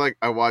I feel like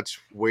I watch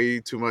way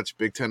too much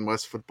Big Ten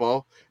West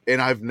football,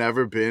 and I've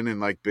never been in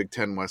Big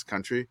Ten West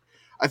country.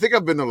 I think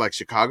I've been to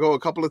Chicago a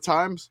couple of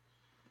times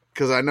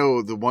because I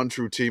know the one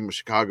true team of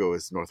Chicago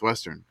is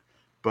Northwestern,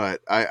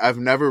 but I've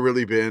never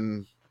really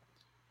been.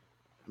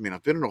 I mean,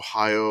 I've been in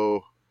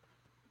Ohio.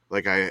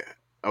 I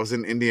I was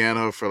in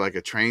Indiana for like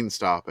a train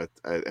stop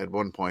at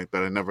one point,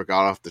 but I never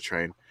got off the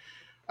train.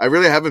 I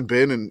really haven't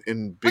been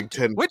in Big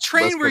Ten. What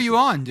train were you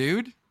on,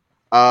 dude?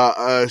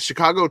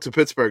 Chicago to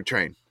Pittsburgh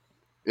train.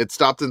 It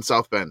stopped in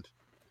South Bend.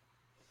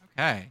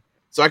 Okay.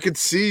 So I could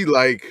see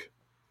like,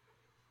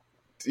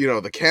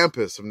 the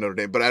campus of Notre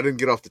Dame, but I didn't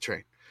get off the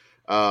train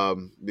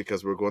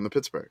because we're going to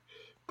Pittsburgh.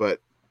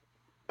 But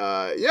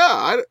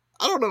I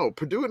don't know.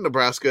 Purdue and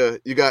Nebraska.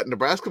 You got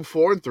Nebraska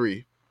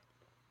 4-3,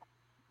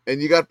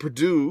 and you got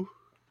Purdue.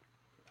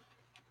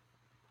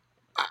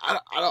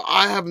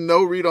 I have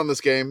no read on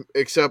this game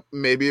except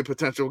maybe a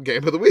potential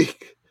game of the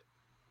week.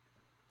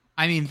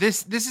 I mean,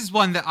 this is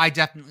one that I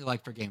definitely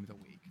like for game of the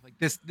week. Like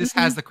this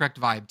has the correct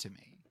vibe to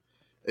me.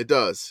 It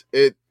does.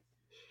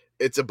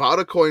 It's about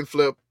a coin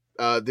flip.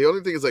 The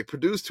only thing is like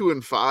Purdue's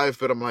 2-5,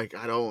 but I'm like,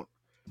 I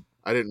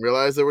didn't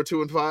realize they were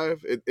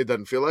 2-5. It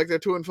doesn't feel like they're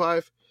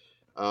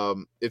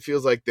 2-5. It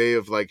feels like they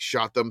have like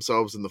shot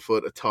themselves in the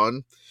foot a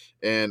ton.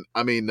 And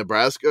I mean,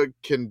 Nebraska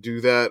can do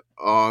that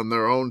on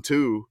their own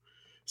too.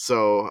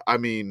 So, I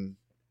mean,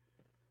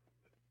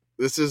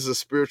 this is a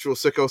spiritual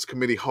sickos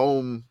committee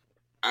home.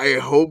 I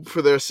hope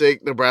for their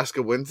sake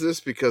Nebraska wins this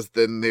because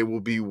then they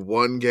will be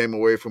one game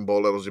away from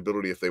bowl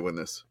eligibility if they win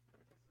this.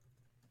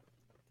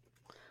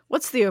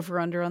 What's the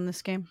over-under on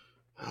this game?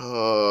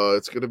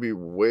 It's going to be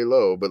way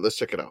low, but let's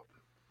check it out.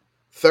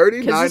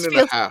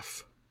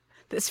 39.5.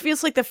 This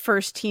feels like the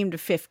first team to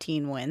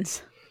 15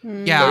 wins.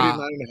 Yeah.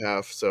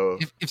 39.5. So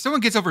if someone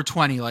gets over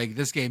 20, like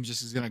this game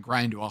just is going to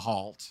grind to a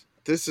halt.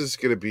 This is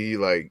going to be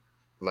like,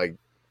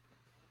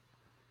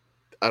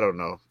 I don't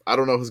know. I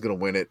don't know who's going to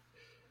win it,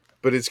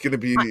 but it's going to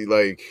be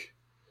like.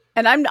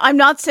 And I'm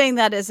not saying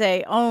that as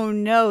oh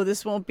no,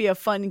 this won't be a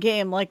fun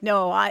game. Like,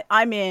 no,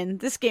 I'm in.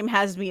 This game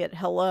has me at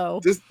hello.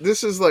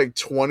 This is like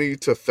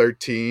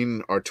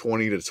 20-13 or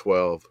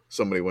 20-12.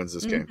 Somebody wins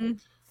this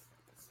game.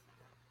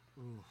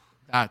 Ooh,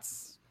 I'm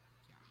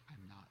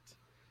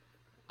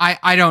not.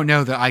 I don't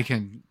know that I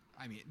can.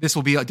 I mean, this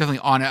will be definitely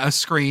on a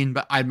screen,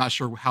 but I'm not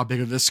sure how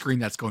big of the screen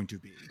that's going to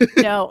be.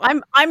 No,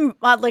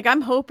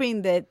 I'm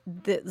hoping that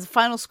the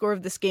final score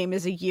of this game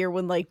is a year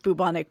when like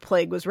bubonic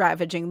plague was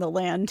ravaging the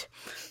land.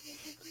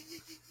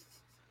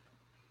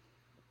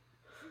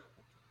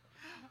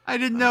 I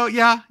didn't know.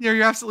 Yeah,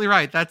 you're absolutely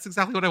right. That's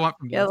exactly what I want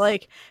from you. Yeah,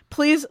 like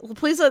please,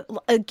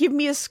 give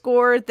me a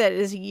score that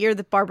is a year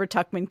that Barbara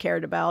Tuchman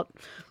cared about.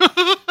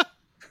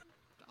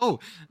 Oh,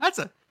 that's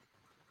a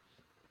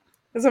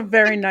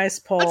very nice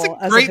poll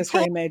as a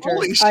history major.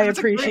 I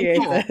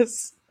appreciate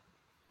this.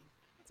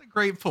 That's a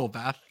great pull,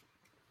 Beth.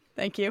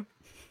 Thank you.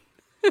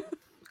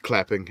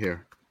 Clapping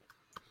here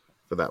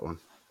for that one.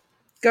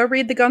 Go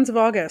read The Guns of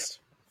August.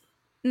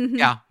 Mm-hmm.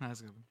 Yeah,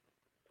 that's a good one.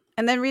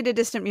 And then read A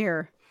Distant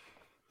Mirror.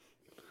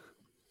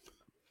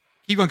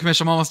 Keep going, Commish.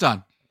 I'm almost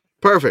done.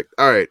 Perfect.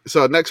 All right.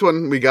 So next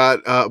one we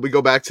got, we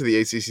go back to the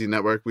ACC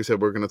network. We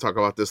said we're going to talk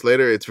about this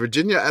later. It's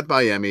Virginia at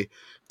Miami,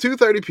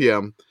 2:30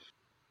 p.m.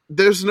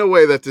 There's no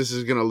way that this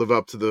is going to live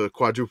up to the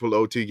quadruple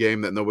OT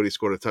game that nobody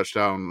scored a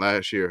touchdown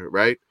last year,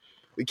 right?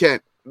 It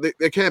can't.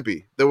 There can't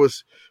be. There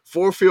was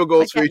 4 field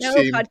goals for each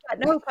team.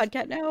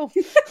 Podcast, no.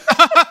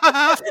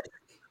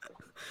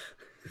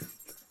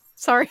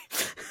 Sorry.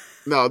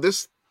 No,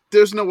 there's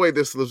no way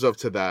this lives up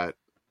to that.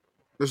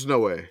 There's no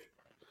way.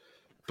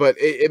 But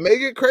it may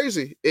get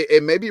crazy.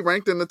 It may be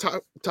ranked in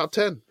the top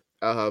 10.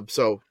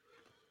 So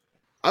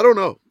I don't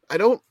know. I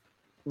don't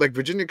like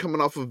Virginia coming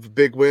off of a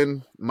big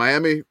win,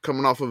 Miami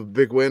coming off of a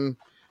big win.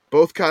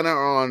 Both kind of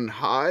are on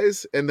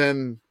highs, and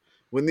then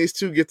when these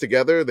two get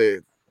together,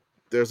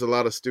 there's a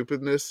lot of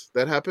stupidness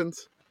that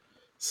happens.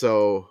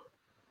 So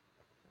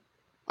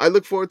I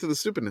look forward to the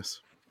stupidness.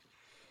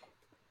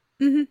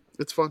 Mm-hmm.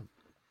 It's fun.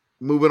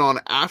 Moving on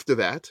after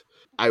that,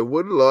 I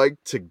would like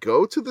to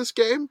go to this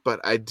game, but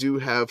I do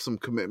have some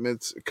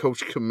commitments.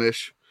 Coach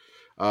Commish,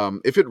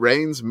 if it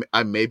rains,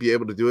 I may be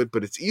able to do it,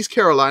 but it's East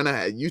Carolina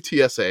at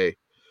UTSA.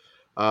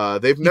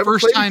 They've never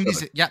played.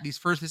 This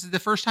is the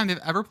first time they've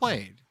ever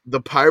played.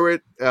 The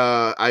pirate.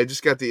 I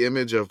just got the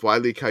image of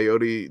Wile E.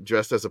 Coyote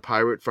dressed as a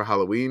pirate for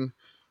Halloween,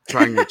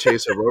 trying to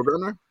chase a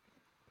roadrunner,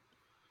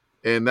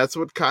 and that's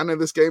what kind of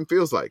this game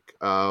feels like.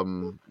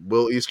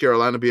 Will East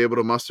Carolina be able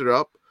to muster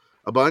up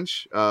a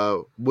bunch?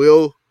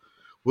 Will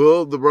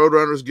the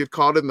Roadrunners get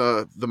caught in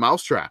the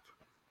mousetrap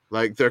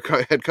like their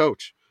head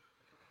coach?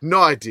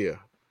 No idea.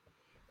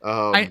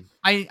 I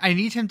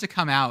need him to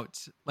come out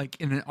like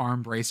in an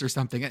arm brace or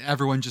something, and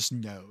everyone just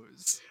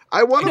knows.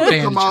 I want him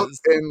to come out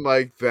in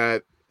like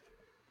that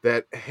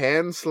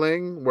hand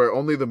sling where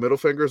only the middle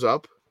finger's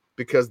up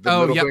because the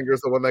middle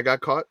finger's the one that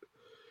got caught.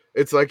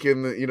 It's like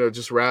in the,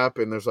 just wrap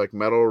and there's like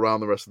metal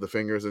around the rest of the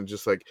fingers and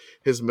just like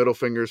his middle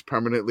finger's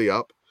permanently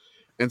up.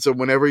 And so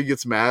whenever he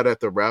gets mad at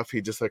the ref,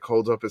 he just like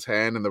holds up his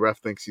hand and the ref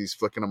thinks he's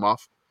flicking him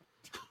off.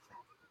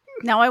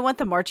 Now I want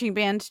the marching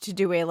band to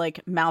do a like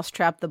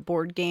Mousetrap the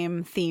board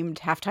game themed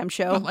halftime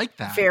show. I like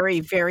that. Very,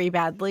 very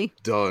badly.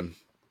 Done.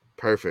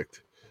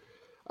 Perfect.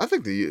 I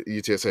think the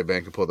UTSA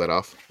band can pull that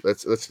off.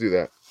 Let's do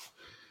that.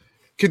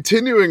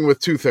 Continuing with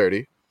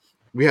 2:30,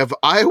 we have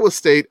Iowa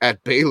State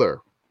at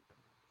Baylor.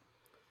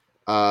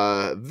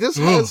 This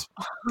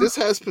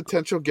has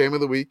potential game of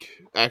the week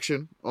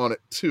action on it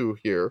too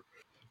here.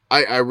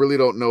 I really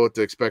don't know what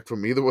to expect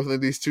from either one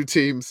of these two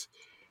teams.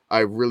 I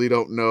really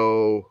don't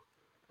know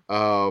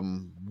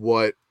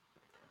what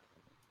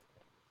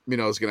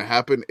is going to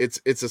happen.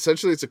 It's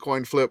essentially it's a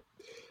coin flip.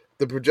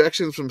 The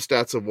projections from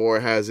Stats of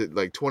War has it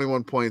like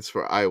 21 points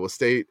for Iowa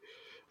State,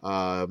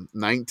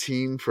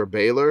 19 for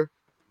Baylor,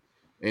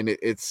 and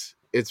it's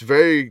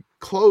very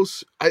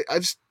close. I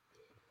just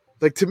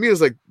like, to me,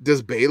 it's like,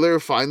 does Baylor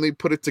finally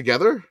put it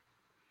together,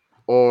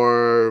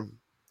 or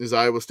is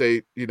Iowa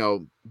State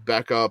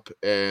back up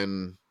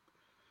and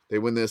they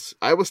win this?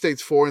 Iowa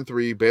State's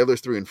 4-3,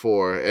 Baylor's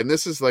 3-4, and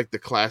this is like the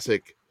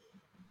classic.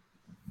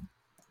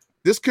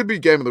 This could be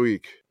game of the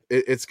week.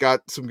 It's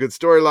got some good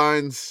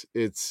storylines.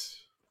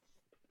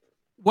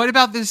 What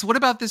about this? What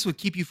about this would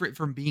keep you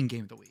from being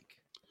game of the week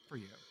for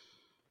you?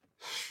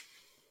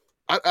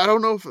 I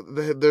don't know if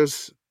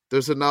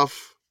there's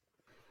enough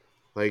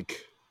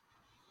like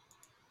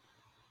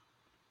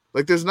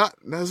there's not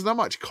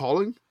much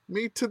calling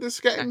me to this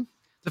game.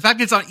 The fact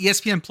that it's on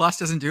ESPN Plus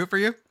doesn't do it for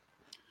you?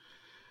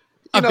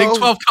 A Big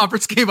 12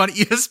 conference game on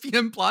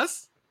ESPN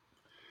Plus?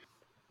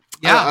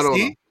 Yeah, I don't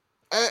know.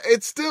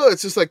 It's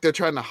just like they're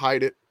trying to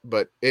hide it,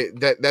 but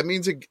that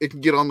means it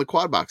can get on the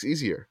quad box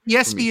easier.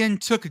 ESPN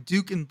took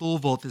Duke and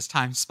Louisville at this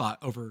time spot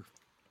over.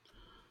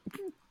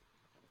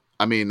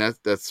 I mean,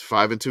 that's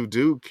 5-2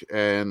 Duke,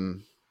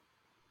 and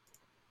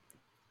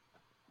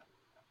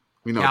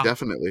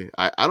definitely.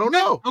 I don't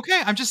know.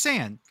 Okay, I'm just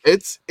saying.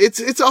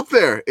 It's up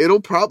there.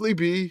 It'll probably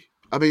be.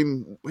 I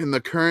mean, in the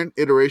current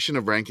iteration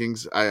of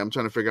rankings, I'm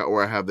trying to figure out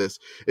where I have this.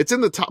 It's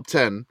in the top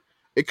 10.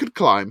 It could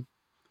climb,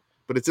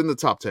 but it's in the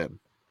top 10.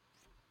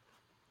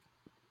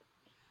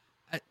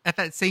 At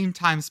that same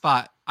time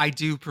spot, I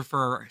do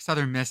prefer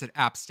Southern Miss at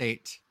App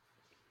State.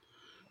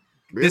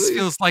 Really? This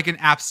feels like an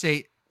App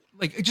State,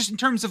 like just in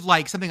terms of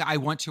like something I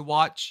want to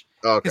watch.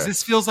 Okay. Because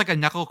this feels like a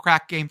knuckle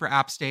crack game for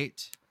App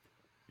State.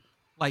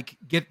 Like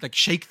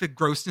shake the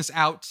grossness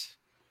out.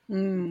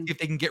 See if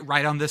they can get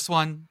right on this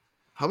one.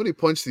 How many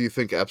points do you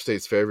think App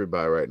State's favored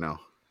by right now?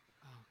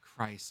 Oh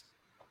Christ,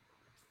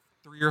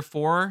 3 or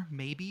 4,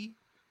 maybe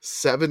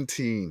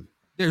 17.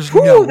 There's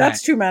no.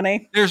 That's too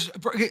many. There's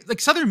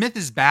like Southern Miss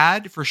is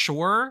bad for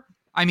sure.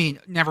 I mean,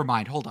 never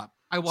mind. Hold up.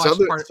 I watched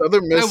that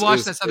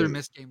Southern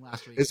Miss game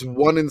last week. It's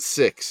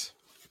 1-6.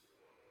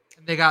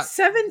 And they got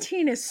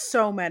 17 is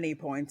so many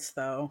points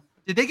though.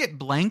 Did they get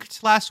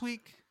blanked last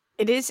week?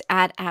 It is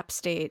at App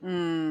State. Oh,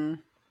 and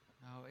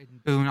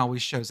Boone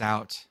always shows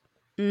out.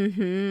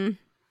 Mm-hmm.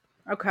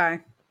 Okay.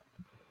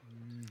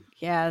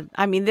 Yeah,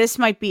 I mean, this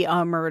might be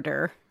a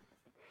murder.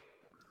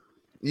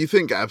 You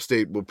think App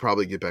State will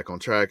probably get back on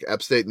track.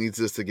 App State needs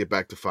this to get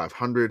back to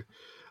 500.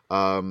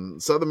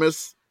 Southern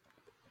Miss,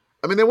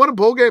 I mean, they won a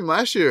bowl game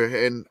last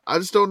year, and I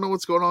just don't know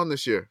what's going on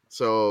this year.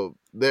 So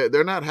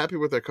they're not happy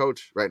with their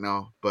coach right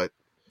now, but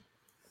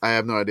I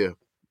have no idea.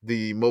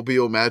 The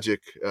Mobile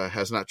Magic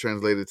has not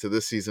translated to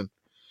this season,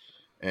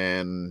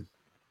 and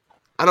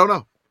I don't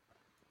know.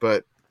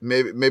 But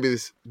maybe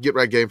this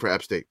get-right game for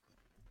App State.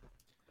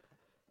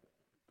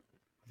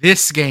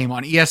 This game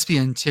on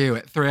ESPN2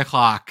 at 3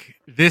 o'clock,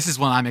 this is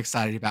one I'm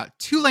excited about.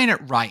 Tulane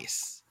at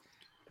Rice.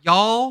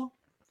 Y'all,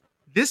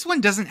 this one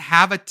doesn't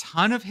have a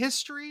ton of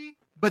history,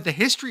 but the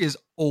history is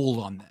old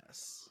on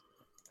this.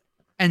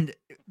 And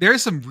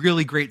there's some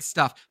really great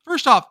stuff.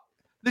 First off,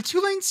 the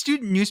Tulane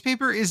student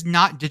newspaper is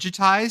not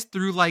digitized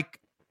through like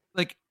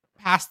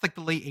past like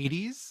the late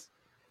 80s.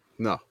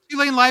 No.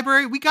 Tulane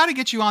Library, we got to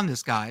get you on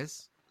this,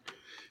 guys.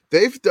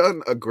 They've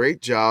done a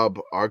great job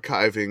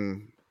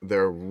archiving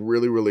their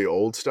really, really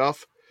old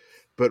stuff.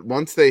 But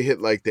once they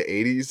hit like the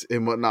 80s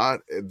and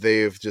whatnot,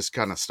 they've just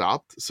kind of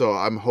stopped. So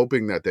I'm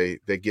hoping that they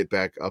get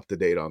back up to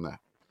date on that.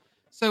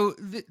 So,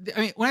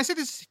 I mean, when I say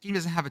this game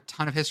doesn't have a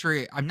ton of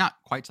history, I'm not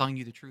quite telling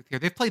you the truth here.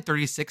 They've played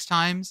 36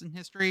 times in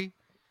history,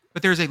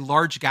 but there's a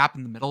large gap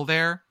in the middle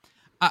there.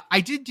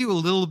 I did do a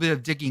little bit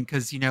of digging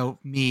because,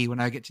 me, when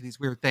I get to these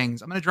weird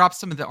things, I'm going to drop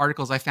some of the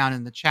articles I found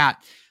in the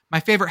chat. My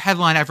favorite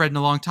headline I've read in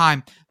a long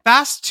time: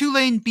 Fast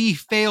Tulane Bee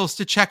fails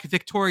to check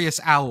victorious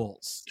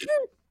Owls.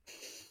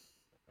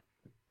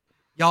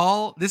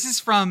 Y'all, this is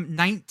from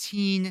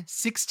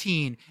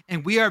 1916,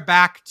 and we are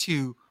back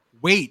to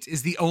weight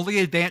is the only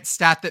advanced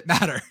stat that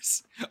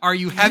matters. Are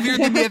you heavier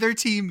than the other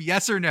team?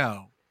 Yes or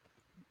no?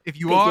 If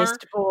you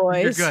Biggest are,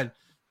 boys. you're good.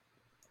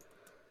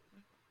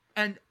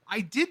 And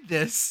I did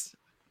this,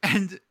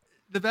 and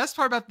the best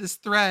part about this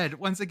thread,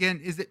 once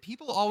again, is that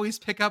people always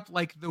pick up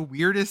like the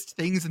weirdest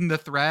things in the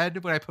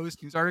thread when I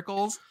post news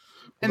articles.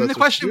 And then the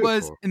question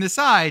was, in the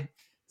side,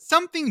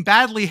 something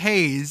badly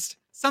hazed,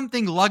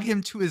 something lug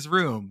him to his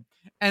room.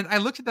 And I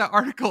looked at that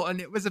article,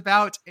 and it was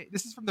about,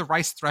 this is from the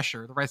Rice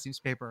Thresher, the Rice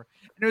newspaper.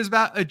 And it was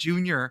about a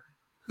junior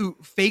who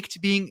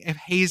faked being a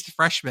hazed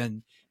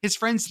freshman. His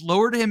friends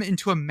lowered him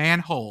into a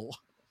manhole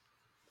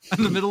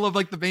in the middle of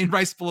like the main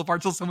Rice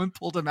Boulevard till someone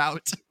pulled him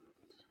out.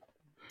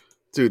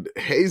 Dude,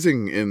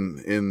 hazing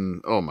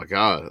in oh my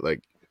God,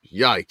 like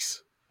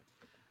yikes.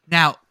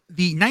 Now,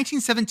 the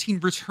 1917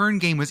 return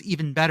game was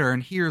even better,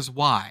 and here's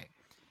why.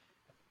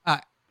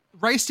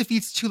 Rice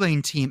defeats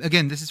Tulane team.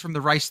 Again, this is from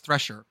the Rice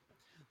Thresher.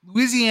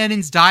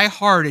 Louisianans die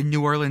hard in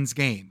New Orleans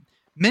game.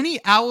 Many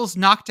Owls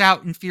knocked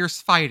out in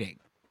fierce fighting.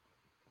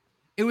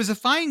 It was a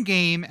fine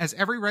game, as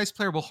every Rice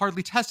player will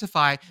hardly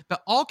testify,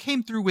 but all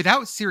came through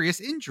without serious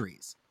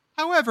injuries.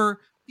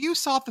 However, few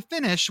saw the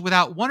finish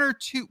without one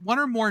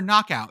or more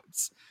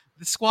knockouts,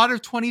 the squad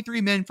of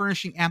 23 men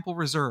furnishing ample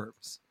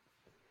reserves.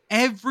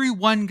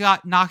 Everyone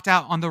got knocked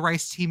out on the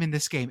Rice team in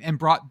this game and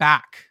brought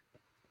back.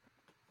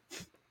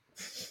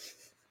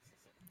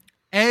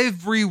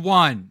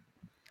 Everyone.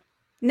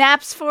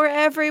 Naps for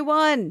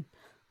everyone.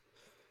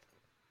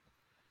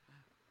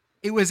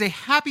 It was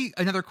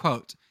another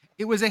quote.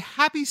 It was a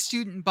happy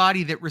student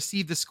body that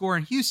received the score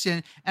in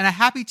Houston, and a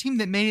happy team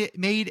that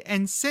made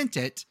and sent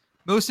it.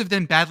 Most of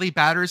them badly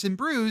battered and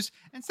bruised,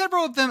 and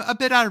several of them a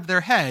bit out of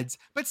their heads,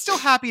 but still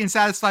happy and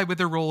satisfied with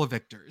their role of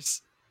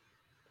victors.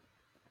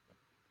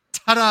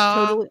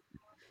 Ta-da!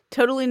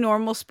 Totally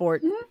normal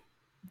sport.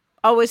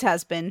 Always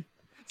has been.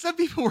 Some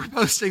people were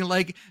posting,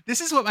 like, this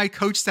is what my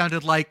coach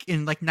sounded like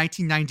in,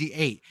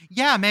 1998.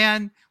 Yeah,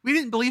 man, we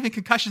didn't believe in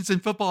concussions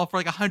in football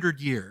for, 100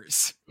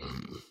 years.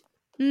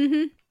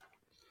 Mm-hmm.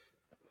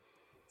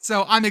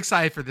 So I'm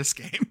excited for this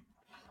game.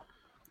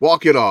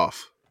 Walk it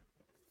off.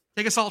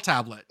 Take a salt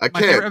tablet. I One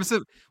of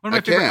my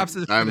favorite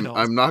episodes.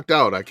 I'm knocked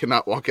out. I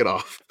cannot walk it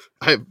off.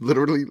 I'm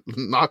literally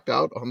knocked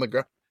out on the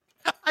ground.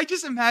 I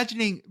just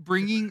imagining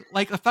bringing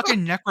a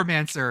fucking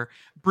necromancer,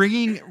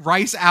 bringing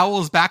Rice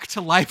Owls back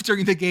to life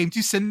during the game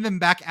to send them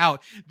back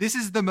out. This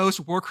is the most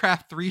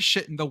Warcraft 3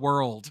 shit in the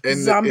world. And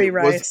Zombie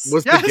Rice.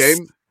 Was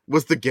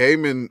the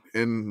game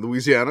in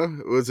Louisiana?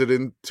 Was it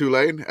in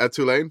Tulane? At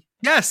Tulane?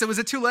 Yes, it was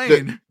at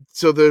Tulane.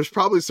 So there's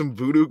probably some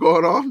voodoo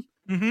going on.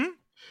 Mm-hmm.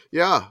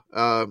 Yeah.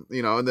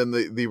 And then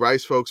the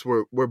Rice folks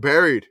were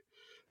buried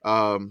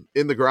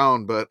in the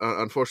ground, but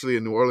unfortunately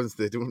in New Orleans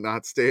they do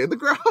not stay in the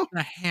ground.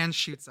 A hand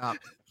shoots up.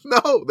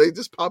 No, they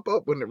just pop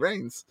up when it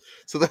rains.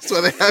 So that's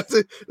why they had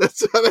to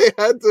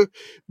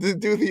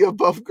do the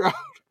above ground.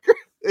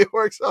 It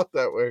works out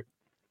that way.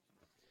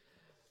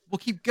 We'll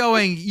keep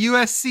going.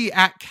 USC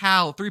at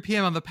Cal, 3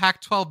 p.m. on the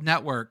Pac-12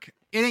 network.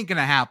 It ain't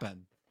gonna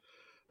happen.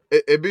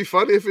 It'd be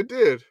funny if it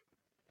did.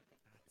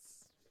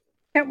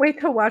 Can't wait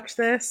to watch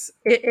this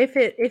if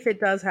it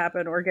does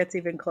happen or gets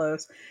even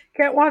close.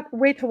 Can't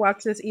wait to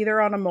watch this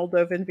either on a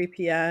Moldovan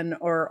VPN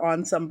or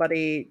on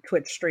somebody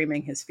Twitch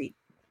streaming his feet.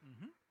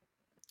 Mm-hmm.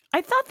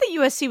 I thought that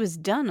USC was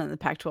done on the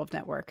Pac-12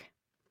 network.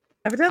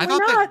 Evidently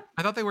not.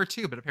 I thought they were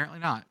too, but apparently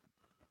not.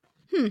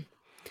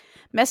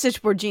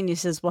 Message board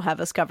geniuses will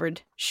have us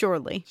covered,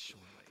 surely.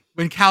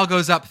 When Cal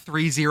goes up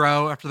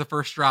 3-0 after the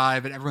first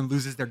drive and everyone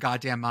loses their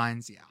goddamn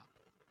minds, yeah.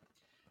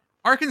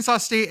 Arkansas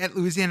State at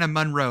Louisiana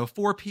Monroe,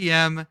 4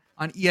 p.m.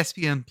 on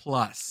ESPN+.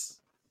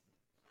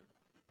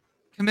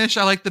 Commish,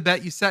 I like the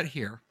bet you set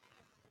here.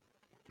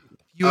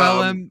 If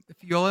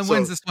ULM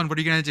wins this one, what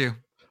are you going to do?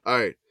 All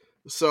right.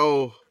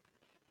 So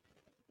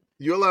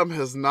ULM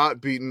has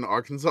not beaten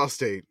Arkansas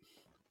State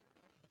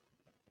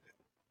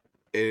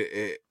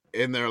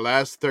in their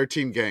last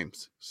 13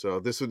 games. So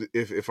this would,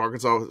 if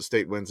Arkansas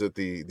State wins it,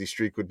 the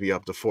streak would be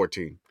up to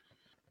 14.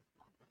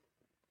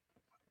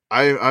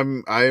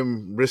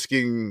 I'm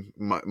risking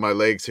my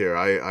legs here.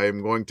 I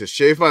am going to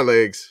shave my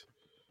legs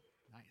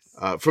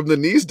from the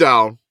knees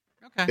down.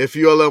 Okay. If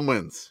ULM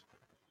wins,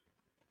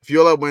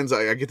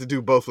 I get to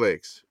do both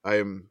legs.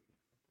 I've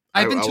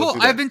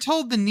been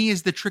told the knee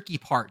is the tricky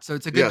part, so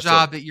it's a good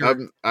job that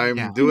you're.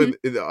 I'm doing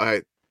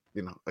it.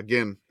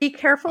 Again. Be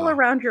careful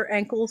around your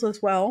ankles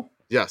as well.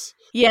 Yes.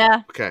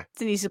 Yeah. Okay.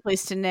 It's an easy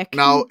place to nick.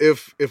 Now,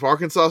 if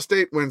Arkansas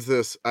State wins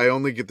this, I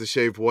only get to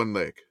shave one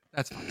leg.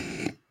 That's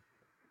fine.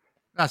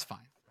 That's fine.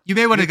 You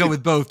may want to go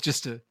with both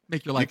just to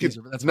make your life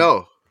easier, but that's fine.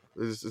 No,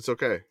 it's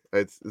okay.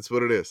 It's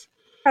what it is.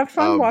 Have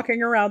fun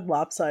walking around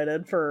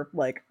lopsided for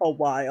a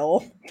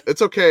while.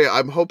 It's okay.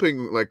 I'm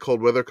hoping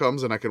cold weather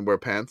comes and I can wear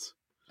pants.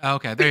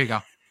 Okay, there you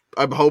go.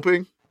 I'm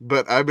hoping,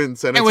 but I've been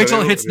San Antonio. Wait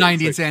till it hits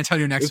 90 in San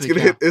Antonio next week.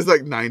 It's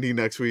 90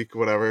 next week,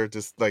 whatever.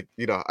 Just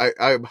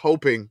I'm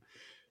hoping.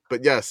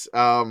 But yes,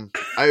 I'm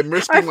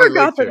risking I my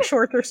forgot that here.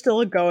 shorts are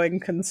still a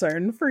going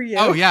concern for you.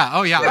 Oh yeah.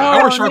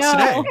 I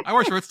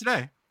wore shorts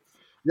today.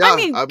 Yeah, I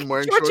mean, I'm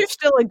wearing shorts are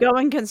still a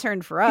going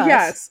concern for us.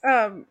 Yes,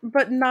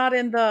 but not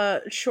in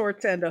the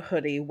shorts and a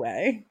hoodie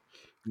way.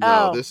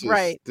 No,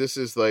 right. This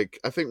is I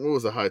think, what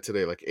was the high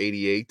today?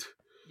 88.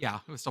 Yeah,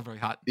 it was still very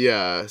hot.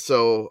 Yeah,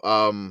 so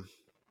I'm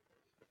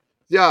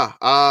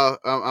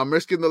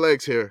risking the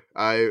legs here.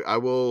 I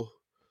will.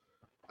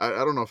 I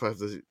don't know if I have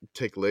to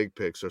take leg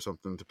picks or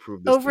something to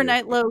prove this.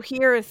 Overnight low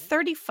here,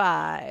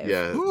 35.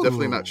 Yeah,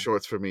 definitely not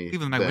shorts for me.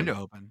 Leaving my window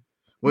open.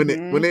 When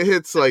it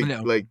hits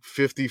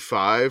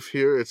 55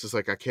 here, it's just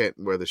I can't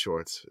wear the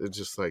shorts. It's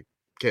just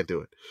can't do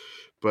it.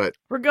 But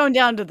we're going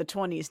down to the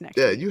 20s next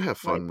week. you have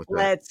fun with that.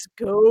 Let's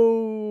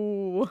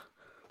go.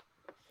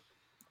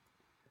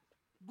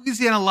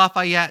 Louisiana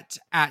Lafayette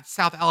at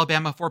South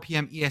Alabama, 4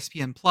 p.m.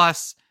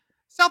 ESPN+.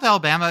 South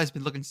Alabama has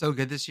been looking so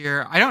good this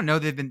year. I don't know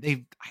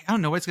I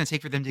don't know what it's going to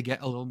take for them to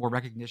get a little more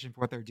recognition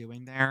for what they're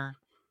doing there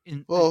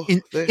in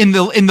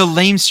the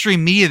lamestream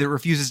media that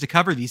refuses to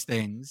cover these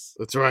things.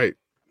 That's right.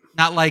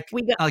 Not like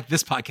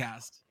this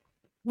podcast.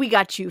 We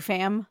got you,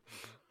 fam.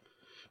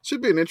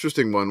 Should be an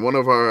interesting one. One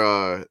of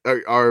our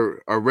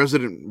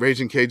resident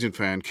Raging Cajun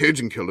fan,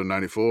 Cajun Killer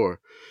 94,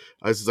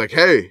 I was like,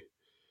 hey,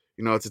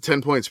 it's a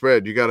 10-point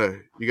spread. You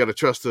gotta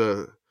trust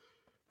the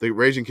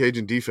Raging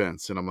Cajun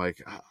defense. And I'm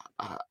like,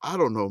 I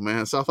don't know,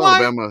 man. South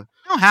Alabama's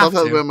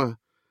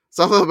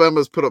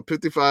put up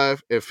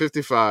 55 and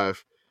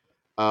 55.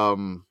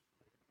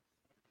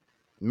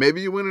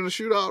 Maybe you win in a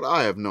shootout.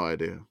 I have no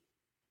idea.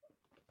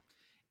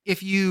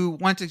 If you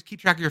want to keep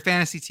track of your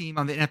fantasy team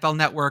on the NFL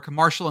Network,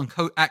 Marshall and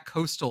at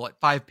Coastal at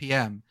 5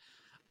 p.m.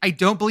 I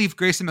don't believe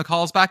Grayson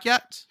McCall's back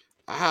yet.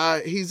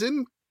 He's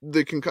in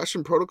the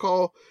concussion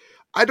protocol.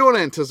 I don't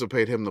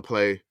anticipate him to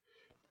play.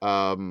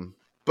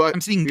 But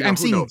I'm seeing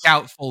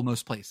doubtful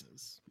most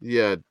places.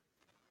 Yeah,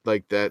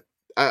 like that.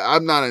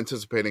 I'm not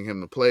anticipating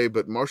him to play,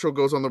 but Marshall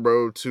goes on the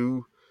road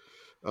to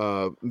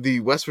the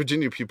West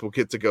Virginia people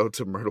get to go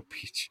to Myrtle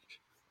Beach.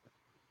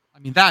 I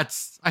mean, I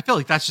feel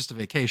like that's just a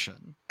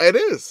vacation. It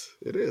is.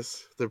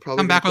 They're probably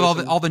come back with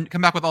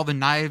all the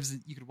knives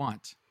that you could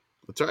want.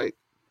 That's right.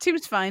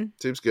 Seems fine.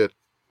 Seems good.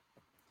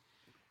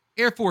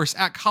 Air Force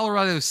at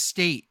Colorado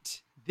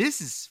State. This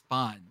is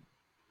fun.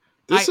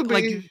 This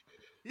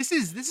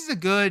is a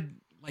good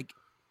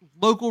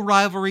local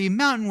rivalry,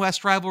 Mountain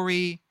West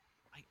rivalry.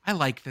 I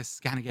like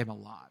this kind of game a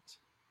lot.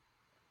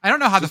 I don't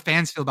know how the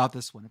fans feel about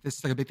this one. If this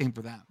is a big thing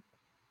for them.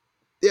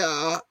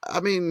 Yeah,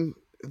 I mean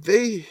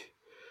they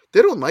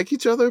don't like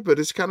each other, but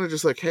it's kind of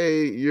just like,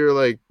 hey,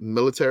 you're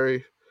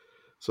military,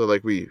 so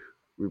we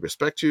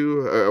respect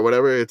you or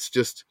whatever. It's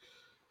just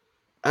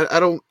I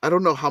don't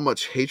know how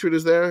much hatred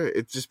is there.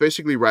 It's just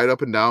basically right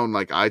up and down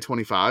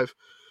I-25.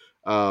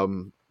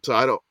 So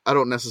I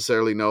don't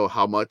necessarily know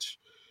how much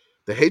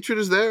the hatred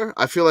is there.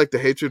 I feel like the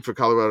hatred for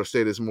Colorado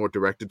State is more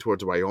directed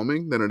towards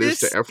Wyoming than it is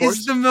to Air Force. This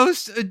is the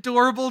most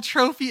adorable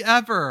trophy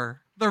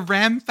ever. The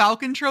Ram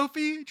Falcon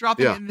trophy.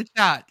 Dropping it in the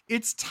chat.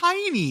 It's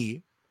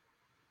tiny.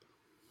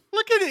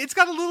 Look at it. It's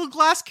got a little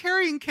glass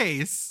carrying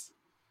case.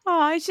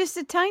 Oh, it's just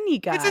a tiny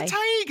guy. It's a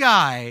tiny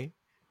guy.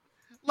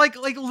 Like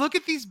look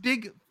at these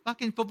big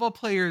fucking football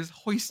players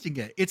hoisting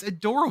it. It's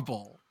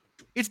adorable.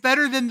 It's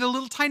better than the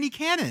little tiny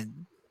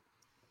cannon.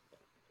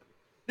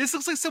 This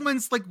looks like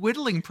someone's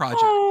whittling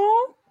project.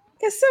 Oh,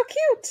 it's so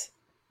cute.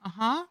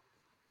 Uh-huh.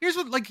 Here's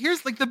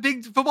the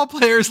big football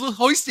players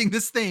hoisting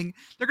this thing.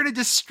 They're gonna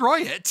destroy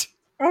it.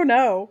 Oh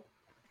no.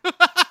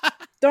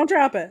 Don't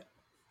drop it.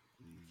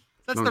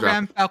 That's the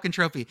Ram Falcon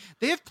trophy.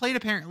 They have played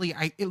apparently,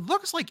 it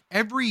looks like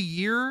every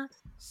year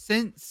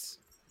since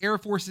Air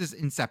Force's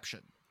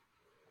inception.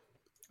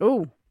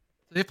 Oh.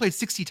 So they've played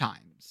 60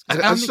 times.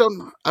 I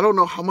don't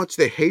know how much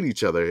they hate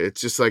each other. It's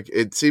just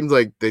it seems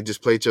like they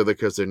just play each other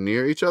because they're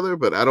near each other,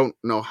 but I don't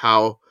know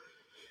how.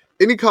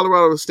 Any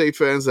Colorado State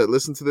fans that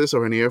listen to this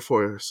or any Air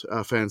Force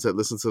fans that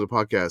listen to the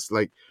podcast,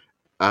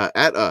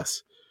 at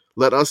us,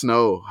 let us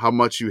know how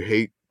much you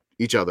hate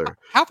each other.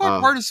 How far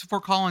apart is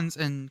Fort Collins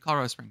and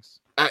Colorado Springs?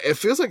 It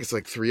feels like it's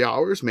 3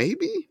 hours,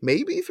 maybe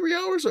 3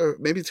 hours, or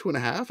maybe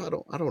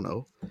 2.5. I don't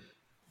know.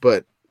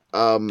 But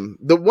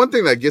the one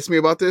thing that gets me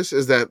about this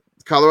is that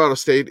Colorado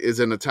State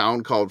is in a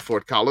town called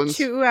Fort Collins.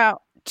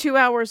 2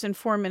 hours and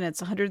 4 minutes,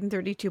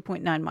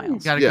 132.9 miles. You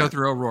got to go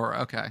through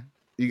Aurora. Okay.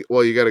 You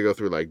got to go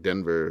through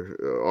Denver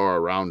or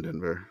around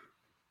Denver.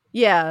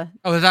 Yeah.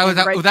 Oh,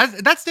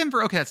 that's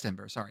Denver. Okay, that's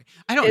Denver. Sorry,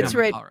 I don't. It's know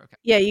right. Colorado. Okay.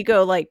 Yeah, you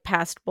go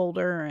past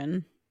Boulder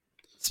and.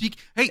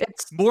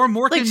 More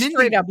Mork and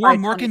Mindy. More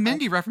Mork and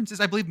Mindy references.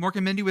 I believe Mork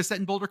and Mindy was set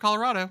in Boulder,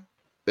 Colorado.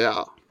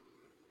 Yeah.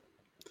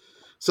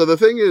 So the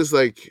thing is,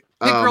 Pitt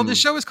Girl, the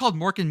show is called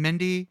Mork and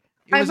Mindy.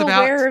 I'm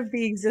aware of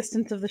the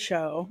existence of the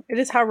show. It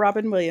is how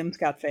Robin Williams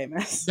got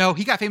famous. No,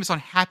 he got famous on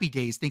Happy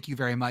Days. Thank you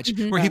very much,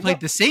 where he played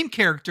the same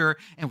character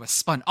and was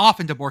spun off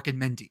into Mork and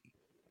Mindy.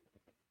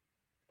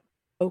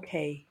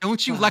 Okay.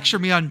 Don't you lecture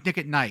me on Nick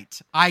at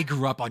Night. I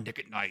grew up on Nick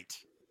at Night.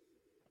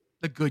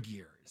 The good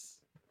years.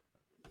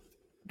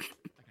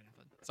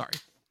 Sorry.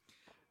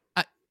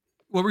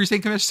 What were you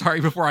saying, Commish?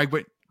 Sorry, before I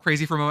went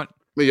crazy for a moment.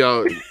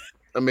 Y'all,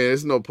 I mean,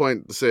 there's no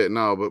point to say it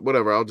now, but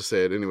whatever. I'll just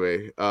say it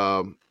anyway.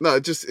 No,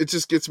 it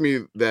just gets me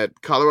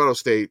that Colorado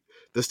State,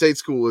 the state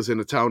school, is in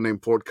a town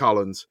named Fort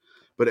Collins,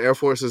 but Air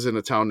Force is in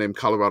a town named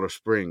Colorado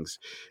Springs.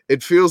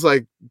 It feels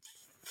like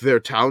their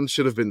towns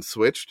should have been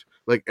switched.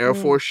 Air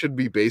Force should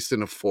be based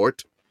in a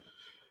fort,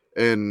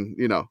 and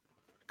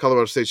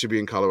Colorado State should be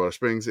in Colorado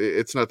Springs.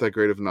 It's not that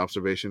great of an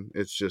observation.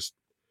 It's just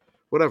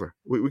whatever.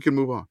 We can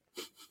move on.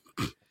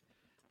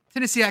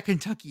 Tennessee at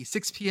Kentucky,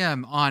 6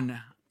 p.m. on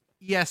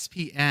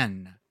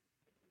ESPN.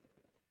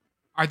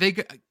 Are they?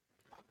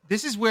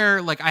 This is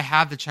where I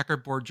have the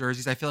checkerboard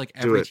jerseys. I feel like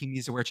every team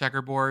needs to wear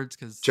checkerboards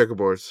because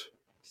checkerboards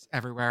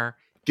everywhere.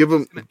 Give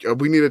them.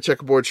 We need a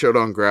checkerboard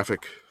showdown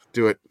graphic.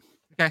 Do it.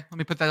 Okay, let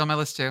me put that on my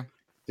list too.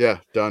 Yeah,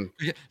 done.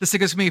 The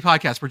Sickest Community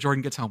Podcast where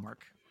Jordan gets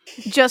homework.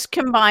 Just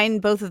combine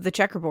both of the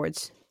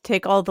checkerboards.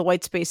 Take all the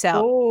white space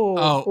out.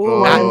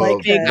 Oh, that- I like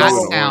big this. That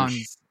blue and sounds.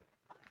 orange.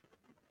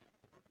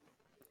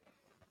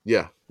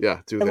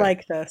 Yeah, do I that.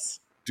 like this.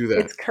 Do that.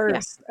 It's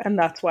cursed, and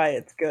that's why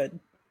it's good.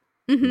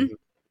 Hmm. The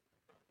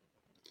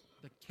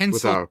With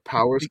Kensal, our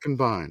powers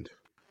combined.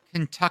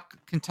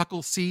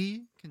 Kentucky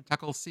C.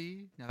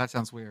 No, that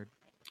sounds weird.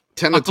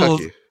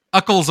 Tennatucky.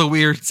 Uckle's a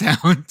weird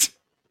sound.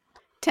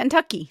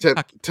 Kentucky.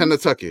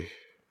 Tennatucky.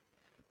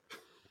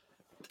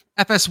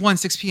 FS1,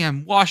 6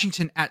 p.m.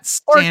 Washington at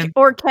Or Stanford.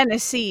 or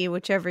Tennessee,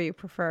 whichever you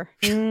prefer.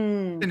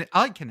 Mm.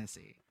 I like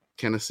Tennessee.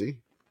 Tennessee.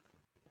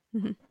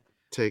 Mhm.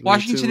 Take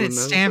Washington me at to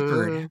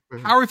Stanford.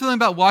 another- How are we feeling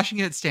about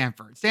Washington at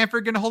Stanford?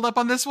 Stanford going to hold up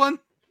on this one?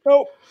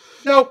 Nope.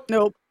 Nope.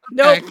 Nope.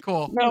 Okay, Nope.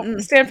 cool. No,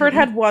 Mm-mm. Stanford Mm-mm.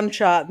 had one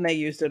shot and they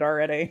used it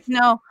already.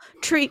 No.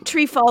 Tree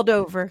falled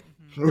over.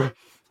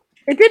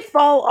 It did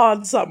fall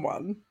on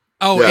someone,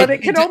 Oh, Yeah. but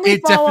it can only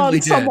fall definitely on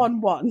did.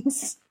 someone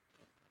once.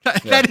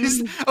 That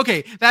is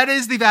okay. That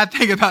is the bad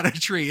thing about a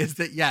tree is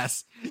that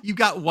yes, you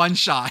got one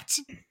shot.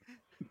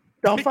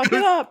 Don't fuck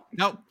it up.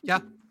 Nope. Yeah.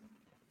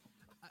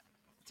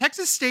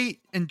 Texas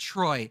State and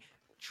Troy.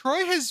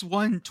 Troy has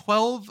won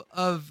 12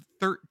 of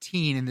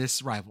 13 in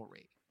this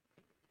rivalry.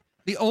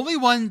 The only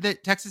one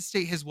that Texas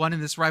State has won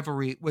in this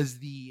rivalry was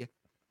the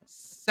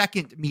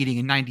second meeting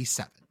in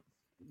 97.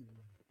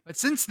 But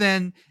since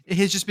then, it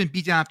has just been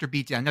beatdown after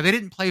beatdown. Now, they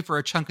didn't play for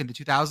a chunk in the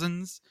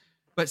 2000s,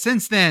 but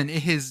since then,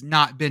 it has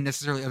not been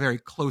necessarily a very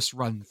close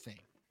run thing.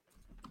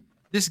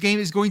 This game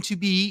is going to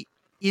be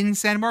in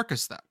San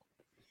Marcos, though.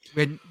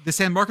 When the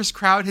San Marcos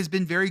crowd has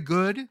been very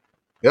good.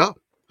 Yeah.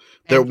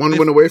 They're And one with-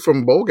 win away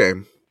from bowl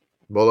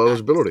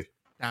eligibility.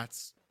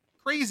 That's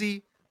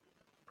crazy.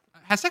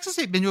 Has Texas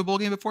State been to a bowl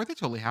game before? They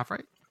totally have,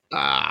 right?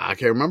 I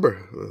can't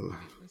remember.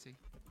 Let's see.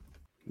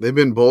 They've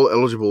been bowl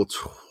eligible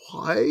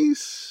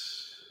twice.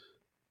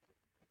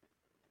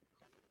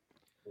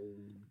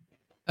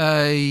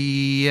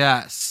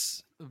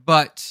 Yes,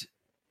 but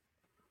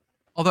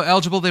although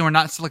eligible, they were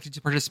not selected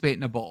to participate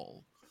in a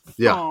bowl.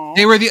 Yeah. Aw.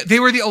 They were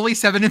the only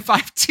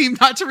 7-5 team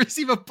not to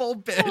receive a bowl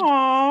bid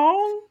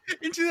Aw.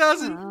 in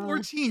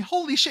 2014.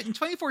 Holy shit! In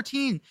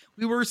 2014,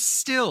 we were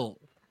still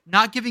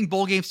not giving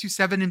bowl games to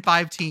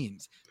 7-5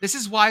 teams. This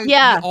is why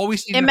Yeah. we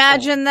always need a bowl,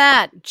 Imagine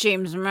that,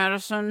 James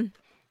Madison.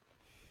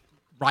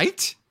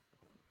 right?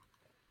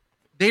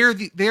 They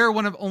are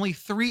one of only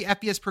 3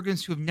 FBS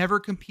programs who have never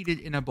competed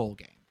in a bowl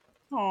game.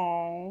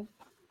 Aw.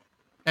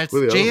 That's Who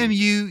are the other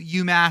JMU,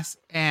 UMass,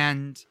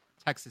 and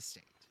Texas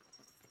State.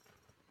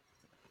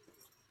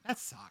 That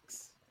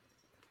sucks.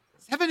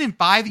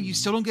 7-5, and you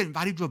still don't get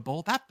invited to a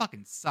bowl. That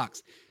fucking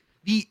sucks.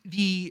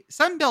 The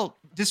Sun Belt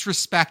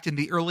disrespect in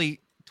the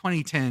early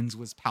 2010s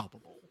was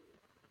palpable.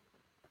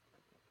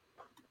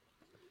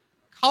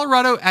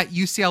 Colorado at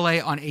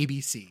UCLA on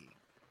ABC.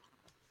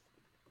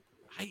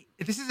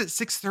 This is at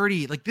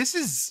 6:30. Like this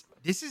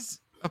is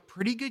a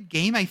pretty good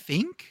game, I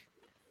think.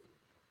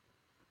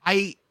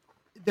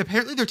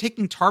 Apparently they're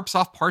taking tarps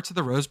off parts of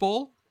the Rose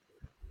Bowl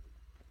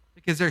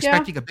because they're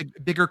expecting a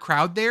bigger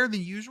crowd there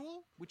than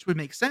usual, which would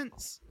make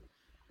sense.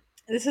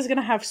 This is going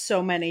to have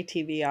so many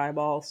TV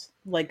eyeballs.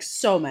 Like,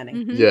 so many.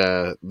 Mhm.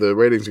 Yeah, the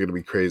ratings are going to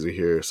be crazy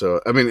here. So,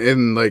 I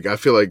mean, I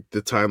feel like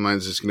the timeline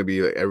is just going to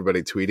be like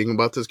everybody tweeting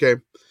about this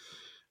game.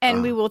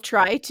 And we will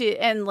try to,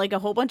 and like a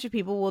whole bunch of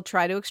people will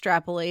try to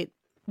extrapolate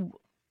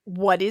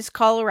what is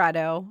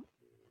Colorado,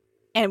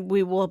 and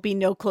we will be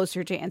no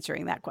closer to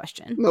answering that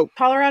question. Nope.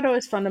 Colorado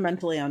is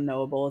fundamentally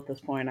unknowable at this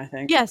point, I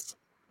think. Yes.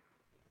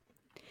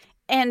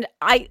 And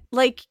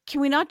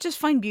can we not just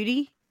find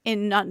beauty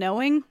in not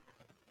knowing?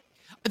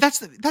 That's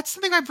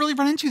something I've really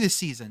run into this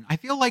season. I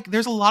feel like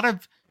there's a lot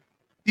of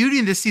beauty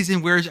in this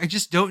season where I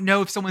just don't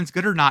know if someone's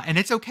good or not, and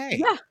it's okay.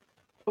 Yeah.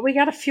 But we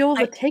got to fuel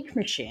the take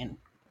machine.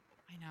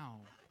 I know.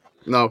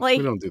 No, Like-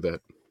 we don't do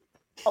that.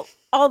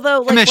 Although,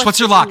 like, Commish, what's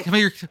your the lock? thing- Come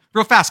here,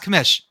 real fast,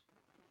 Commish.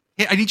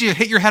 I need you to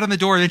hit your head on the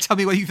door and then tell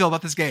me what you feel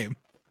about this game.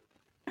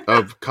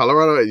 Of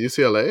Colorado at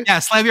UCLA? Yeah,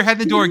 slam your head in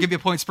the door and give me a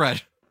point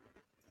spread.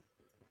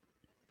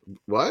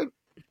 What?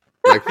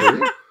 Like for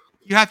real?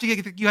 You have to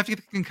get the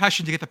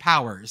concussion to get the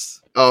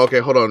powers. Oh, okay.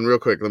 Hold on, real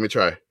quick. Let me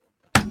try.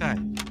 Okay,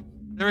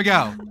 there we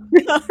go.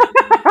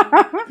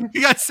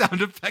 We got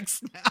sound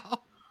effects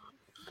now.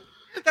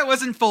 That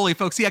wasn't Foley,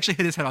 folks. He actually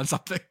hit his head on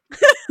something.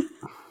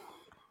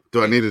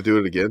 Do I need to do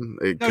it again?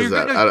 Because you're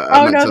good.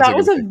 Oh, no, that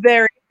was a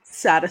very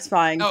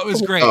satisfying. Oh, it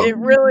was great. Oh. It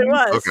really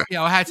was. Okay.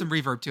 Yeah, I had some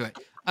reverb to it.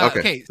 Okay.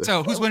 Okay,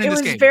 so who's winning It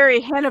this was game?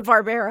 very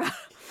Hanna-Barbera.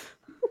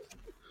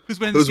 Who's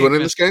winning Who's this game?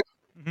 winning this game?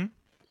 Mhm.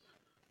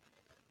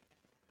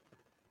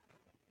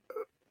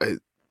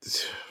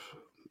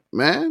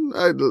 Man,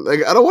 I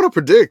don't want to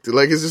predict.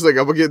 Like it's just like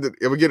I'm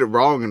gonna get it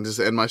wrong and just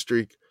end my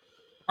streak.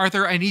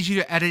 Arthur, I need you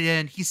to edit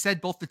in. He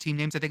said both the team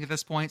names, I think, at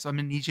this point. So I'm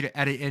going to need you to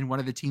edit in one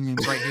of the team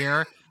names right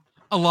here,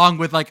 along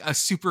with like a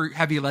super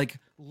heavy, like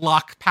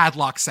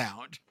padlock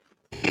sound.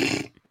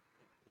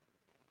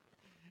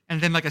 And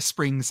then like a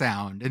spring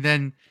sound. And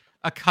then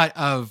a cut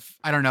of,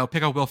 I don't know,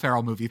 pick a Will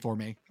Ferrell movie for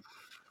me.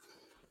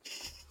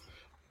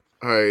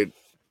 All right,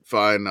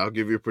 fine. I'll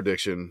give you a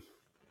prediction,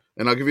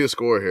 and I'll give you a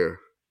score here.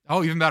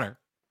 Oh, even better.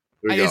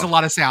 There you It's a go.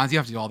 lot of sounds. You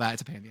have to do all that.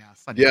 It's a pain in the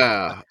ass.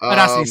 Yeah.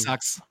 Audacity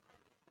sucks.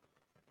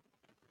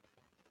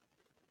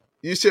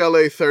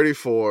 UCLA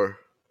 34.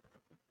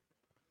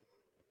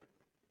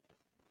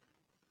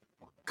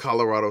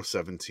 Colorado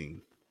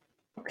 17.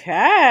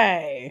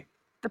 Okay.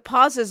 The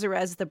pauses are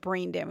as the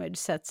brain damage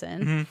sets in.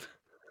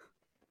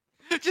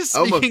 Mm-hmm. Just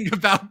Almost- speaking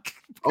about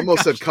Almost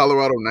said concussion.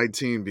 Colorado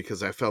 19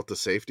 because I felt the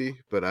safety,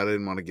 but I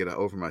didn't want to get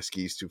over my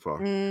skis too far.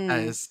 That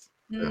is-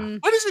 Mm.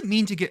 What does it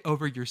mean to get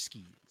over your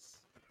skis?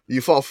 You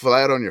fall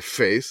flat on your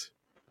face.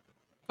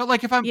 But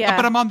like if I'm, Yeah.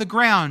 but I'm on the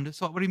ground.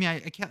 So what do you mean? I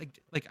can't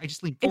like I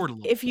just lean forward a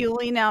little. If you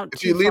lean out,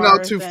 If too you lean far,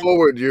 out too then-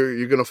 forward,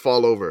 you're gonna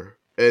fall over,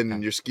 and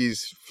Okay. your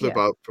skis flip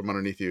out from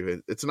underneath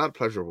you. It's not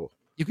pleasurable.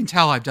 You can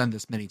tell I've done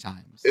this many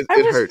times. It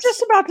I was hurts.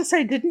 just about to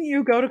say, didn't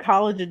you go to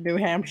college in New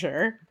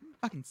Hampshire?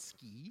 Fucking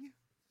ski.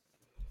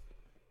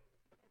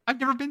 I've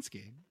never been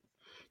skiing.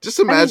 Just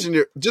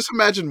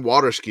imagine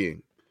water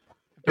skiing.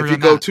 Never If you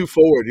done go that. too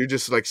forward, you're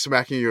just like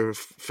smacking your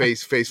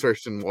face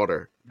first in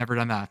water. Never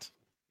done that.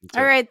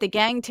 All right, the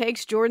gang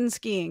takes Jordan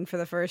skiing for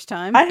the first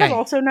time. I have Okay.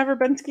 also never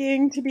been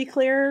skiing, to be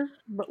clear,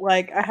 but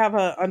like I have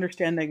an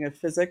understanding of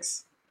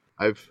physics,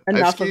 I've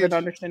enough of skied, an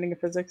understanding of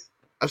physics.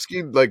 I've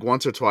skied like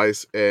once or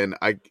twice, and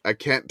I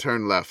can't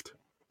turn left.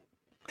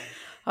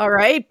 All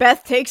right,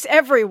 Beth takes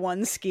everyone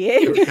Here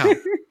skiing. we go.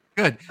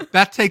 Good.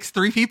 Beth takes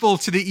 3 people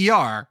to the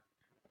ER.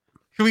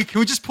 Can we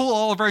just pull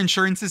all of our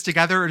insurances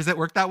together, or does it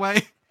work that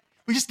way?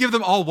 We just give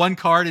them all one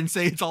card and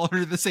say it's all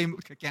under the same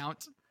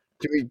account.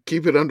 Can we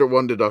keep it under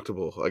one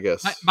deductible? I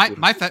guess. My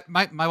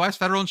wife's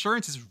federal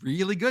insurance is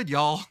really good,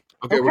 y'all.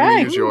 Okay, we're gonna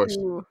Okay. use yours.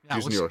 Ooh. Yeah,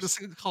 Using yours.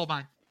 let's call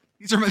mine.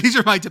 These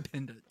are my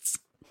dependents.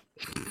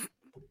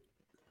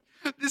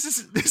 This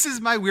is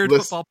my weird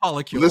List- football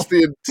polycule. List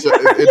the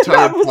That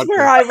entire was where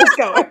podcast. I was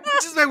going.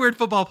 This is my weird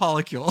football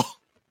polycule.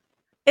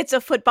 It's a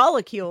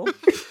footballicule.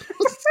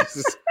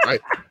 Jesus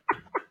Christ.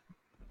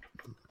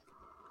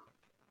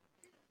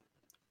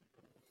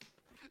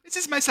 This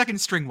is my second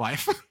string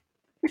wife.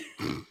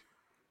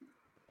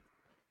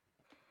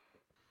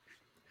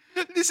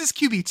 This is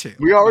QB2.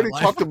 We already my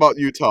life. talked about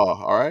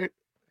Utah. All right.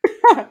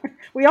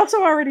 We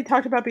also already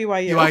talked about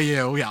BYU.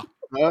 BYU, yeah.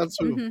 That's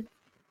true. Mhm.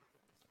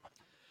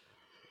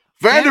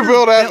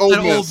 Vanderbilt at Ole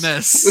Old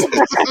Miss. Miss.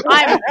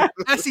 I'm,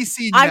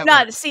 SEC. I'm network.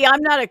 not. See,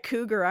 I'm not a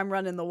cougar. I'm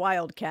running the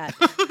Wildcat.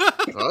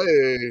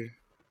 Hey.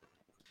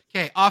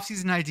 Okay,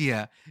 off-season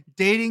idea: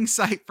 dating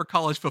site for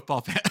college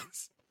football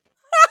fans,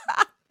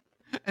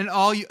 and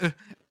all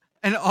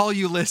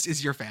you list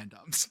is your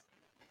fandoms.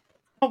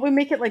 Well, we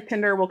make it like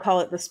Tinder. We'll call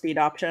it the speed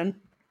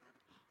option.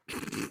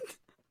 I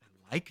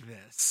like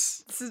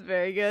this. This is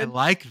very I good.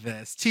 like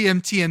this.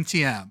 TM.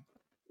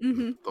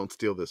 Mm-hmm. Don't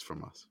steal this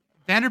from us.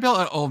 Vanderbilt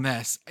at Ole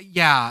Miss.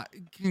 Yeah,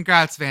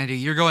 congrats, Vandy.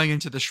 You're going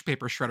into the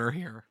paper shredder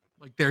here.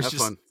 Like, there's Have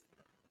just fun.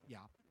 yeah.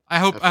 I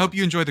hope Have fun.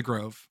 you enjoy the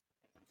Grove.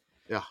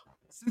 Yeah.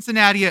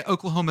 Cincinnati at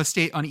Oklahoma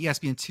State on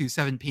ESPN2,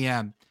 7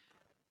 p.m.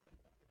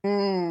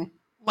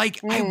 Like,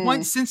 I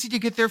want Cincy to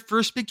get their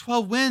first Big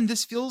 12 win.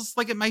 This feels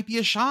like it might be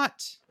a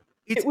shot.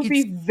 It would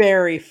be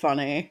very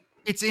funny.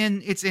 It's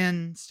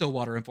in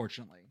Stillwater,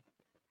 unfortunately.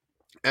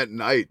 At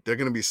night, they're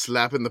gonna be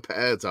slapping the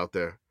pads out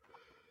there,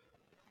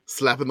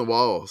 slapping the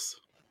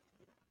walls.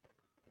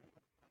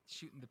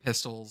 Shooting the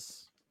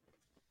pistols.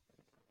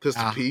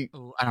 Pistol Pete.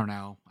 Oh, I don't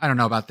know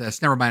about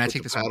this. Never mind. I With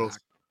take the this one paddles.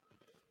 back.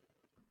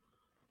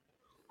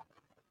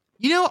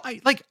 You know, I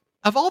like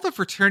of all the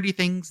fraternity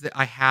things that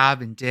I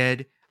have and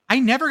did, I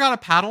never got a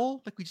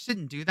paddle. Like, we just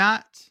didn't do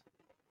that.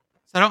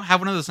 So I don't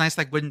have one of those nice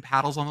like wooden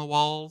paddles on the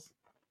walls.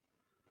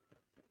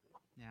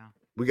 Yeah.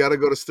 We got to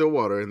go to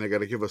Stillwater, and they got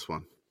to give us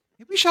one.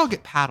 Maybe we should all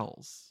get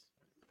paddles.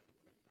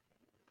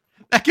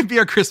 That could be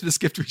our Christmas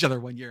gift to each other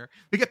one year.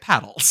 We get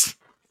paddles.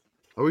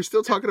 Are we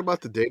still talking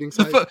about the dating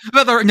site?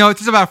 No,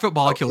 it's about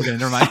football. I killed again.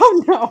 Never mind.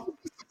 Oh no!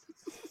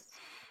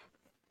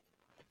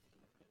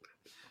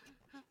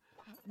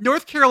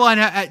 North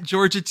Carolina at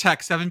Georgia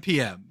Tech, 7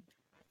 p.m.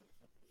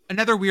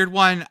 Another weird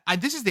one.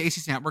 This is the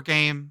ACC Network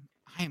game.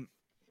 I'm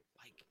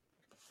like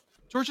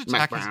Georgia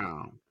Mac Tech is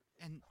Brown.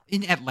 and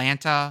in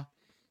Atlanta.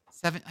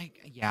 7.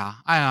 Yeah,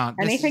 I don't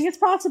know. Anything is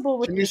possible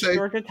with Can you this say-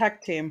 Georgia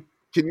Tech team.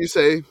 Can you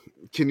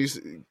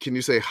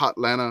say Hot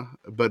Lana,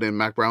 but in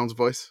Mac Brown's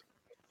voice?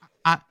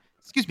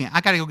 Excuse me.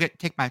 I gotta go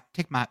take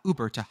my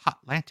Uber to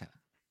Hotlanta.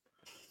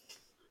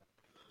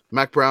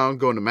 Mac Brown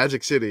going to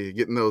Magic City,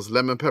 getting those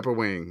lemon pepper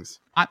wings.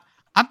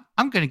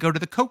 I'm gonna go to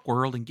the Coke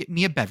World and get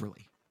me a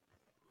Beverly.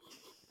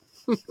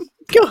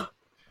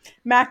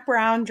 Mac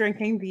Brown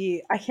drinking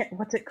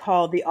what's it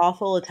called? The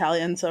awful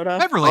Italian soda.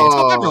 Beverly. It's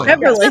called Oh. Beverly.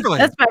 Beverly. It's Beverly.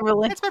 That's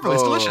Beverly. It's Beverly.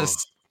 It's Oh.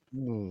 delicious.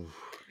 Ooh.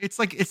 It's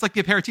like the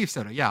aperitif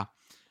soda. Yeah.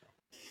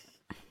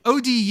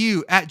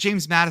 ODU at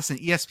James Madison,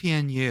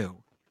 ESPNU.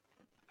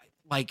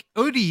 Like,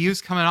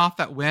 ODU's coming off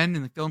that win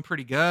and feeling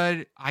pretty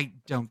good. I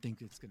don't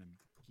think it's going to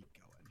keep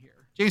going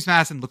here. James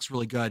Madison looks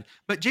really good,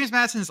 but James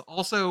Madison is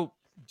also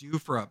due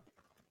for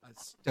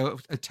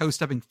a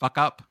toe-stubbing fuck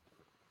up.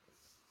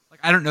 Like,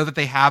 I don't know that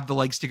they have the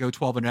legs to go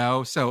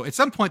 12-0. So at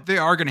some point they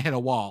are going to hit a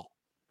wall.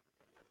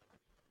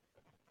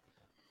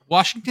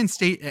 Washington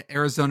State at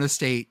Arizona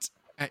State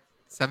at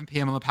 7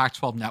 p.m. on the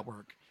Pac-12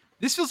 network.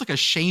 This feels like a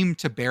shame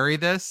to bury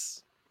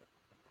this.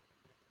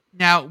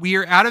 Now, we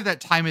are out of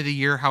that time of the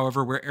year,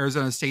 however, where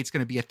Arizona State's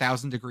going to be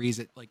 1,000 degrees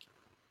at like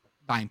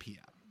 9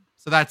 p.m.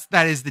 So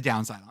that is the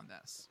downside on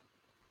this.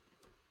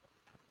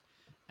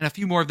 And a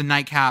few more of the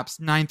nightcaps,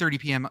 9:30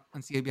 p.m.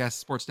 on CBS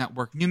Sports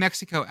Network. New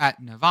Mexico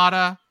at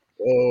Nevada.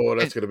 Oh,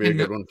 that's going to be a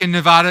good one. Can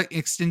Nevada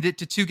extend it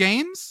to 2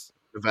 games?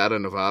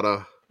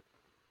 Nevada.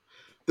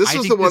 This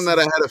was the one that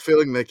I had a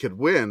feeling they could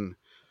win,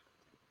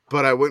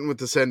 but I went with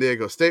the San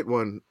Diego State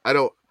one.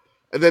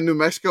 And then New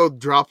Mexico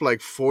dropped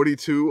like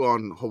 42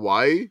 on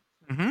Hawaii.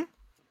 Mm-hmm.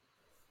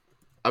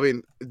 I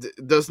mean,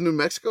 does New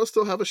Mexico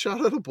still have a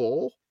shot at a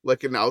bowl?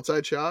 Like an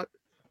outside shot?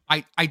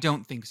 I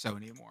don't think so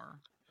anymore.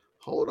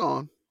 Hold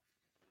on.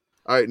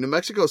 All right, New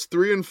Mexico's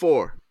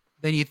 3-4.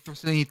 They need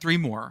 3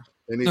 more.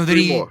 They need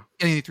 3 more.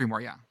 They need 3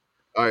 more, yeah.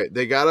 All right,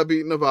 they got to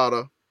beat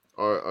Nevada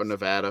or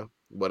Nevada,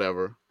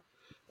 whatever.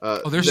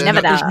 There's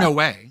no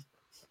way.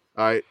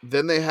 All right,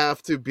 then they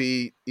have to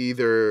beat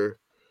either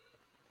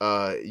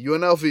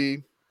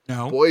UNLV,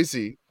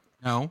 Boise,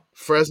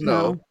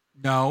 Fresno,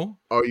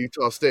 or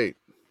Utah State.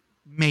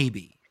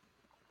 Maybe.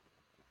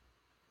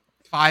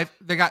 5.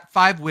 They got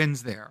 5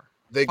 wins there.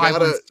 They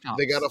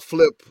gotta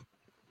flip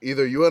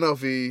either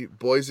UNLV,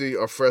 Boise,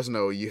 or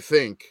Fresno. You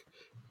think,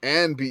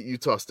 and beat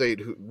Utah State,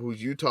 who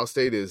Utah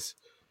State is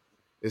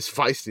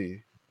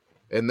feisty,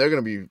 and they're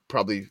gonna be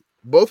probably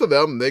both of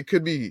them. That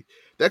could be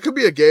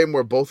a game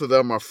where both of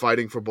them are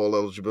fighting for bowl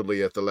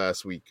eligibility at the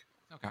last week.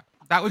 Okay,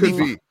 that would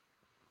be.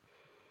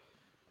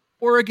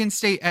 Oregon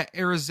State at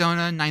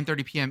Arizona,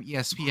 9:30 p.m.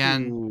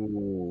 ESPN.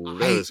 Ooh,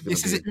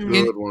 this is a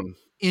good one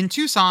in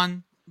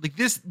Tucson. Like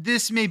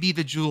this may be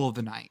the jewel of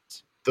the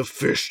night. The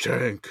fish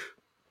tank.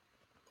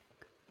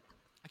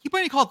 I keep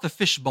wanting to call it the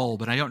fish bowl,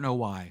 but I don't know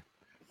why.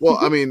 Well,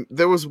 I mean,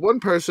 there was one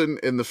person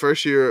in the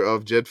first year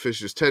of Jed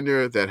Fisher's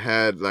tenure that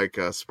had like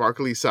a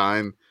sparkly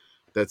sign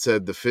that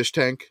said the fish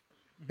tank.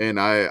 And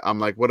I'm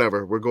like,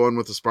 whatever, we're going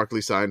with the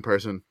sparkly sign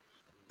person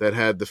that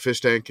had the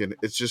fish tank, and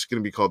it's just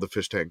going to be called the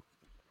fish tank.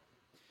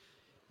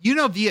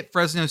 UNLV at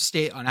Fresno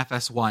State on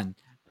FS1.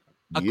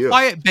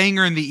 Quiet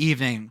banger in the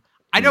evening.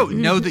 I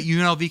don't know that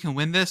UNLV can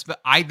win this,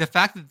 but the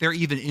fact that they're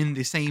even in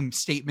the same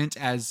statement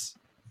as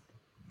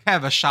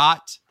have a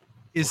shot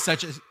is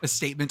such a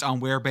statement on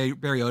where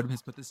Barry Odom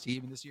has put this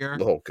team this year.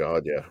 Oh,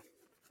 God, yeah.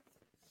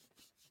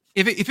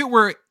 If it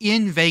were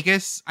in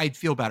Vegas, I'd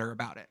feel better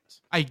about it.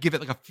 I'd give it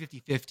like a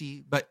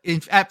 50-50, but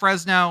at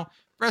Fresno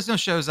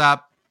shows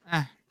up.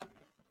 And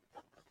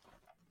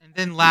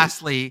then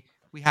lastly,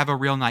 we have a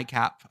real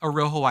nightcap, a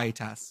real Hawaii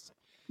test.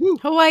 Woo.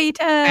 Hawaii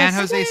test. San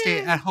Jose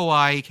State at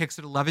Hawaii kicks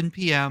at 11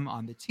 p.m.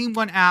 on the Team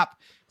One app.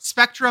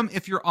 Spectrum,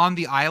 if you're on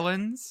the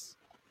islands.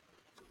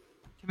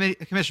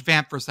 Commish,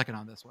 vamp for a second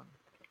on this one.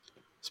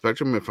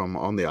 Spectrum, if I'm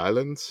on the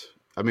islands.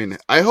 I mean,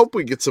 I hope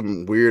we get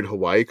some weird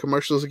Hawaii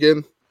commercials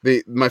again.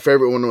 My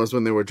favorite one was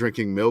when they were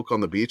drinking milk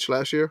on the beach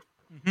last year.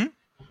 Mm-hmm.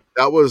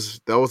 That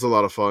was a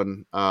lot of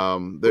fun.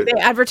 Were they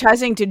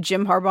advertising to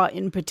Jim Harbaugh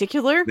in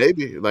particular?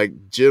 Maybe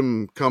like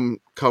Jim, come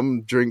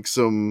drink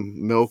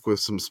some milk with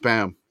some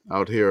Spam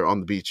out here on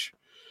the beach.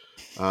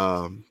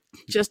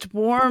 Just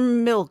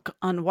warm milk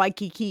on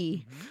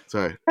Waikiki.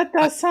 Sorry, that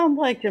does sound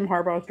like Jim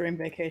Harbaugh's dream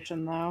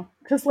vacation, though,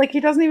 because like he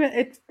doesn't even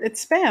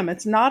it's Spam.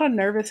 It's not a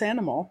nervous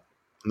animal.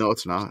 No,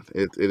 it's not.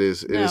 It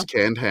is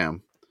canned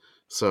ham.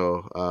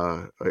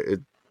 So it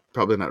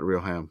probably not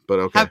real ham, but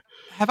okay.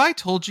 Have I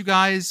told you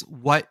guys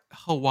what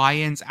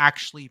Hawaiians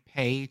actually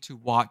pay to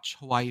watch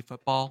Hawaii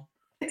football?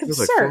 It's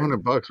like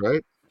 $400,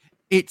 right?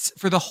 It's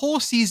for the whole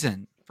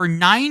season. For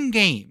 9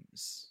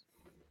 games,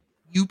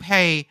 you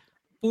pay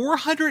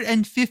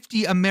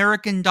 $450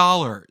 American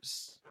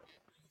dollars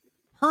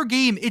per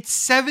game. It's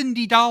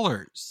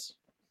 $70.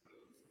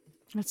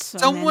 That's so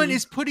Someone many.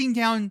 is putting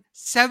down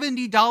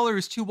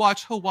 $70 to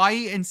watch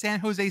Hawaii and San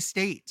Jose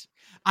State.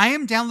 I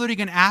am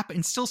downloading an app,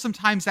 and still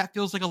sometimes that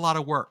feels like a lot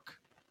of work.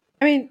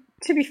 I mean,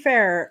 to be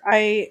fair,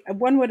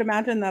 one would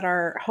imagine that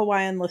our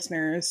Hawaiian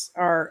listeners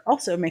are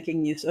also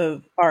making use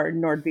of our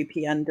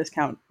NordVPN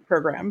discount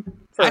program.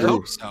 I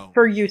hope so.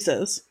 For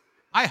uses.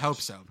 I hope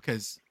so,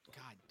 because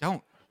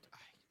God,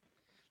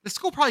 the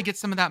school probably gets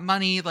some of that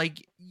money.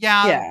 Like,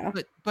 yeah.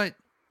 but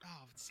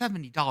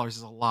 $70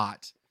 is a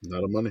lot.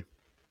 Not a money.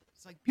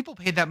 It's like people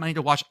paid that money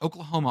to watch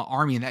Oklahoma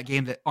Army in that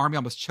game that Army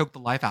almost choked the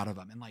life out of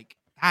them, and like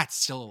that's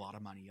still a lot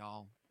of money,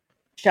 y'all.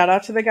 Shout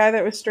out to the guy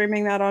that was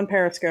streaming that on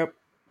Periscope.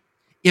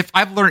 If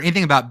I've learned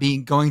anything about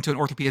going to an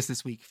orthopedist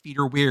this week, feet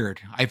are weird.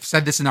 I've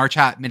said this in our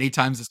chat many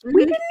times this week.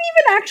 We didn't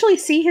even actually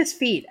see his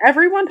feet.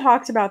 Everyone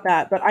talks about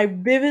that, but I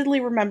vividly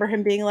remember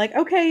him being like,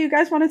 okay, you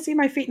guys want to see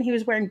my feet? And he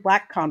was wearing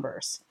black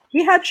Converse.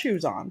 He had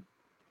shoes on.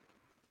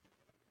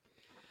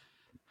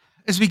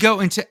 As we go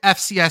into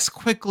FCS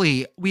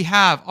quickly, we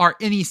have our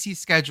NEC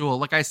schedule.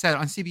 Like I said,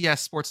 on CBS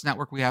Sports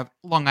Network, we have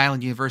Long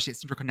Island University at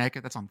Central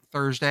Connecticut. That's on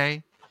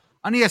Thursday.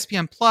 On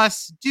ESPN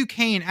Plus,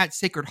 Duquesne at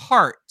Sacred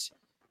Heart.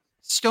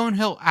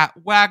 Stonehill at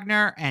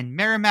Wagner, and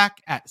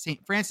Merrimack at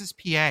St. Francis,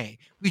 PA.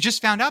 We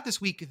just found out this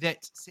week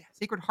that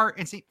Sacred Heart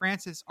and St.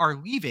 Francis are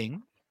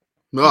leaving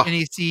Oh, the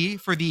NEC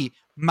for the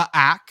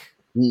MAAC,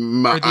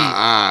 Mac.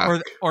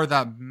 or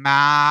the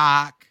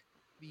MAAC,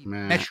 the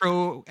Mac.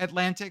 Metro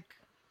Atlantic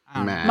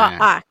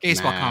Mac.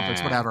 baseball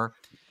conference, whatever.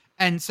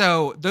 And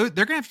so they're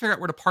going to have to figure out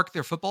where to park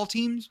their football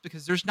teams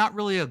because there's not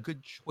really a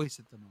good choice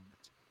at the moment.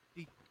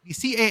 The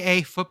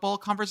CAA football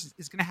conference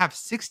is going to have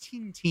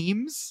 16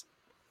 teams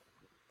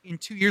in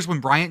 2 years when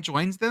Bryant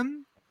joins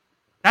them.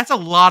 That's a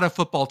lot of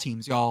football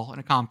teams, y'all, in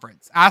a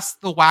conference.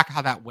 Ask the WAC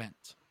how that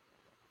went.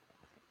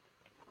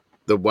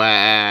 The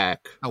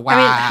whack. The WAC.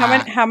 I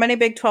mean, how many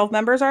Big 12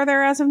 members are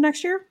there as of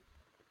next year?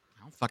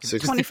 I don't fucking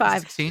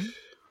 25. 16?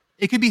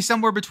 It could be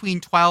somewhere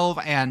between 12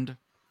 and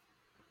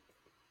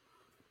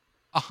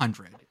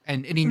 100.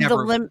 And he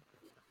never...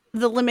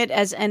 The limit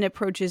as n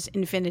approaches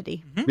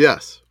infinity. Mm-hmm.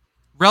 Yes.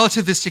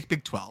 Relativistic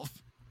Big 12.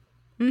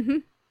 Mm-hmm.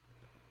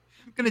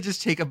 I'm going to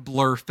just take a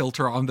blur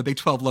filter on the Big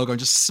 12 logo and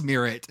just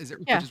smear it as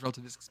it approaches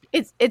relativistic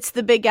speed. It's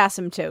the big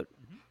asymptote.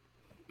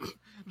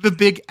 The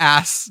big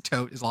ass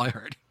tote is all I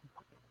heard.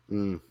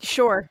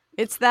 Sure,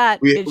 it's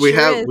that. We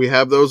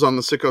have those on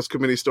the Sickos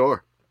Committee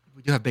store.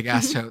 We do have big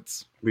ass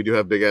totes. We do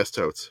have big ass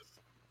totes.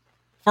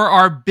 For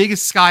our Big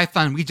Sky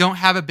fun, we don't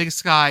have a Big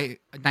Sky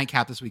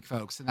nightcap this week,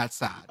 folks, and that's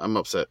sad. I'm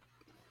upset.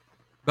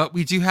 But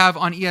we do have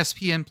on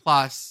ESPN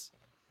Plus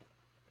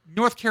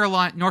Northern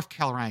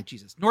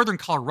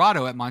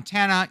Colorado at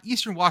Montana,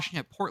 Eastern Washington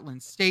at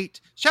Portland State.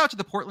 Shout out to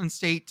the Portland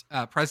State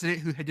president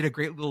who did a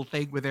great little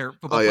thing with their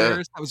football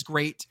players. That was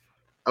great.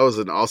 That was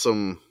an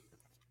awesome.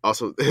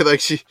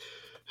 Like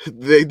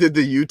they did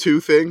the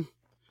U2 thing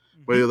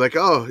where you're like,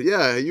 oh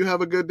yeah, you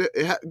have a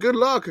good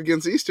luck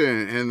against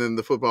Eastern, and then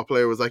the football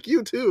player was like,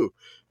 you too,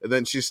 and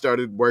then she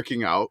started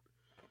working out,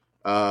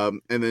 and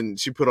then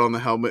she put on the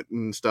helmet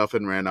and stuff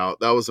and ran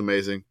out. That was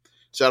amazing.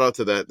 Shout out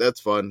to that. That's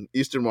fun.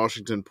 Eastern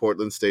Washington,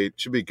 Portland State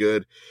should be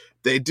good.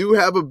 They do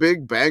have a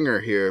big banger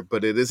here,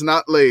 but it is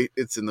not late.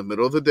 It's in the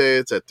middle of the day.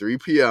 It's at 3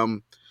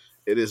 p.m.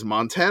 It is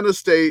Montana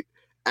State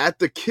at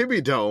the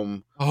Kibbe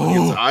Dome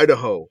against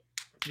Idaho.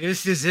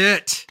 This is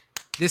it.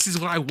 This is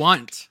what I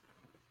want.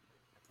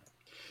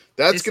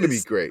 That's going to be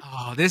great.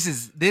 Oh,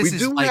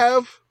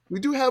 we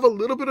do have a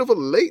little bit of a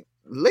late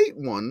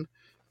one.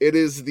 It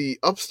is the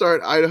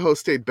upstart Idaho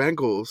State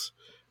Bengals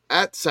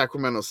at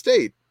Sacramento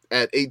State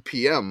at 8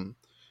 p.m.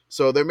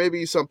 So there may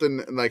be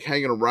something like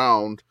hanging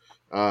around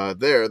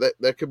there.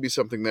 That could be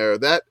something there.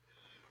 That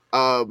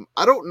I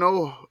don't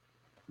know,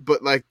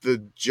 but like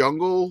the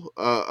jungle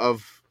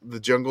of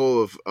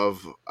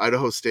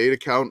Idaho State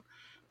account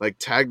like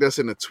tagged us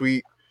in a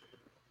tweet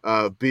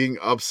being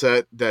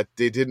upset that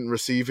they didn't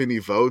receive any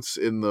votes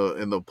in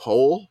the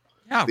poll.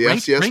 Yeah, the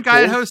rank poll.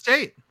 Idaho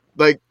State.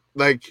 Like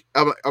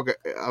I'm like, okay.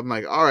 I'm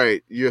like, all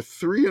right, you're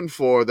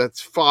 3-4.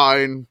 That's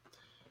fine.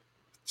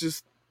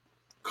 Just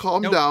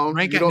calm down.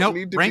 Rank you don't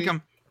need to rank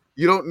them.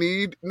 You don't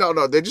need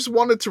no. They just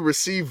wanted to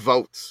receive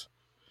votes,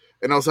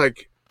 and I was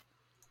like,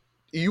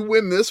 you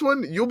win this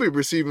one, you'll be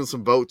receiving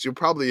some votes. You're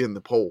probably in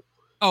the poll.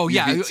 Oh you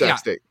yeah, beat Sac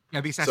State.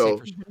 Yeah, beat Sac So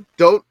State for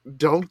sure.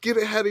 don't get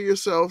ahead of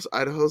yourselves,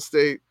 Idaho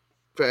State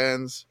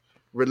fans.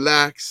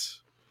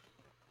 Relax,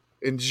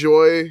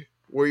 enjoy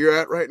where you're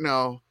at right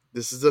now.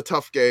 This is a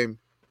tough game.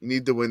 You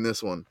need to win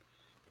this one,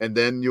 and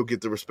then you'll get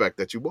the respect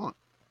that you want.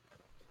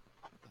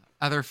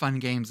 Other fun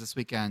games this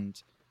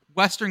weekend.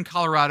 Western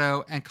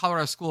Colorado and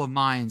Colorado School of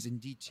Mines in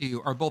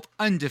D2 are both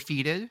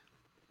undefeated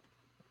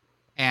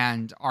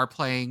and are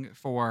playing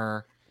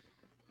for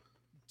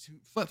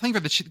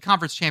the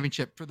conference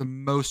championship for the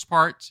most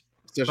part.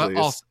 But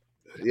also,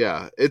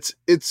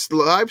 it's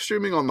live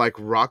streaming on like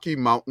Rocky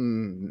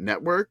Mountain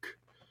Network,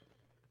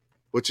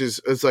 which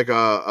is it's like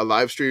a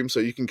live stream, so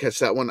you can catch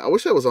that one. I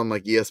wish that was on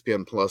like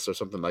ESPN Plus or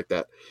something like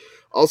that.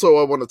 Also,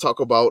 I want to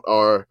talk about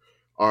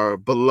our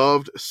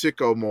beloved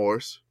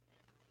Sycamores.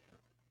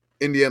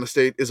 Indiana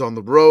State is on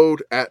the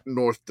road at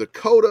North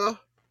Dakota.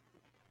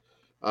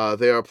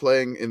 They are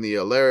playing in the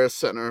Alaris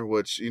Center,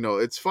 which,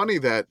 it's funny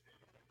that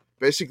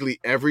basically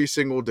every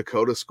single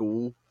Dakota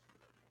school,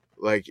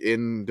 like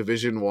in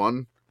Division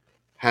I,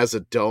 has a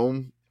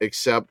dome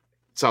except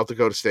South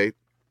Dakota State.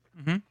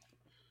 Mm-hmm.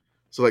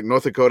 So like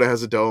North Dakota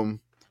has a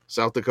dome,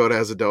 South Dakota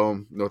has a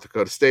dome, North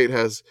Dakota State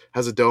has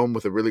a dome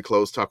with a really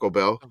close Taco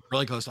Bell.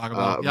 Really close Taco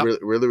Bell.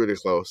 Yep. Really, really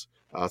close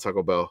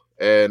Taco Bell.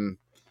 And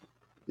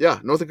yeah,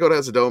 North Dakota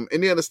has a dome.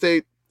 Indiana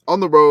State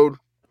on the road.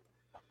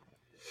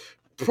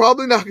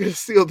 Probably not going to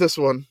steal this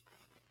one.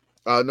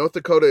 North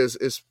Dakota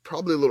is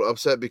probably a little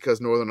upset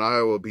because Northern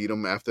Iowa beat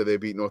them after they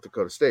beat North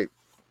Dakota State.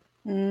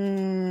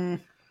 The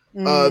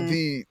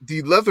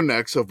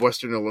Leathernecks of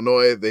Western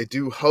Illinois, they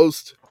do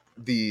host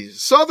the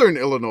Southern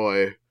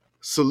Illinois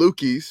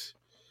Salukis,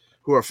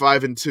 who are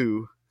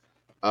 5-2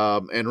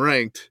 and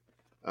ranked.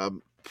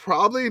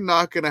 Probably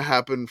not going to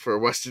happen for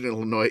Western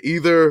Illinois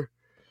either.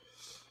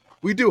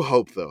 We do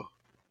hope, though.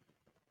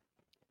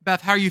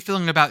 Beth, how are you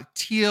feeling about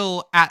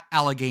Teal at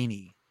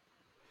Allegheny?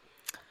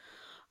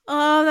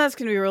 That's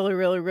going to be a really,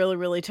 really, really,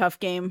 really tough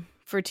game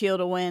for Teal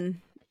to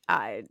win.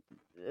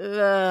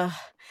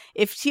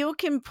 if Teal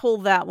can pull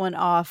that one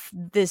off,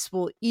 this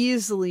will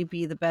easily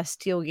be the best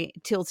Teal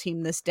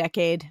team this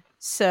decade.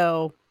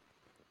 So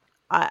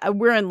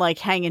we're in like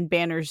hanging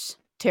banners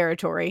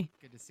territory.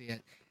 Good to see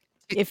it.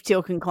 If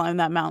Teal can climb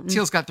that mountain.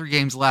 Teal's got 3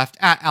 games left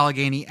at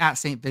Allegheny, at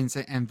St.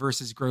 Vincent, and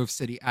versus Grove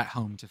City at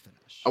home to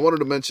finish. I wanted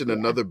to mention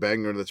another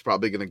banger that's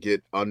probably going to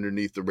get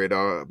underneath the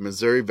radar.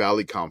 Missouri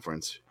Valley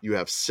Conference. You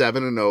have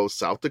 7-0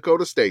 South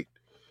Dakota State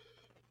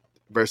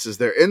versus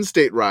their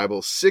in-state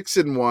rival,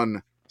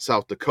 6-1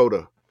 South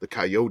Dakota, the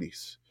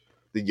Coyotes,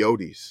 the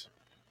Yotes,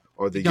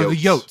 or the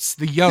Yotes.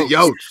 The Yotes. The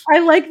Yotes. I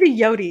like the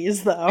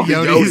Yotes, though. The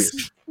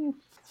Yotes.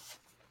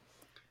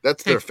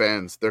 That's their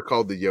fans. They're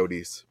called the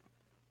Yotes.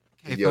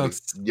 Okay,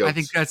 folks, I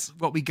think that's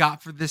what we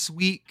got for this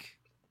week.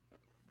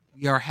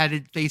 We are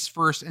headed face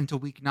first into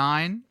week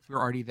 9. We're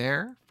already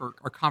there for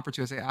our Conference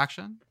USA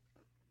action.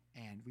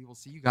 And we will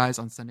see you guys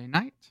on Sunday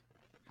night.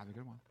 Have a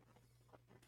good one.